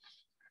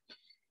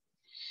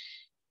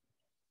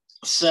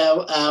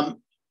 So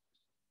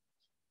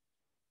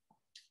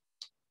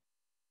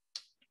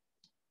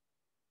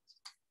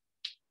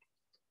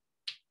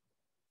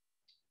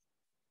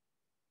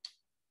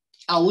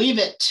I'll leave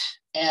it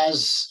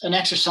as an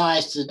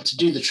exercise to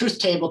do the truth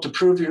table to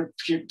prove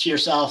to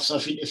yourself. So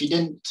if you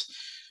didn't,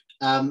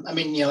 I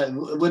mean, you know,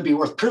 it would be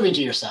worth proving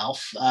to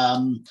yourself.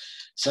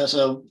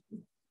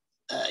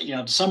 You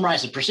know, to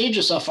summarize the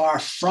procedure so far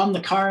from the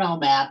Carnell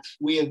map,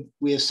 we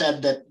have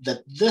said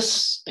that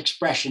this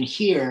expression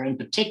here in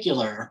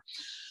particular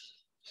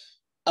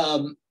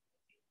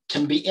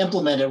can be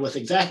implemented with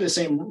exactly the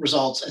same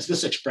results as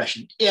this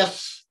expression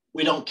if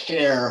we don't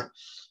care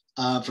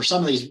for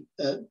some of these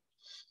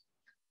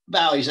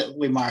values that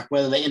we mark,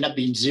 whether they end up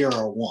being 0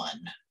 or 1,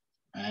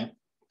 right?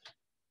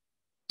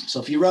 So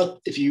if you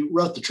wrote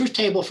the truth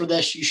table for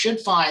this, you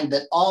should find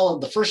that all of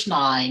the first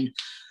 9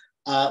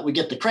 we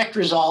get the correct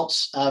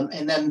results,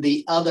 and then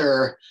the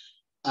other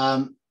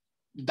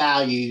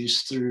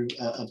values through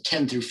of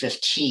 10 through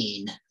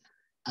 15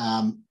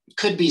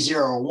 could be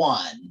 0 or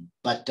 1,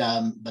 but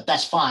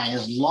that's fine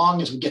as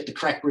long as we get the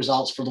correct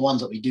results for the ones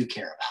that we do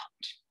care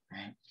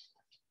about,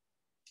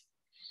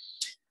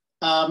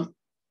 right?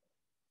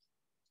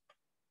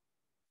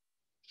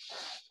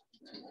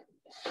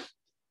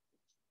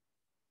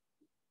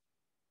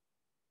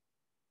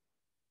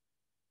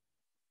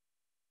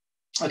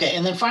 Okay,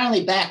 and then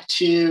finally back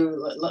to,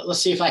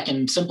 let's see if I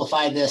can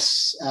simplify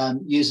this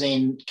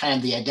using kind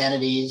of the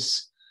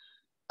identities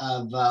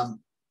of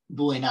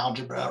Boolean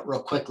algebra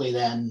real quickly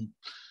then.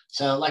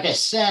 So like I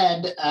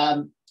said,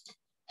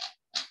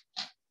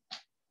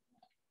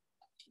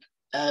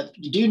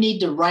 you do need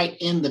to write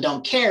in the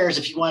don't cares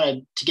if you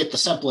wanted to get the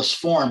simplest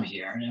form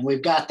here. And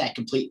we've got that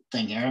complete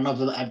thing here. I don't know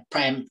if I've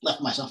probably left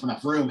myself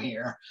enough room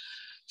here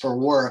for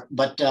work,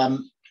 but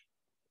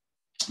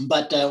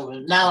now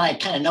that I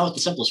kind of know what the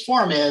simplest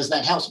form is,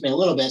 that helps me a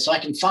little bit. So I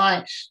can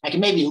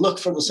maybe look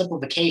for the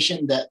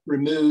simplification that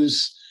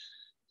removes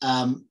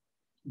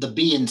the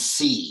B and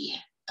C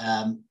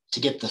to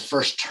get the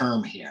first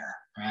term here,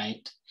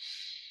 right?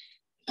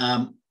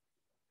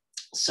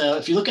 So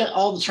if you look at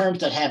all the terms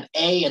that have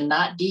A and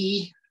not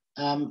D,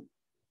 not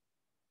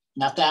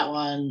that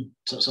one.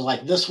 So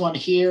like this one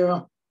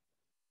here,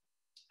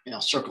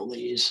 I'll circle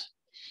these,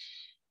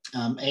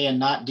 A and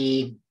not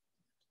D.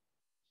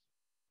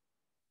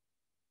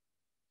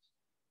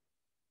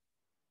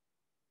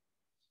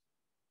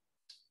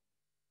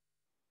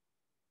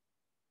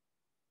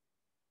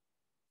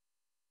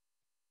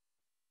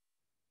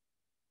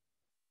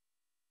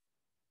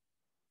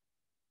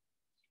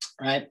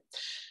 Right.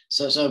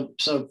 So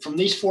from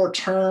these 4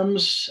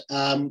 terms,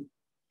 I'll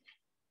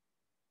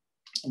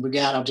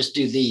just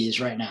do these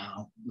right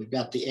now. We've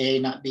got the A,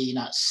 not B,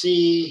 not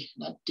C,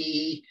 not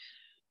D,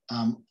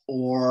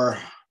 or,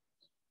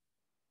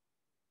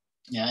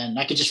 yeah, and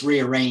I could just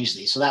rearrange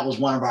these. So that was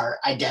one of our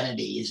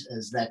identities,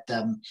 is that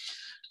the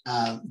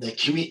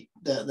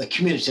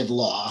commutative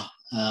law.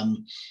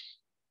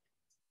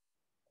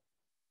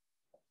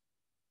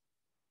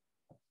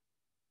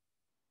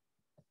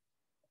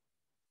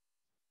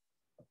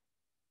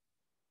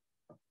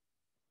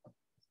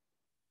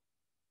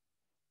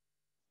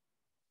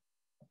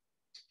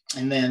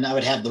 And then I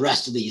would have the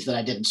rest of these that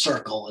I didn't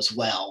circle as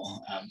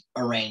well,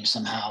 arranged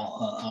somehow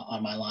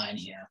on my line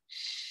here.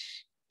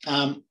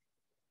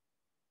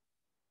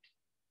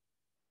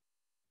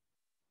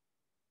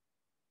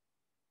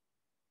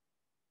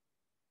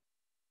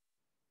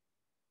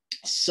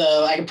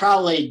 So I can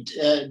probably,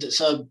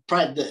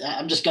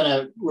 I'm just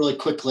gonna really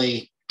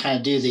quickly kind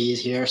of do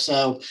these here.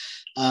 So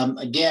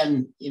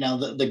again, you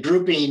know, the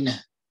grouping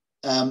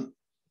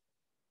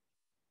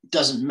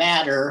doesn't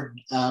matter.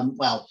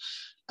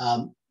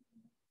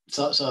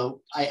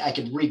 So I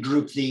could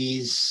regroup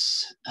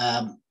these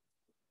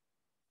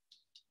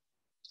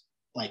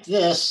like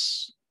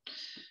this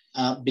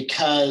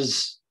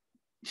because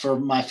for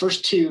my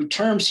first 2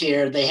 terms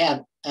here, they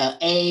have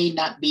A,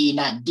 not B,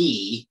 not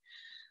D.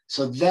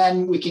 So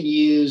then we can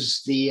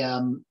use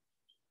the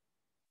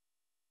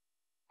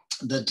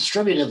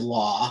distributive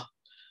law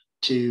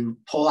to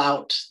pull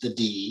out the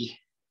D,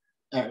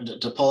 or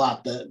to pull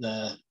out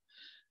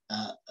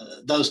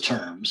those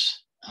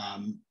terms.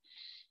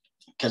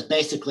 Because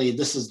basically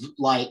this is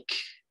like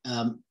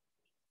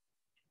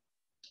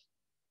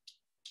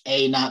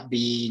A not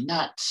B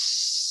not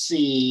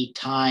C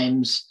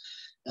times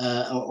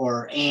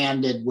or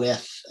anded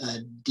with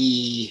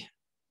D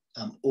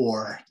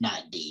or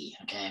not D,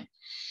 okay?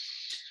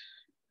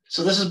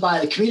 So this is by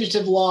the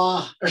commutative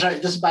law, or sorry,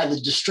 this is by the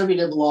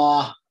distributive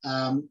law.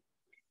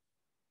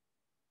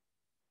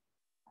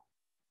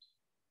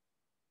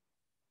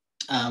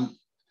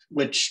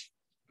 Which,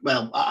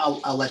 well,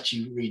 I'll let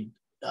you read,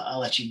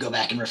 I'll let you go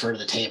back and refer to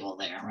the table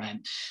there, right?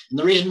 And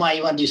the reason why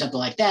you want to do something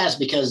like that is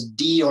because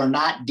D or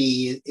not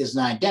D is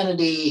an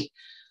identity.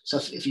 So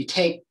if you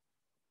take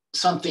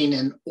something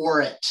and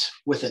OR it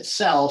with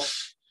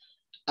itself,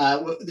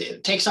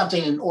 take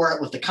something and OR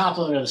it with the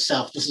complement of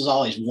itself, this is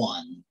always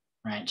one,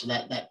 right? So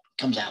that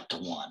comes out to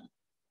one,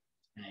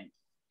 right?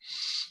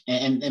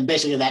 And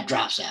basically that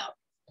drops out.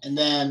 And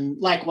then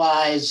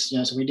likewise,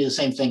 so we do the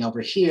same thing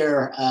over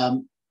here.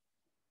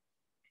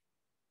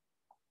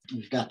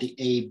 We've got the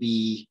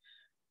AB,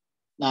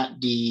 not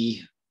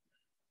D,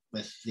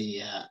 with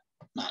the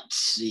not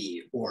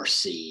C or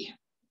C,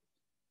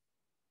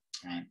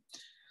 right?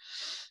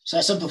 So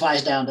that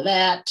simplifies down to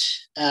that.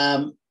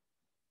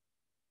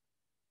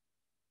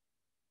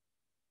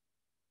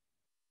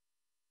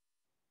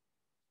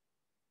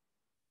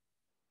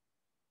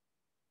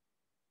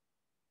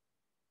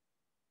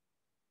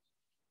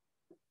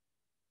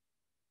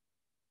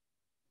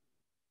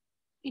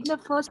 In the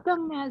first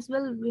term as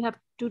well, we have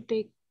to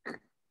take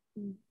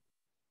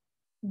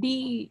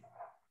D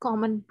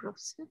common,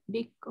 Professor.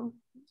 D common.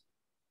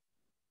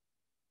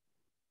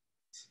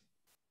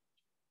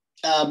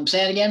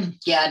 Say it again.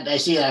 Yeah, I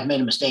see that I've made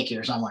a mistake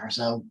here somewhere.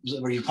 So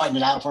were you pointing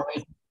it out for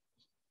me?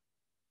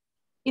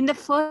 In the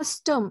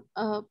first term,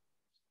 A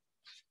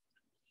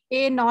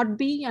not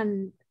B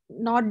and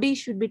not D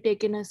should be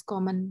taken as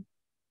common.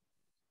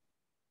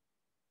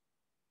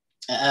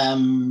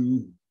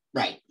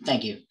 Right.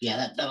 Thank you.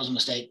 Yeah, that was a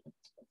mistake.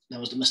 That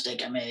was the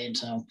mistake I made.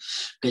 So,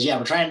 because yeah,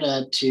 we're trying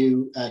to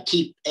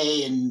keep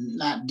A and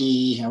not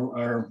D,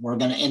 or we're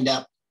going to end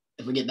up,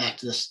 if we get back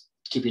to this,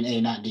 keeping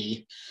A not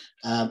D.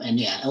 And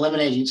yeah,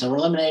 eliminating. So we're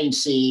eliminating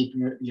C.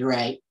 You're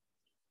right.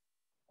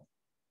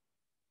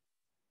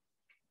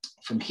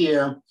 From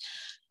here,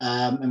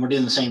 and we're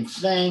doing the same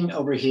thing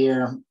over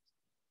here,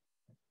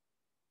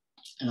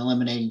 and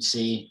eliminating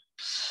C.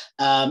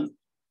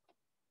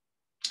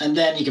 And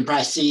then you can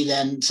probably see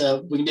then,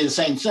 so we can do the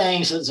same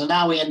thing. So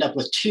now we end up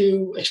with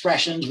two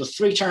expressions with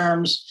three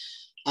terms.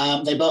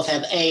 They both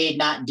have A,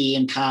 not D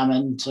in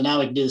common. So now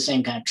we can do the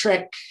same kind of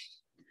trick.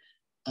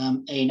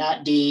 A,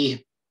 not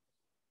D,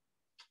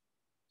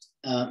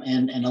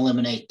 and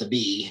eliminate the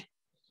B.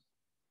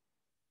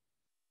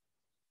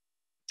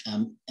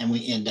 And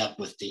we end up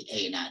with the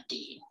A, not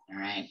D, all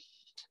right?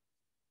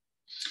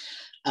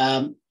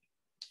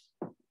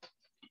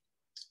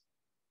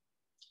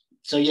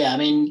 So yeah, I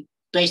mean,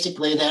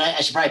 basically that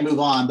I should probably move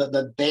on,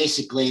 but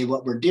basically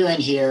what we're doing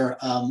here,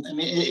 I mean,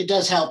 it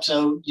does help.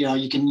 So,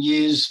 you can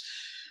use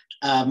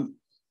an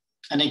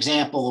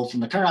example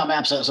from the kernel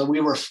map. So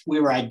we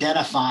were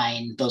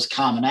identifying those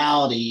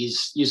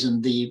commonalities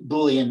using the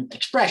Boolean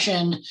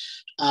expression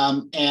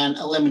and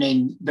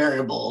eliminating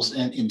variables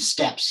in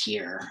steps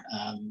here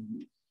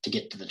to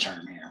get to the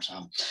term here.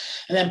 So,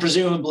 and then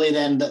presumably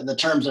then the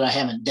terms that I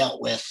haven't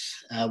dealt with,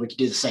 we could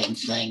do the same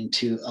thing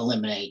to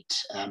eliminate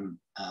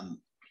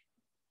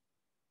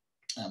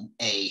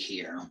A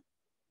here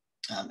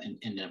and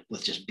end up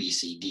with just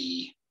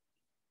BCD.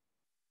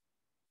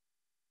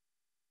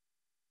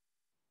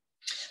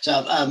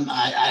 So I'm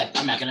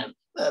not going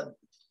to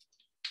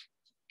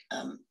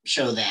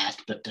show that,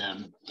 but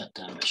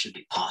it should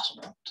be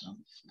possible. So.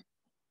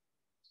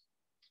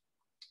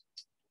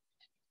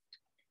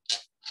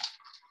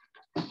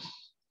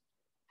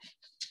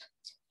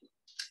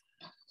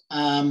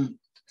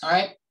 All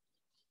right.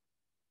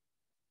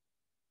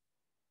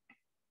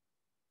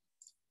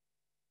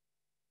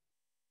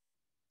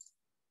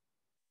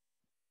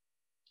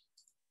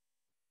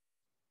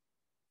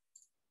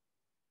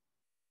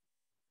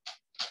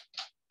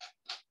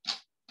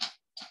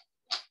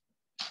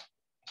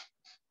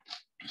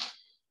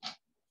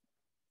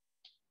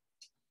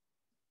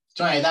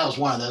 So anyway, that was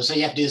one of those. So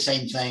you have to do the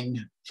same thing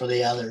for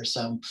the others.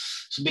 So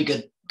be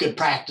good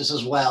practice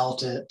as well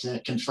to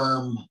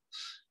confirm,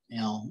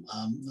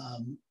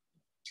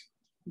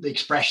 the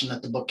expression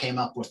that the book came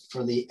up with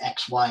for the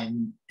X, Y,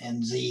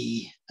 and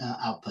Z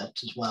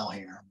outputs as well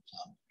here. So.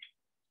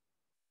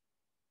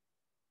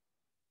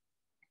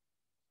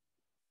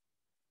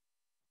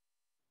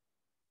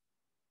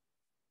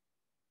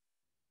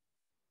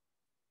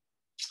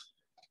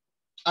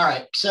 All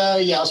right, so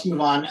yeah, let's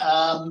move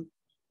on.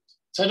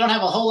 So I don't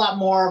have a whole lot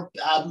more.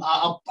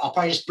 I'll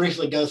probably just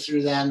briefly go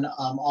through then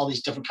all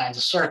these different kinds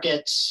of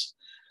circuits.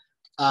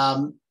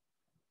 So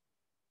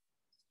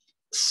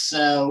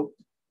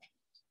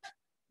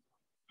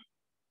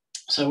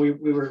we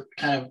were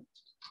kind of,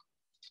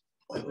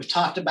 we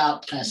talked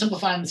about kind of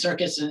simplifying the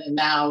circuits, and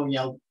now,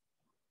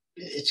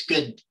 it's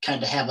good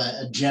kind of to have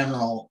a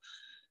general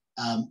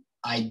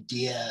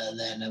idea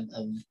then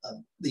of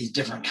these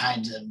different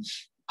kinds of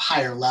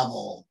higher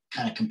level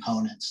kind of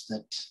components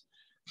that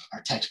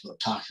our textbook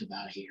talks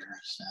about here.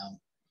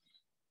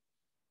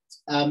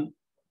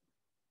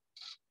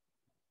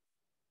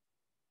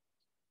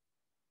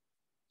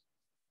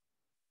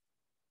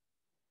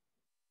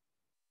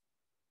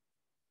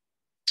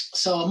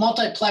 So a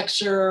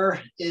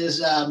multiplexer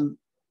is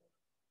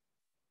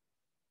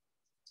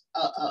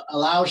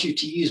allows you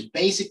to use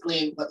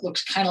basically what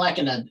looks kind of like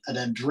an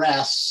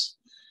address,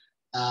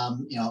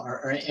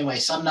 or anyway,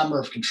 some number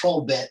of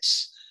control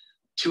bits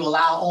to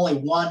allow only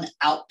one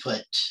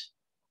output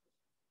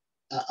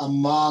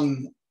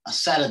among a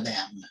set of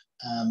them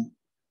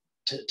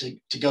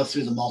to go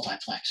through the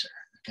multiplexer.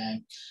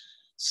 Okay,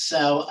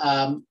 so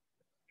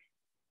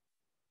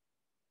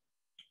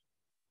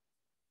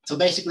so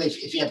basically,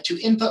 if you have two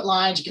input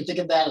lines, you can think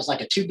of that as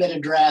like a 2-bit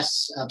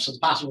address. So the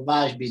possible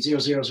values would be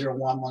 0001,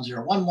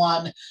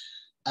 1011.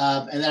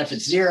 And then if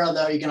it's 0,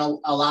 though, you're going to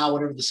allow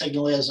whatever the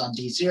signal is on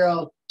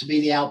D0 to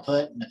be the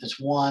output. And if it's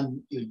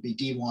 1, it would be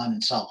D1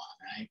 and so on,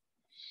 right?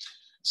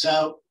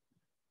 So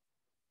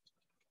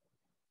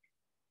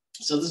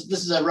this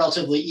is a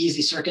relatively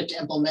easy circuit to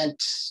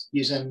implement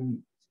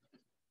using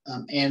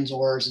ands,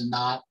 ors, and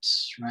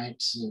nots, right?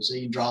 So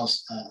you can draw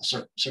a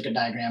circuit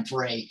diagram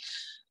for a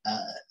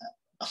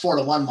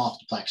 4-to-1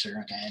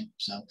 multiplexer, okay?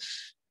 So,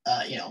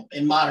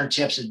 in modern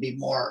chips, it'd be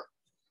more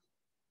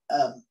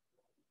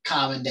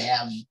common to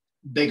have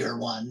bigger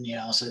one,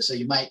 so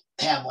you might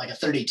have like a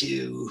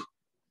 32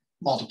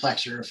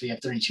 multiplexer if you have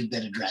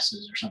 32-bit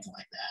addresses or something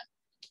like that.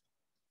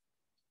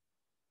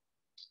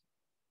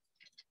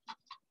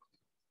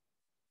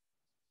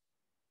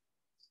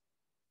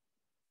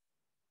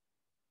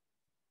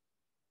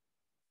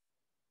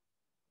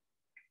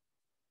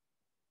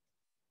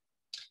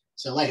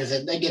 So like I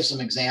said, they give some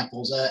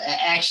examples.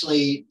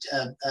 Actually,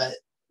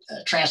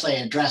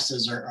 translating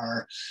addresses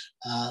are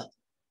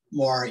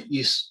more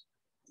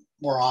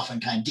often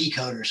kind of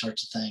decoder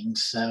sorts of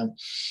things. So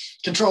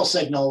control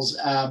signals.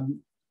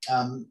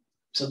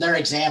 So their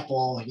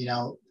example,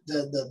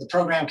 the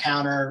program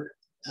counter.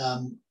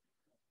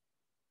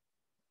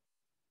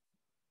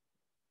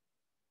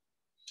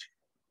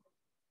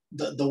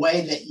 The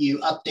way that you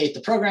update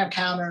the program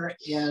counter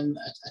in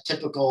a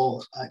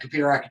typical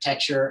computer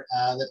architecture,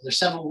 there's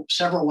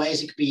several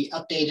ways it could be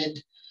updated.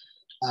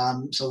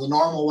 So the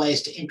normal way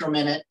is to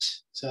increment it.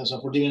 So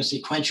if we're doing a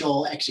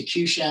sequential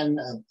execution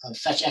of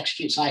fetch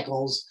execute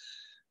cycles,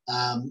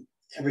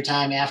 every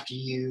time after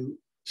you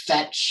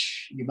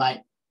fetch, you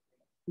might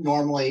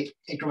normally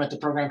increment the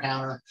program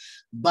counter,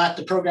 but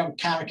the program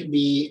counter can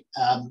be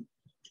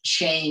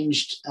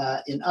changed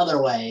in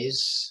other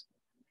ways.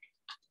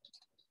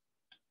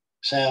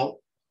 So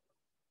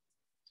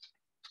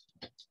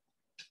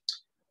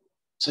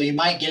you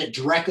might get it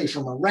directly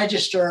from a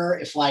register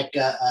if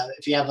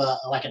you have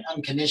like an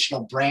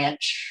unconditional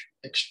branch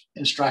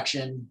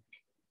instruction,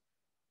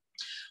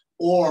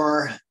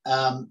 or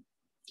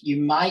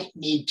you might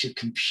need to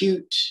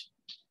compute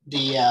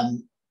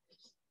the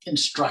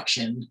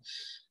instruction.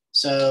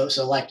 So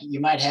like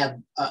you might have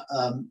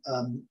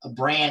a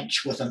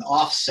branch with an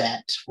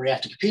offset where you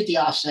have to compute the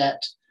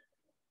offset.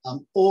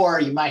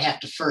 Or you might have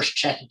to first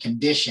check a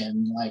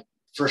condition, like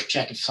first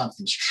check if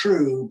something's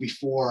true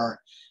before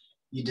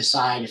you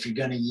decide if you're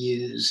going to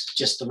use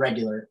just the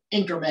regular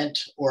increment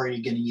or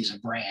you're going to use a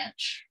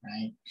branch,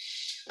 right?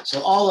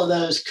 So all of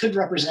those could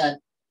represent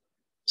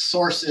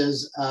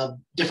sources of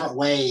different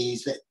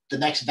ways that the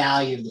next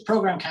value of the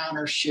program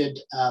counter should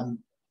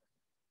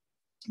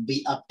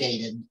be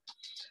updated.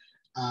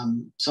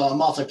 So a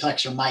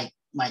multiplexer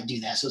might do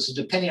that. So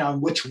depending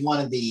on which one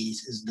of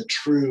these is the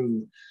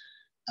true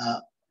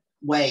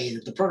way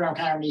that the program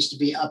counter needs to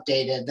be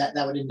updated, that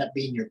would end up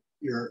being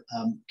your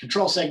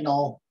control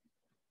signal,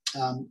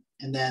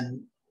 and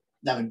then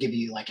that would give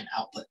you like an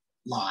output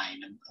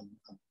line of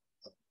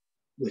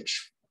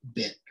which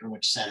bit or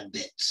which set of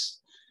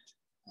bits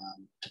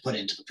to put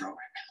into the program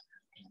counter.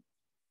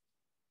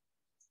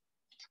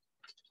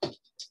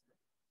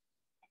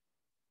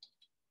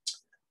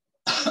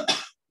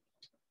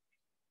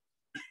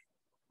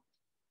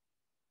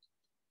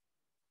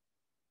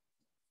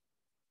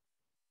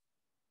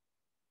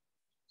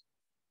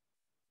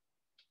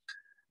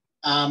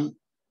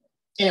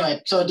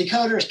 Anyway, so a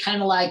decoder is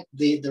kind of like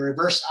the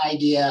reverse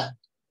idea.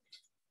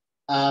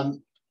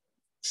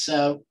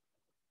 So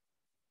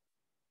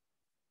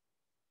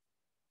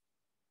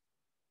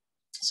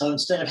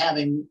instead of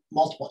having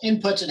multiple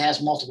inputs, it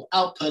has multiple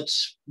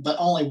outputs, but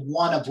only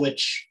one of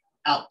which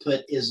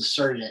output is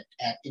asserted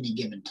at any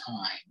given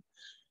time,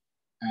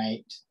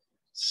 right?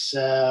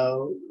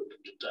 So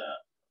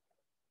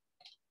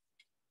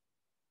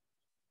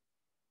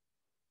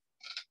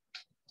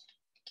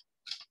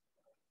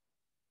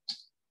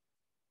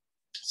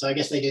I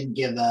guess they didn't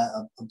give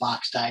a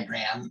box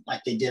diagram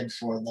like they did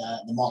for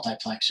the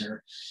multiplexer.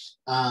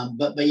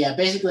 But yeah,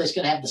 basically it's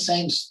going to have the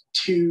same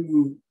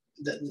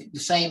the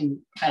same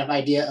kind of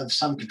idea of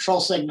some control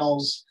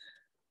signals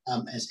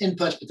as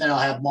inputs, but then I'll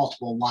have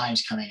multiple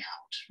lines coming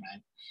out,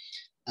 right?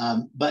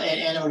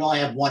 And it would only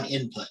have one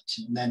input.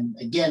 And then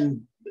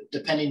again,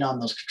 depending on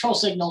those control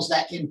signals,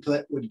 that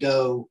input would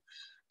go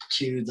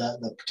to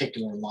the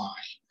particular line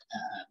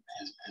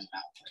as an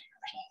output here.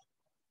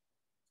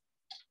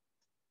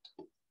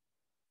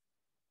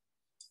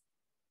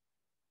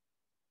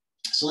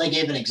 So they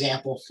gave an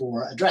example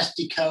for address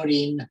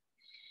decoding.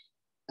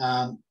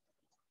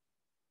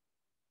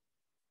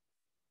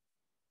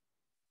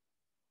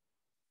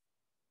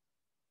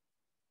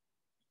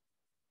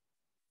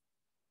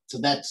 So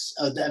that's,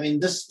 I mean,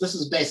 this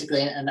is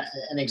basically an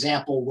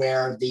example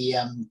where the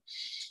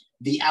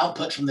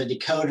output from the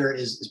decoder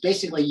is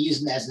basically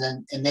used as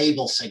an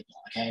enable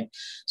signal, okay?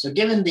 So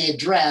given the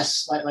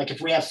address, like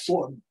if we have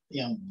four,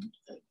 you know,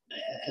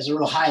 as a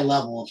real high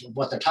level of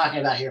what they're talking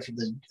about here for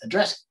the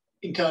address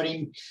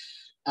encoding,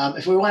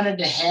 if we wanted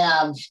to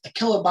have a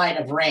kilobyte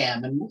of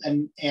RAM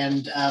and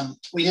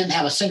we didn't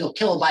have a single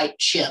kilobyte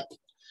chip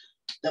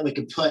that we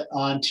could put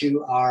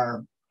onto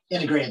our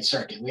integrated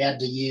circuit, we had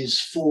to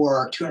use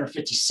 4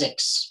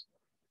 256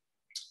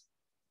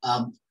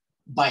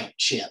 byte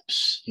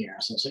chips here.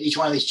 So each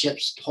one of these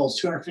chips holds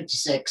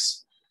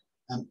 256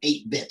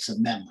 8 bits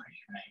of memory,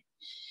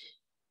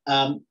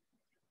 right?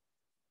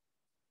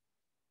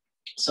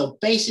 So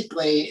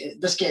basically,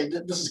 this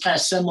is kind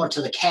of similar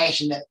to the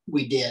caching that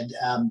we did.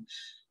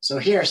 So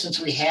here, since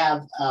we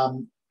have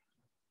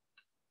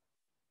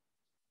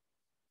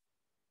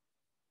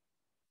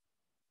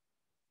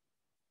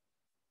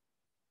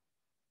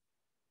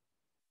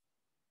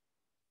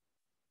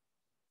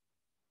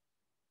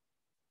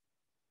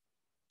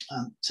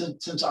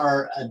since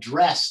our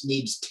address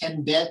needs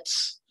 10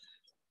 bits,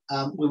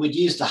 we would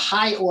use the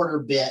high order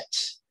bit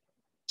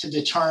to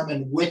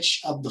determine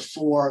which of the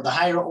 4, the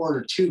higher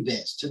order 2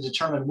 bits, to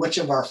determine which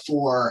of our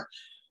 4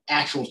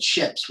 actual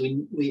chips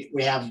we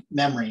have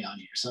memory on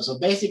here. So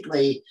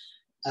basically,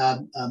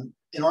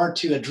 in order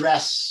to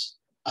address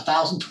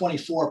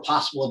 1,024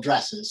 possible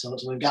addresses, so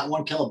we've got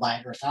 1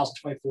 kilobyte or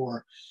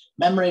 1,024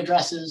 memory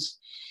addresses,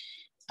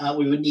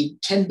 we would need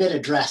 10-bit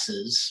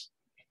addresses.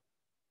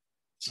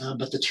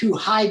 But the 2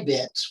 high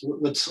bits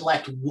would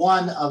select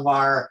one of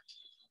our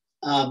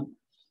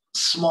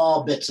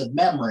small bits of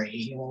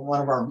memory, one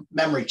of our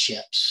memory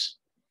chips.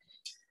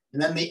 And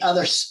then the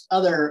other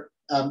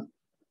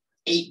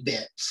 8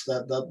 bits,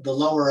 the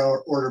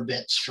lower order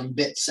bits from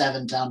bit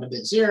 7 down to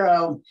bit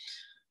 0,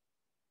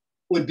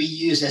 would be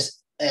used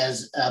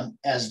as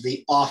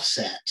the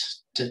offset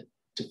to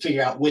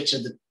figure out which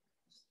of the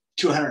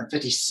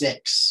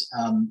 256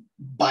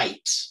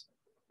 bytes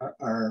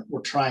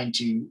we're trying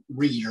to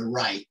read or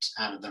write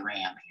out of the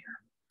RAM here.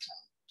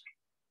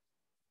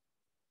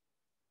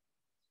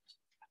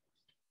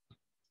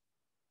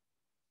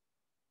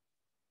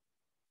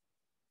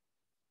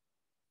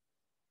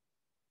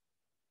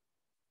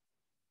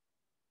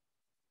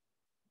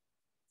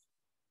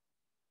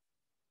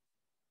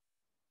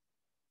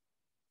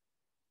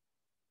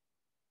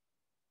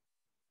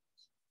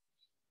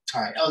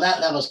 All right. Oh,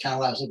 that was kind of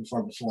what I was looking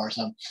for before.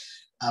 So,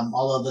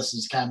 although this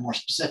is kind of more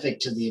specific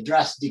to the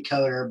address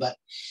decoder,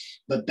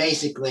 but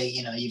basically,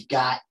 you know, you've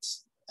got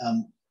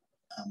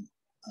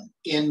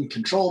in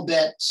control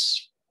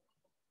bits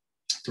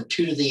for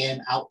 2 to the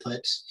n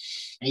outputs,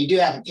 and you do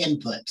have an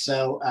input.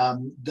 So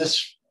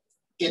this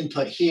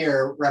input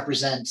here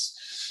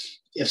represents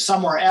if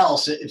somewhere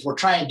else, if we're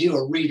trying to do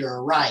a read or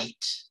a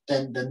write,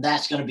 then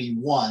that's going to be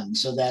 1,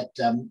 so that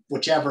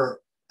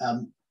whichever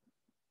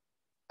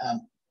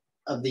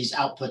of these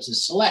outputs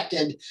is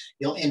selected,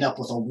 you'll end up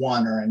with a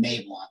 1 or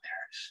enable on there.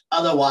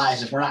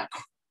 Otherwise, if we're not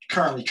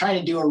currently trying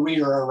to do a read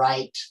or a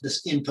write,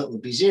 this input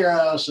would be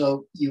 0,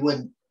 so you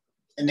wouldn't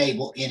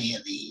enable any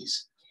of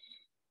these.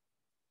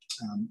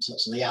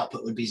 So the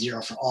output would be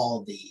 0 for all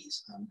of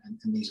these,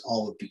 and these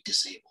all would be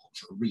disabled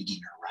for reading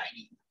or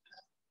writing.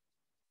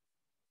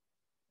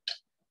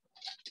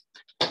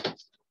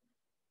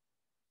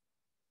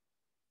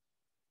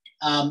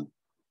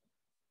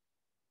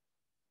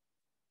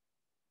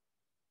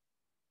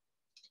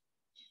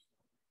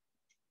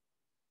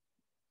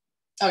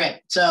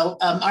 Okay, so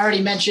I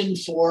already mentioned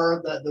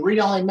for the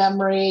read-only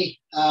memory.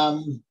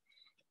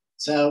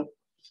 So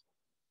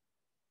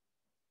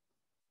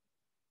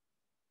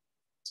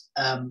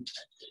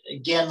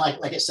again,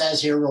 like it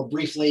says here real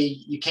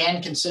briefly, you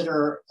can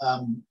consider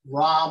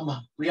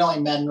ROM,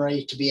 read-only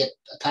memory, to be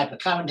a type of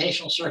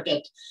computational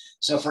circuit.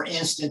 So for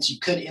instance, you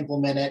could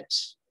implement it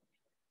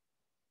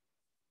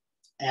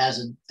as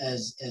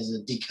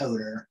a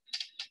decoder.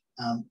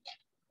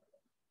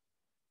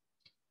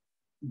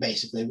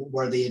 Basically,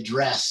 where the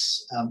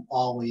address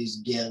always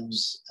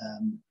gives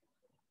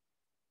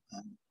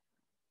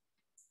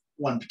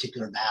one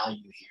particular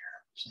value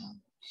here. So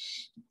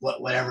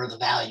whatever the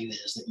value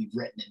is that you've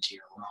written into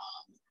your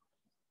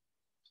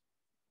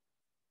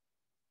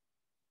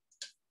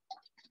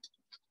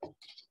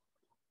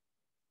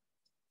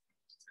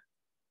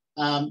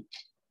ROM.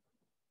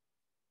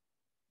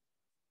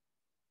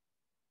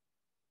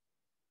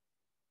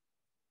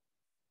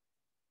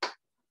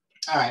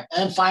 All right,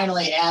 and then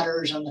finally,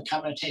 adders on the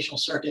computational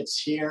circuits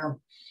here.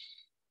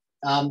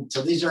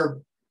 So these are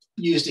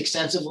used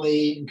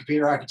extensively in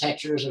computer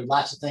architectures. There are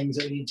lots of things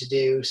that we need to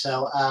do.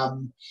 So I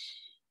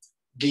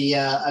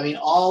mean,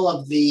 all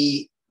of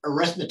the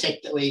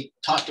arithmetic that we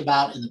talked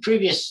about in the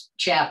previous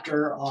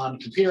chapter on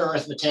computer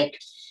arithmetic,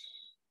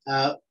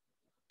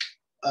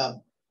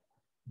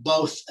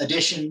 both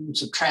addition,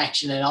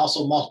 subtraction, and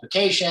also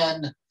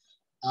multiplication,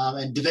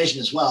 and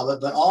division as well.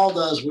 But all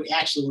those we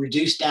actually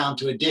reduced down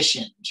to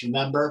additions,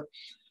 remember?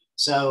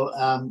 So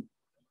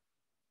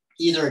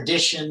either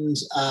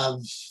additions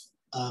of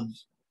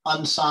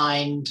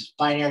unsigned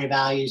binary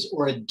values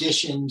or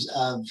additions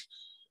of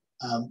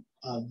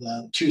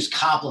two's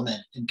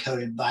complement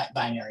encoded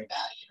binary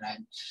value, right?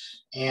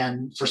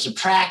 And for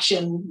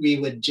subtraction, we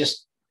would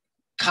just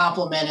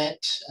complement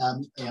it,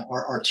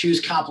 or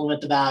two's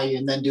complement the value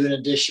and then do an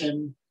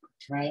addition,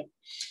 right?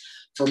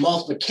 For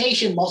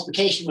multiplication,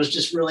 multiplication was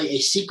just really a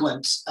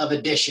sequence of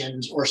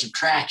additions or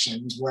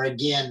subtractions, where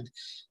again,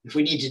 if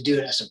we need to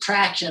do a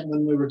subtraction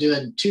when we were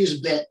doing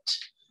two's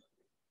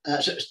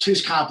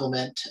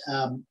complement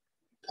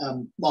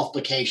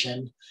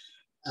multiplication,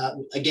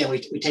 again,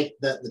 we take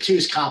the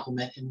two's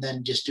complement and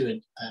then just do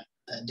an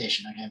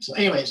addition. Okay. So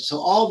anyway, so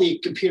all the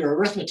computer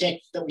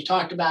arithmetic that we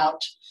talked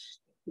about,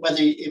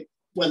 whether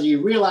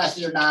you realize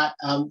it or not,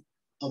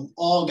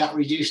 all got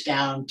reduced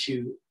down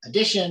to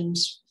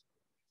additions.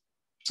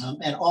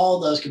 And all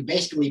of those can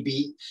basically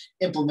be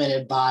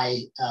implemented by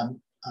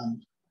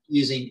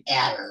using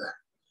adder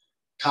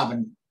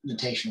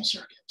combinatorial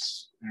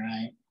circuits, all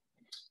right?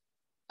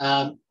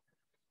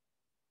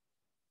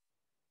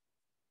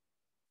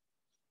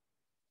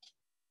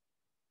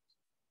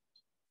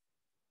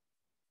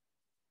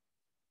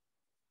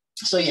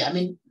 So yeah, I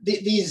mean,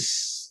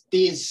 these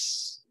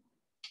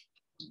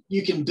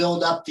you can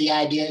build up the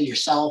idea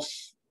yourself,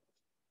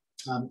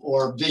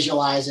 or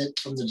visualize it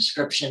from the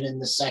description in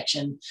this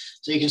section.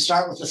 So you can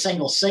start with a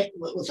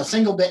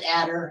single bit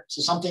adder,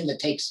 so something that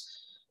takes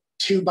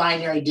two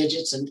binary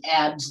digits and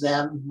adds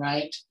them,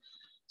 right?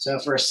 So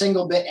for a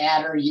single bit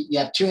adder, you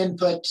have two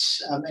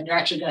inputs, and you're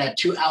actually going to have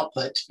two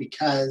outputs,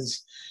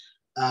 because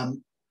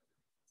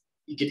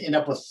you can end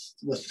up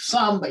with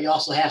some, but you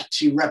also have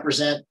to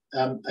represent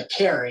a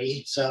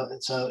carry. So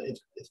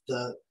if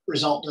the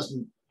result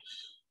doesn't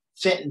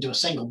fit into a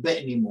single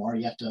bit anymore,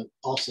 you have to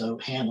also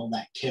handle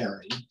that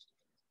carry.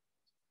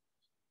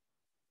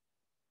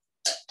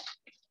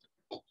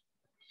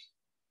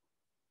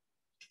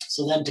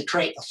 So then to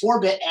create a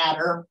 4-bit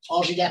adder,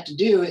 all you'd have to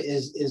do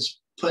is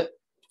put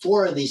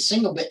 4 of these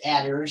single bit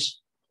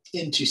adders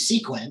into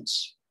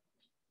sequence.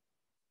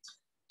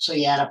 So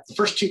you add up the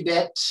first 2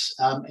 bits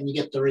and you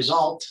get the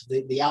result,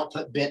 the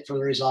output bit for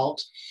the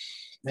result.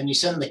 Then you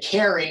send the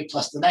carry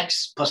plus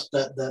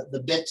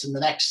the bits in the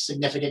next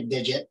significant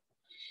digit.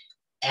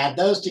 Add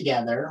those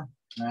together,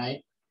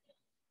 right?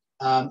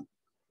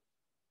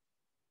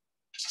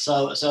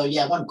 So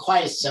yeah, it wasn't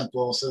quite as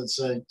simple. So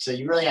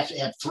you really have to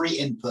have 3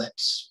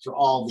 inputs for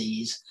all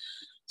these.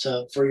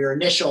 So for your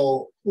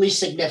initial least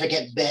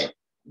significant bit,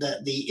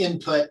 the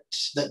input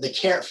for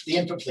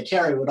the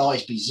carry would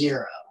always be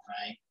 0,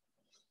 right?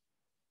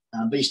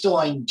 But you still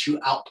only need 2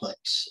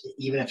 outputs,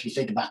 even if you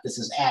think about this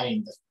as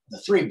adding the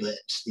 3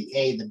 bits, the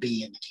A, the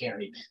B, and the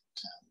carry bit.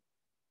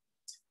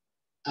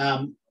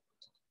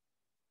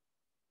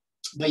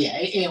 But yeah,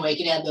 anyway, you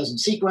can add those in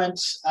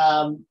sequence.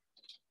 And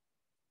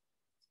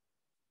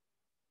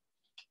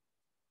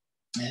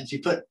if you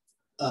put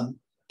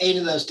 8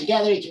 of those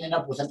together, you can end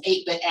up with an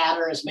 8-bit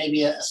adder as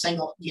maybe a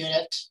single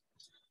unit.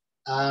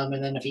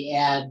 And then if you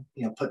add,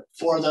 put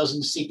 4 of those in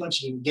the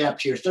sequence, you can get up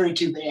to your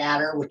 32-bit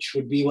adder, which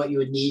would be what you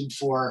would need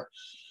for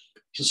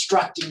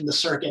constructing the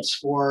circuits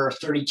for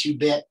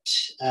 32-bit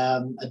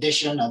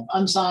addition of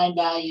unsigned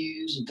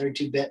values and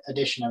 32-bit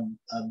addition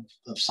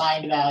of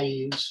signed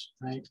values,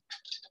 right?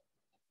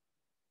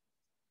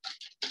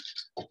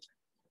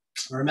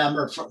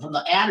 Remember, from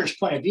the adder's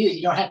point of view,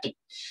 you don't have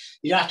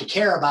to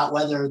care about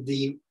whether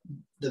the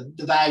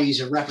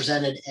values are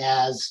represented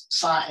as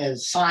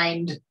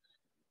signed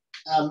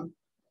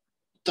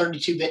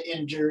 32-bit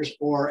integers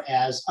or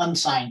as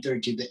unsigned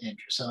 32-bit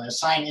integers. So as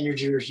signed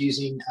integers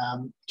using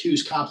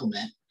 2's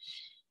complement.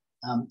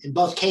 In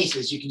both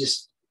cases, you can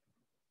just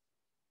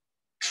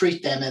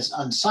treat them as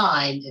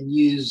unsigned and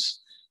use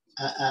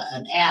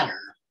an adder,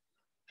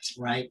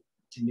 right?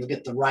 And you'll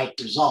get the right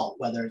result,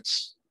 whether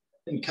it's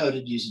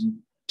encoded using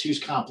 2's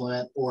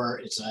complement or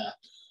it's a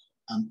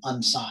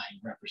unsigned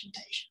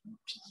representation.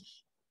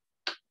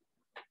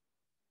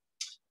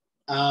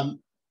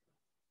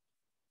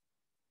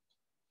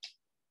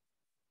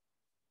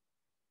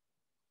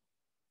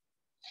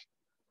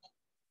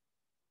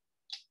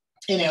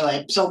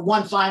 Anyway, so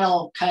one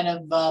final kind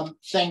of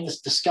thing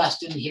that's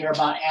discussed in here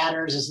about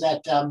adders is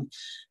that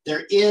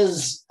there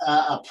is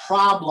a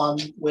problem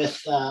with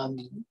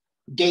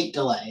gate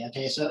delay.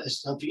 Okay, so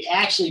if you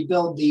actually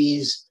build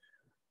these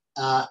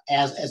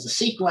as a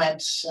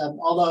sequence,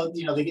 although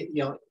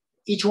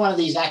each one of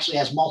these actually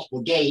has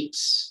multiple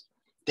gates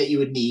that you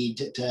would need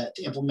to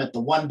implement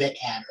the 1-bit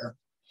adder.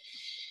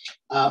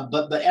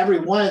 But every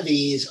one of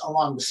these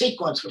along the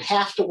sequence would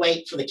have to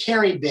wait for the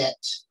carry bit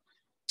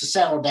to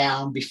settle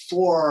down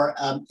before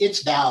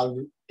its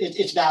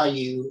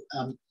value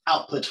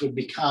outputs would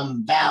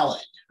become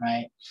valid,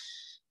 right?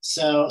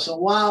 So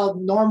while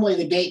normally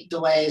the gate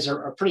delays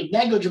are pretty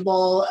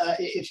negligible,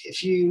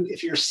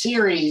 if your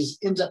series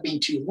ends up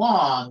being too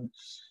long,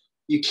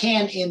 you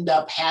can end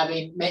up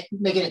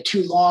making it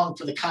too long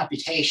for the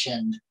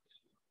computation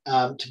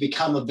to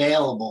become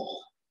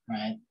available,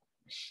 right?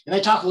 And I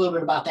talk a little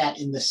bit about that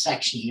in this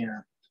section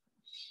here.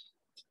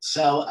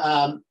 So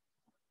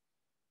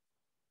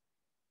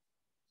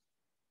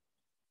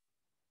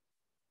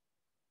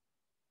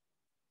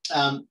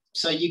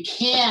so you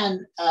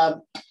can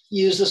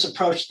use this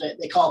approach that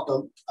they call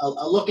it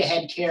a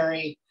look-ahead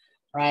carry,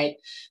 right?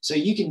 So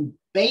you can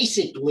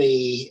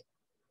basically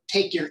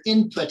take your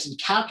inputs and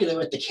calculate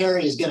what the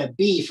carry is going to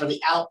be for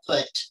the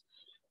output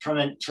from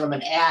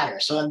an adder.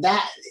 So in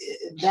that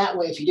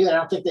way, if you do it, I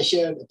don't think they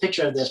showed a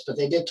picture of this, but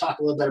they did talk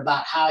a little bit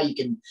about how you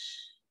can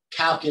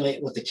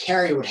calculate what the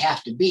carry would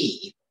have to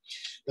be.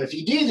 But if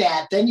you do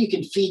that, then you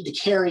can feed the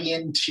carry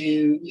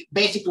into,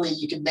 basically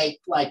you can make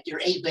like your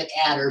 8-bit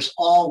adders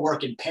all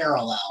work in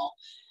parallel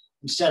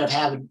instead of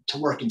having to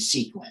work in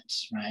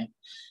sequence, right?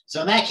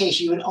 So in that case,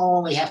 you would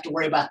only have to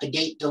worry about the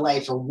gate delay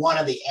for one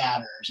of the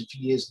adders if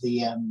you use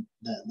the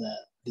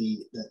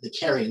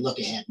carry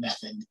look-ahead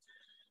method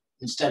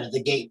instead of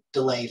the gate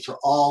delay for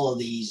all of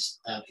these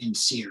in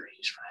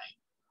series, right?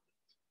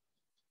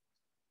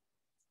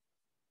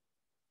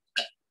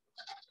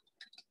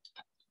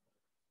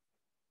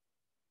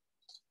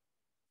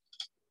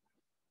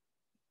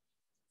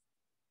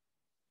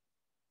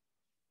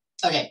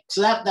 Okay, so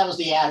that was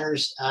the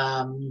adders.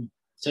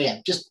 So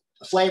yeah, just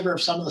a flavor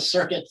of some of the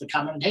circuits, the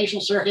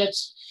computational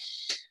circuits.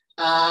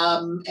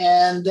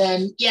 And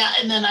then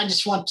I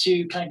just want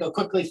to kind of go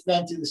quickly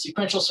then through the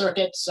sequential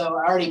circuits. So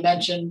I already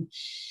mentioned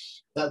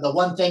the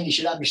one thing you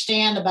should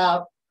understand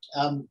about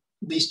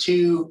these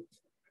two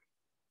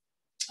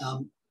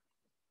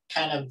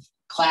kind of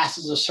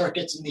classes of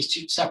circuits in these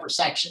two separate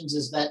sections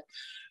is that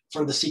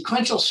for the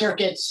sequential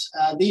circuits,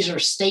 these are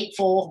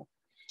stateful.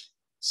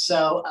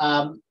 So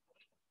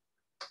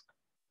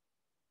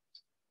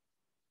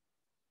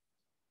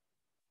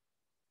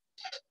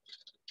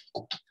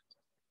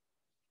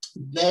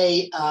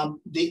the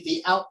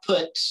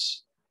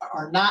outputs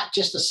are not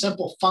just a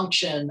simple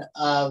function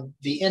of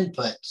the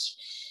inputs.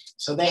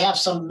 So they have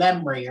some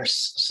memory or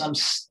some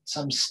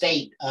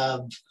state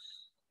of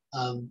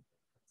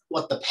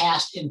what the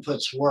past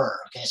inputs were.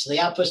 Okay, so the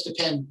outputs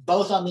depend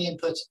both on the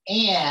inputs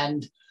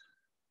and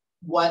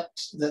what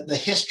the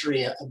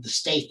history of the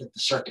state that the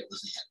circuit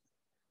was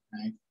in,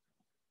 right?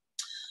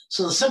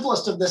 So the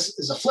simplest of this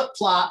is a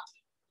flip-flop,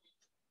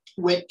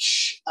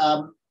 which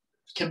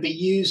can be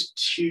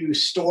used to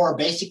store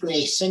basically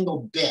a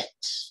single bit,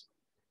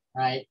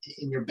 right,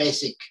 in your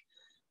basic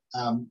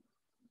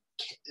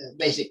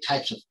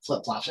types of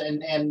flip-flops.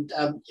 And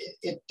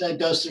it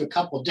goes through a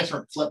couple of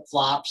different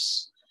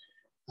flip-flops,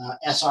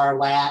 SR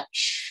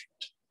latch,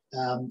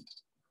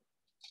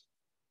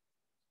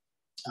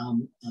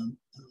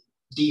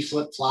 D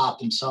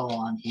flip-flop, and so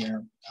on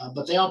here.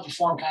 But they all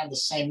perform kind of the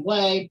same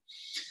way.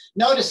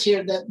 Notice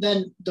here that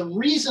then the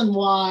reason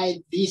why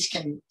these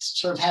can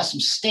sort of have some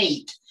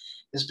state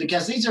is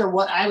because these are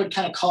what I would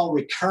kind of call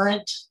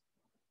recurrent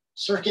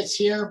circuits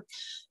here.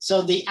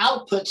 So the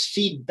outputs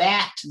feed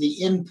back to the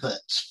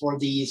inputs for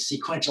these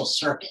sequential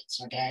circuits,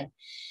 okay?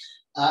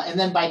 And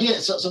then by doing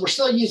it, so we're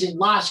still using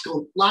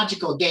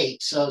logical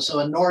gates. So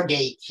a NOR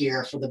gate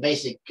here for the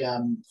basic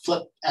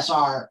flip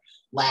SR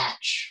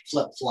latch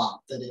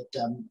flip-flop that it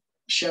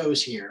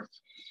shows here.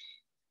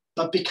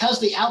 But because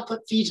the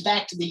output feeds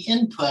back to the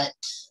input,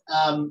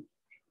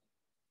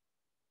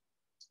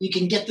 you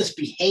can get this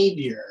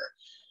behavior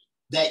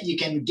that you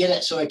can get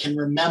it so it can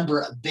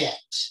remember a bit.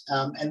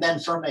 And then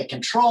from a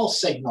control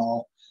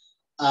signal,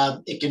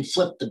 it can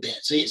flip the bit.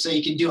 So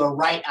you can do a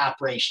write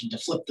operation to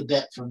flip the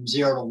bit from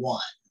 0 to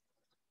 1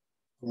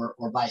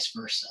 or vice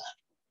versa.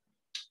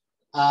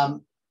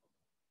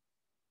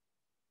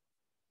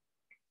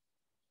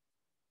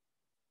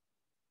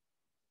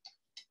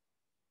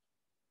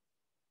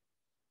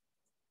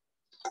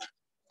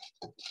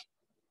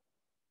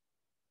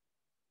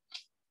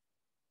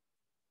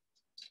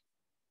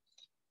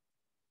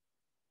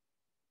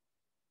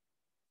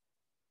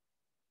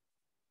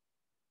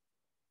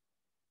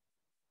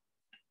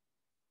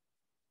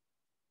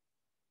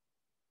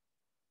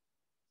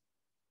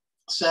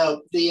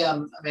 So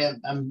I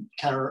mean, I'm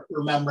kind of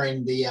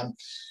remembering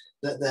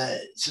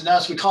so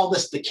notice we call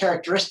this the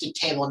characteristic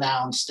table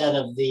now instead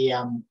of the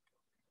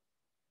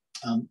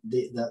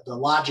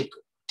logic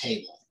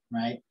table,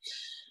 right?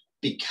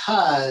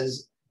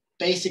 Because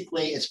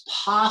basically it's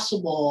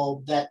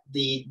possible that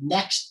the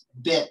next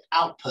bit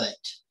output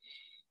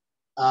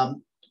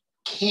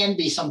can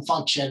be some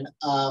function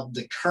of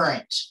the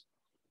current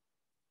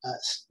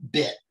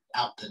bit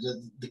output,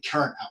 the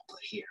current output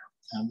here.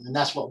 And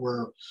that's what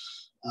we're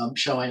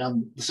showing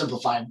on the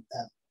simplified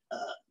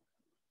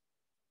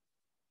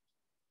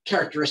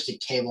characteristic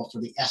table for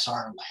the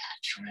SR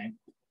latch, right?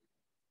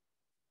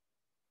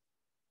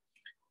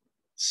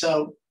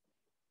 So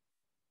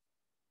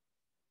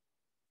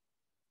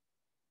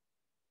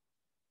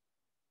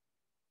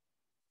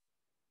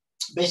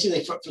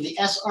basically for the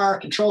SR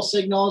control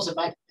signals, if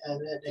I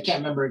can't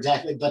remember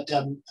exactly, but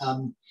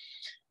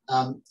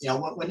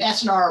when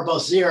S and R are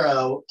both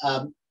 0,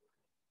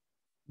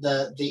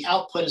 the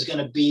output is going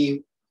to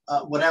be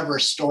whatever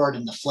is stored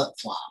in the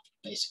flip-flop,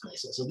 basically.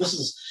 So this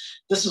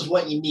is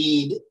what you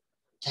need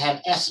to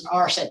have S and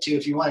R set to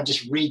if you want to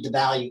just read the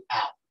value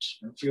out,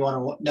 or if you want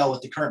to know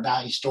what the current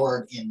value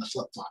stored in the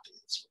flip-flop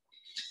is.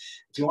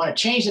 If you want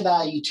to change the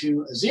value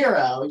to a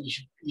 0,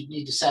 you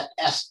need to set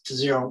S to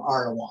 0 and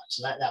R to 1.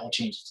 So that will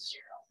change it to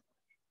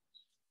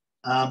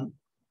 0.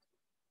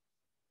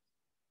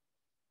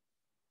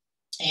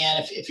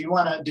 And if you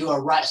want to do a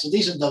write, so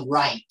these are the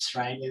writes,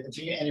 right? If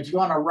you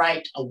want to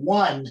write a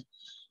 1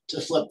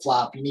 to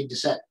flip-flop, you need to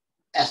set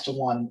S to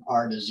 1,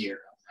 R to 0.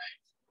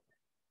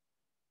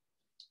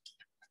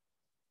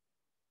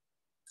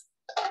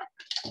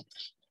 Right?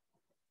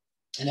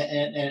 And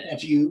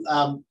if you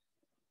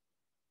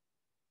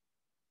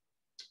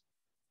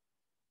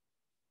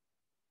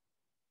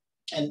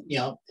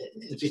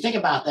if you think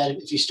about that,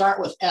 if you start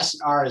with S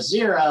and R as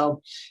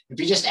 0, if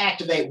you just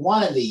activate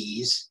one of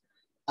these,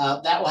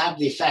 that will have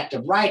the effect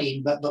of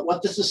writing. But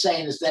what this is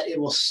saying is that it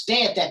will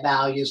stay at that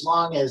value as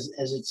long as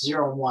it's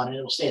 0 and 1, and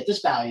it will stay at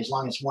this value as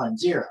long as it's 1 and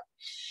 0.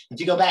 If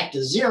you go back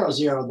to 0,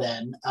 0,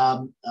 then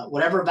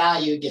whatever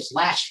value it gets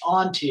latched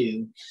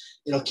onto,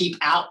 it'll keep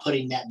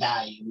outputting that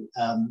value,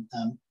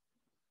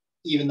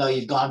 even though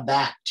you've gone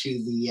back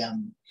to the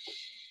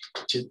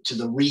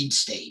read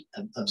state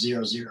of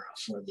 0, 0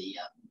 for the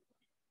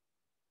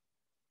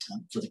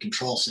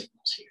control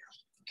signals here.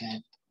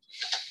 Okay.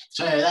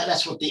 So anyway,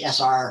 that's what the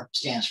SR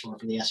stands for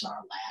the SR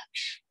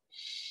latch.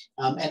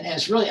 And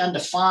it's really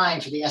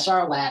undefined for the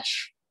SR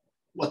latch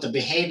what the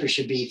behavior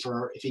should be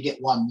for if you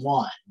get 1,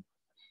 1.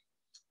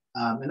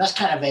 And that's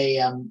kind of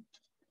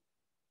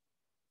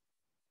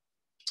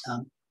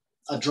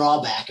a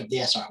drawback of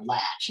the SR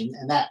latch.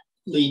 And that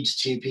leads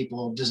to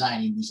people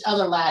designing these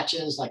other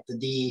latches like the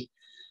D.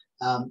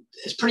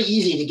 It's pretty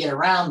easy to get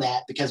around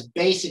that because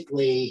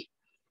basically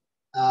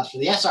for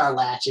the SR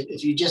latch,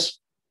 if you just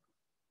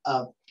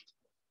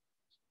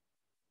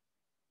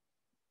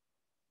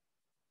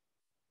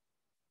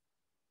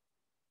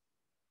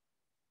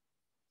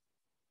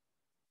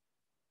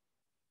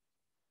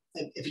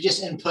if you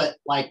just input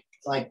like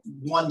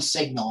one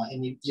signal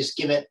and you just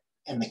give it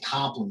in the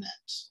complement,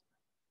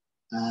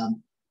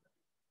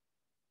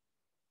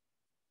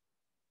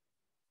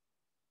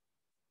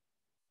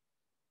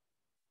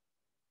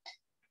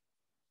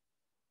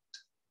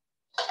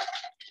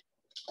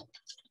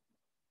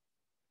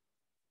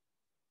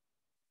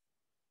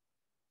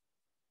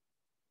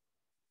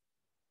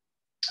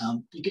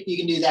 you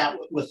can do that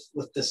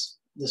with this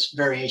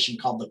variation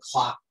called the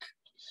clock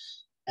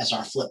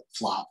SR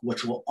flip-flop,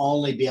 which will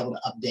only be able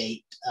to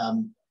update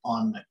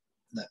on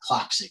the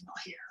clock signal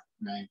here,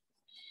 right?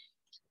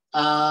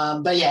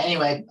 But yeah,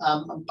 anyway,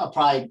 I'll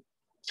probably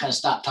kind of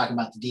stop talking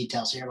about the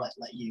details here,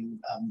 let you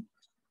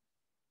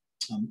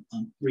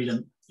read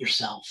them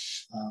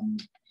yourself.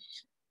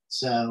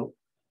 So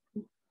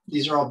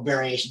these are all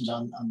variations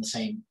on the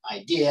same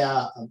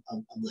idea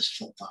of this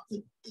flip-flop,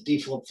 the D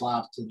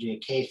flip-flop, the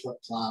JK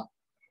flip-flop.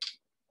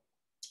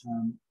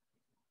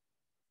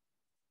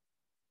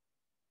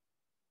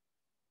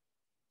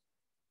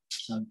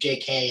 So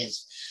JK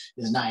is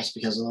nice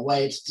because of the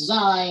way it's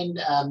designed.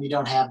 You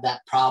don't have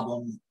that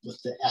problem with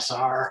the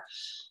SR.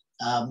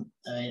 I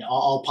mean,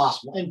 all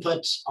possible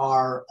inputs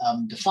are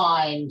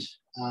defined.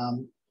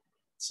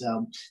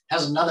 So it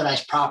has another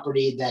nice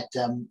property that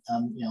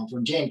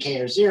when J and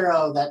K are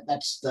 0,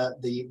 that's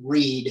the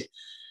read.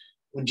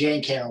 When J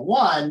and K are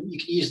 1, you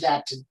can use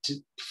that to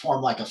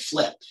perform like a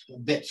flip, a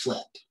bit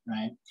flip,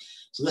 right?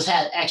 So this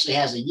actually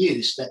has a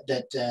use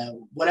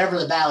that whatever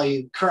the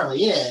value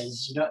currently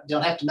is, you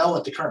don't have to know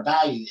what the current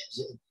value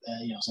is.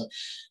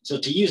 So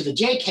to use the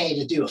JK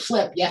to do a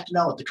flip, you have to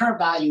know what the current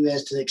value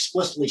is to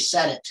explicitly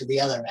set it to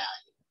the other value.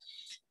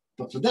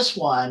 But for this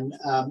one,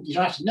 you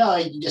don't have to know.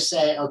 You can just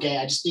say, okay,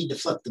 I just need to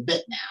flip the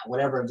bit now.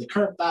 Whatever the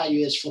current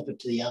value is, flip it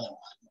to the other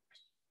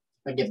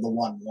one. I give the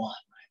 1, 1. Right?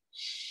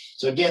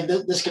 So again,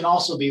 this can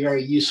also be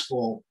very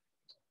useful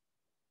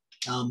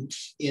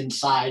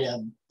inside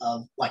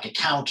of like a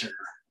counter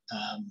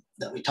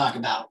that we talk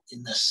about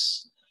in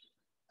this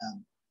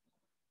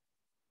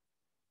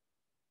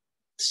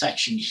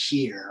section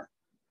here,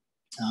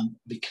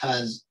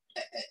 because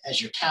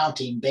as you're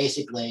counting,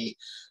 basically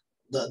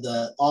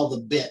all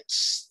the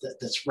bits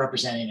that's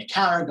representing a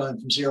counter going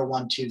from 0,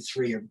 1, 2,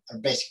 3 are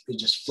basically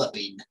just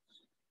flipping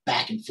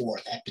back and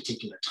forth at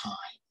particular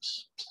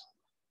times.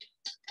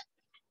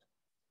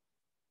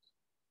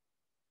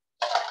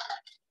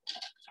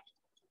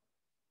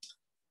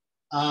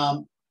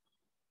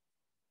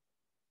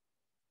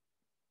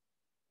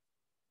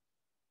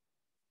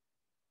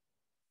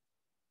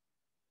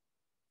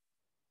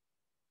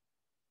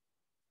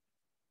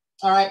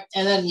 All right,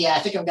 and then yeah, I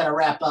think I'm going to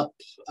wrap up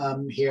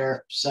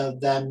here. So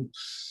then,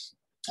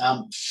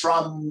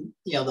 from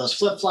those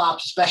flip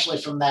flops, especially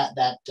from that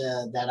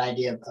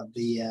idea of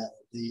the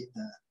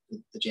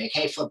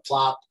JK flip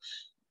flop,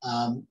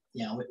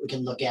 we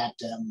can look at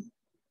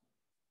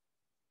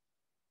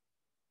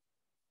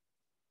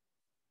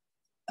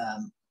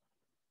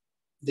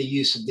the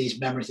use of these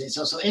memory things.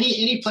 So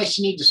any place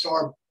you need to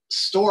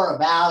store a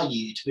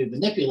value to be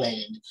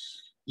manipulated,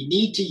 you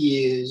need to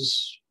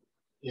use,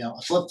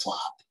 a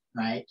flip-flop,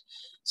 right?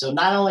 So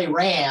not only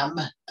RAM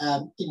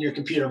in your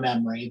computer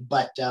memory,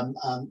 but on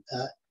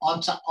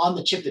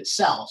the chip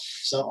itself.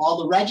 So all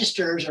the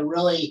registers are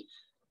really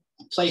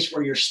a place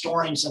where you're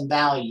storing some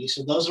value.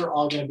 So those are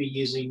all going to be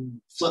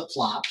using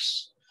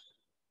flip-flops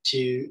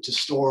to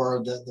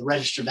store the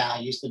register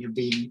values that are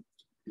being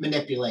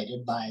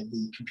manipulated by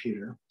the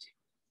computer.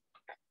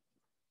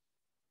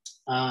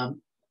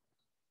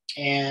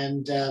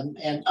 And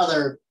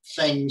other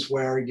things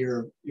where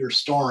you're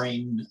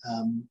storing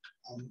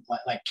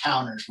like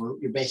counters, where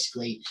you're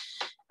basically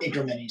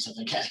incrementing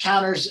something.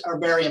 Counters are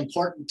very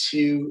important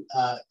to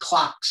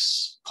clock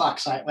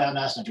site. Well,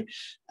 no, that's not true.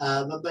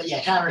 But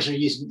yeah, counters are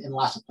used in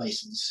lots of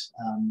places.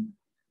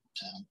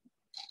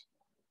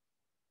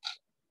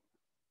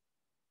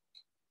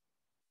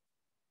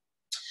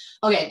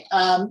 Okay,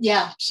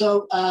 yeah,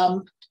 so,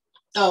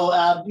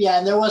 yeah,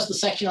 and there was the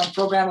section on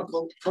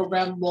programmable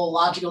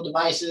logical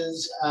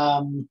devices,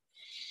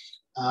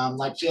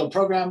 like field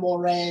programmable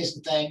arrays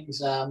and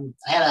things. I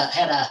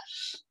had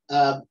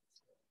a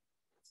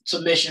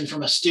submission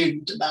from a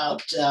student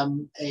about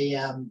oh,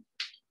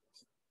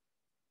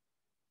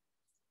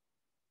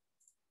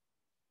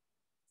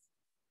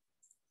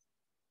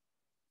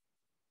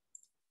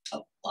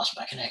 lost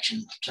my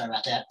connection. Sorry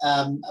about that.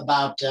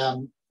 About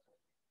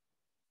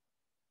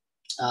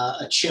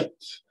a chip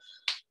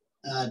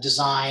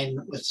design,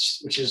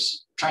 which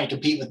is trying to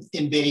compete with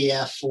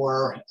NVIDIA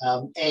for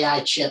AI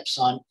chips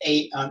on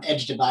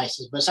edge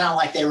devices, but it sounded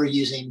like they were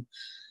using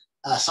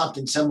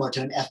something similar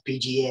to an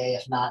FPGA,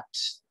 if not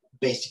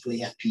basically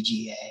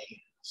FPGA.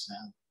 So,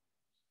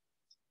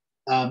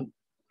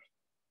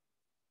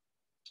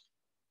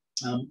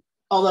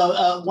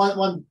 although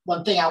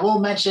one thing I will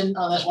mention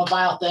on this, one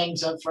final thing,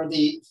 so for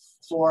the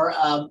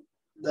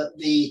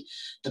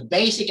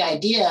basic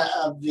idea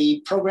of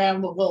the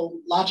programmable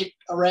logic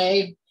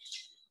array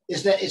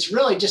is that it's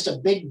really just a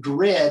big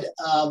grid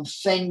of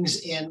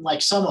things in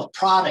like sum of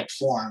product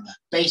form,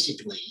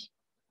 basically,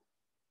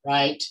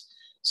 right?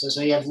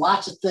 So you have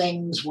lots of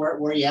things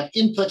where you have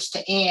inputs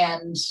to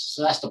ands,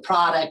 so that's the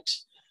product,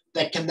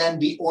 that can then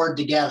be ORed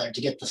together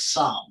to get the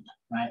sum,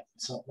 right?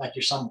 So like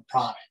your sum of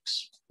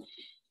products.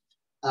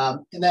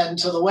 And then,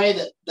 so the way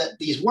that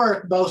these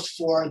work, both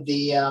for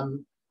the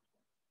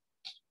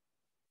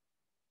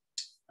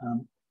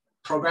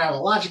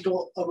programmable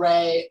logical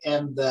array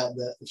and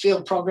the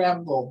field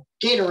programmable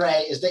gate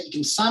array, is that you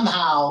can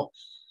somehow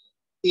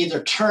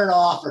either turn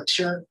off or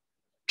turn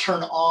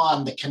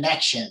on the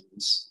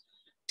connections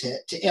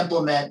to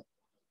implement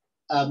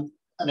an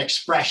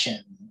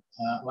expression,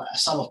 a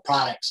sum of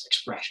products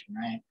expression,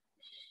 right?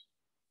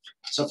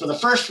 So for the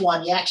first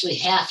one, you actually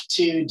have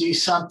to do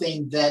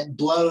something that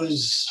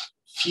blows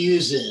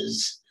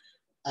fuses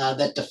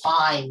that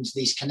defines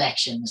these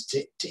connections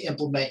to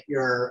implement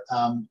your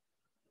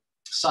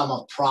sum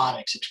of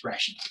products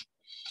expression.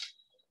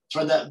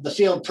 For the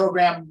field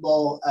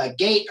programmable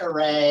gate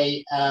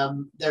array,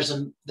 there's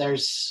a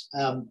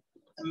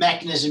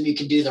mechanism you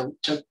can do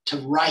to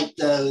write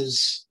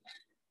those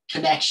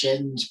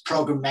connections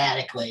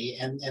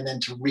programmatically and then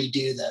to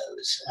redo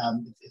those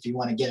if you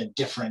want to get a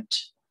different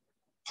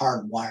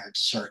hardwired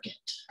circuit.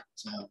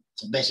 So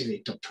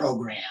basically to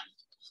program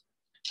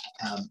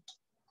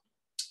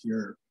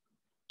your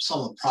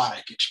sum of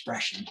product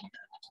expression.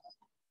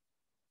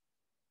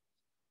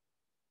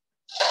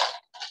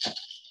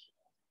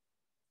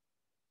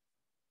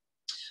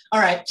 All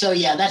right, so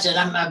yeah, that's it.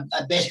 I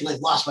basically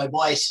lost my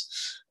voice.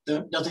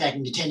 Don't think I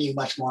can continue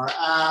much more.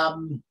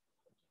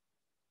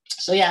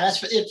 So yeah,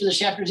 that's it for the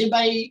chapter. Does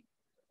anybody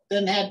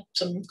then had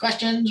some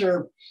questions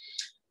or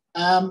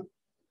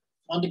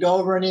wanted to go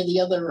over any of the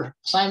other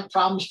assignment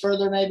problems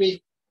further,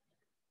 maybe,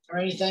 or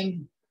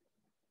anything?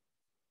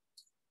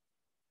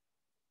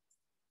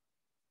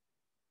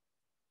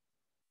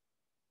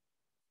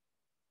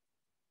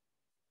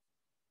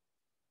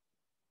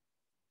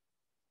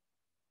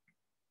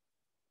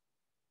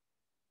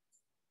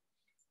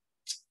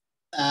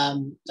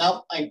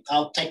 No,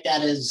 I'll take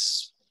that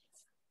as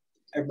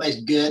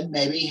everybody's good,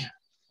 maybe.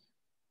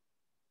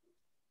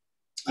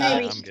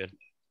 Maybe. I'm good.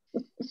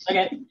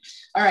 Okay.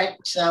 All right.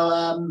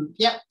 So,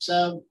 yeah.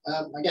 So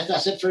I guess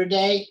that's it for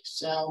today.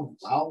 So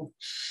I'll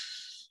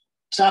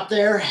stop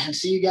there and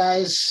see you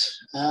guys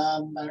at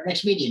our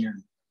next meeting.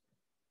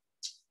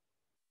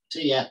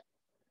 See ya.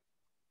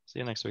 See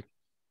you next week.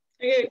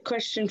 I got a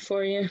question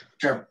for you.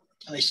 Sure.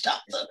 Let me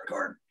stop the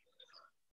record.